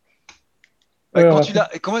 Ouais,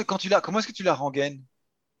 comment est-ce que tu la rengaines?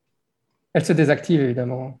 Elle se désactive,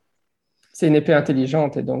 évidemment. C'est une épée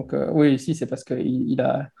intelligente, et donc, oui, ici, c'est parce qu'il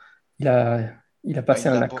a passé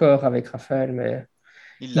un accord avec Raphaël, mais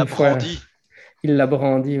il l'a brandi. Il l'a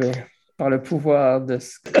brandi, oui, par le pouvoir de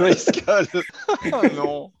Grayskull. Oh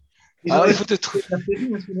non. Alors, il faut te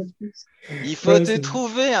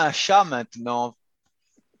trouver un chat maintenant.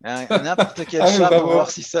 N'importe quel chat pour voir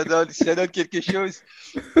si ça donne quelque chose.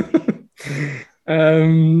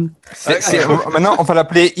 Maintenant, on va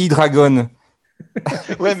l'appeler E-Dragon.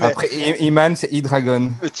 Ouais, mais... Après, Iman, c'est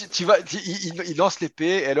E-Dragon. Il lance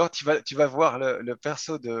l'épée, et alors tu vas voir le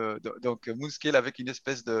perso donc Moonscale avec une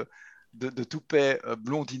espèce de toupet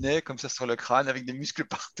blondinet comme ça sur le crâne avec des muscles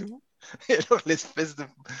partout, et alors l'espèce de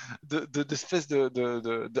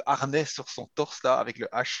harnais sur son torse là avec le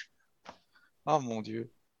H. Oh mon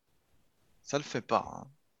Dieu, ça le fait pas. Hein.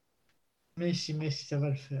 Mais si, ça va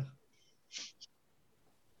le faire.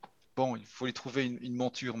 Bon, il faut lui trouver une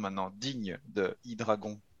monture maintenant digne de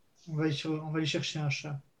E-Dragon. On va aller chercher un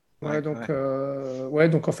chat. Ouais, donc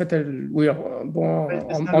en fait,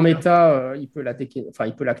 en méta, il peut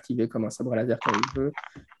l'activer comme un sabre laser quand il veut.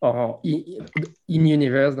 En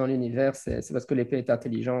in-universe, dans l'univers, c'est parce que l'épée est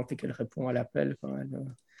intelligente et qu'elle répond à l'appel.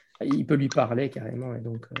 Il peut lui parler carrément, et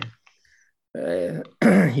donc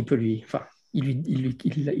il lui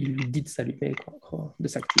dit de s'allumer, de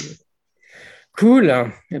s'activer. Cool.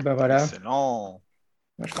 Et ben voilà. Excellent.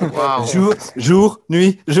 Wow. Jour,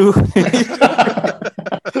 nuit.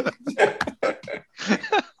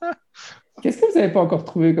 Qu'est-ce que vous n'avez pas encore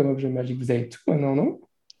trouvé comme objet magique? Vous avez tout maintenant, non?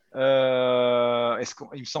 Il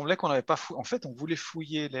me semblait qu'on n'avait pas fouillé. En fait, on voulait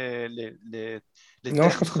fouiller les non,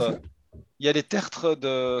 tertres. Je pense que il y a des tertres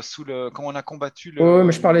sous le. Quand on a combattu le. Oui,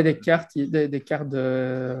 mais je parlais des cartes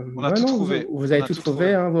de. On a tout trouvé. Vous avez tout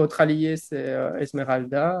trouvé. Hein. Votre allié, c'est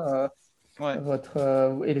Esmeralda. Ouais.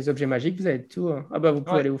 Et les objets magiques, vous avez tout. Hein. Ah bah vous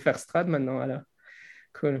pouvez aller vous faire Strad maintenant. Alors.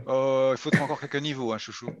 Cool. Il faudra encore quelques niveaux, hein,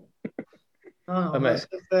 chouchou. On va se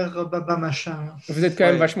faire Baba Machin. Vous êtes quand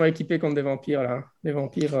même vachement équipé contre des vampires là. Les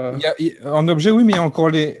vampires. En objet, oui, mais il y a encore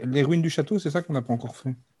les ruines du château, c'est ça qu'on n'a pas encore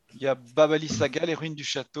fait. Il y a Babali Saga, les ruines du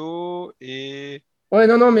château et. Ouais,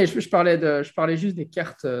 non, mais je parlais juste des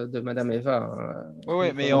cartes de Madame Eva.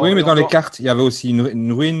 Mais dans les cartes, il y avait aussi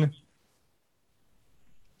une ruine.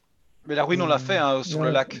 Mais la ruine, on l'a fait sur le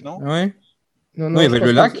lac, non? Oui. Non, il y avait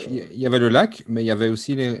le lac. Il y avait le lac, mais il y avait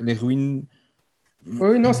aussi les ruines.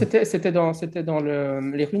 Oui, non, c'était dans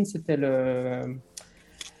les ruines, c'était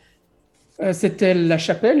c'était la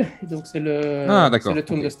chapelle, donc c'est le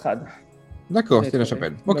tombe de Strad. D'accord, c'était la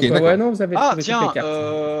chapelle. Ok, donc, d'accord. Non, vous avez trouvé toutes les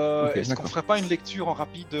cartes. Est-ce qu'on ferait pas une lecture en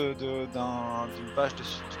rapide d'une page du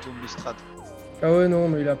tombe de Strad? Ah ouais, non,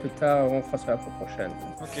 mais là, plus tard, on fera ça la fois prochaine.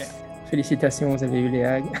 Ok. Félicitations, vous avez eu les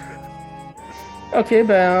hags. Ok,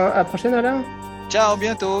 ben à la prochaine, Alain. Ciao,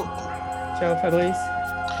 bientôt. Ciao, Fabrice.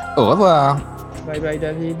 Au revoir. Bye bye,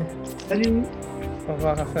 David. Salut. Au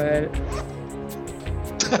revoir, Raphaël.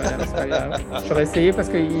 C'est pas grave. J'aurais essayé parce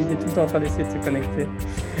qu'il est tout le temps en train d'essayer de se connecter.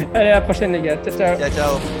 Allez, à la prochaine, les gars. Ciao, ciao. Ciao,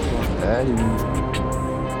 ciao. Salut.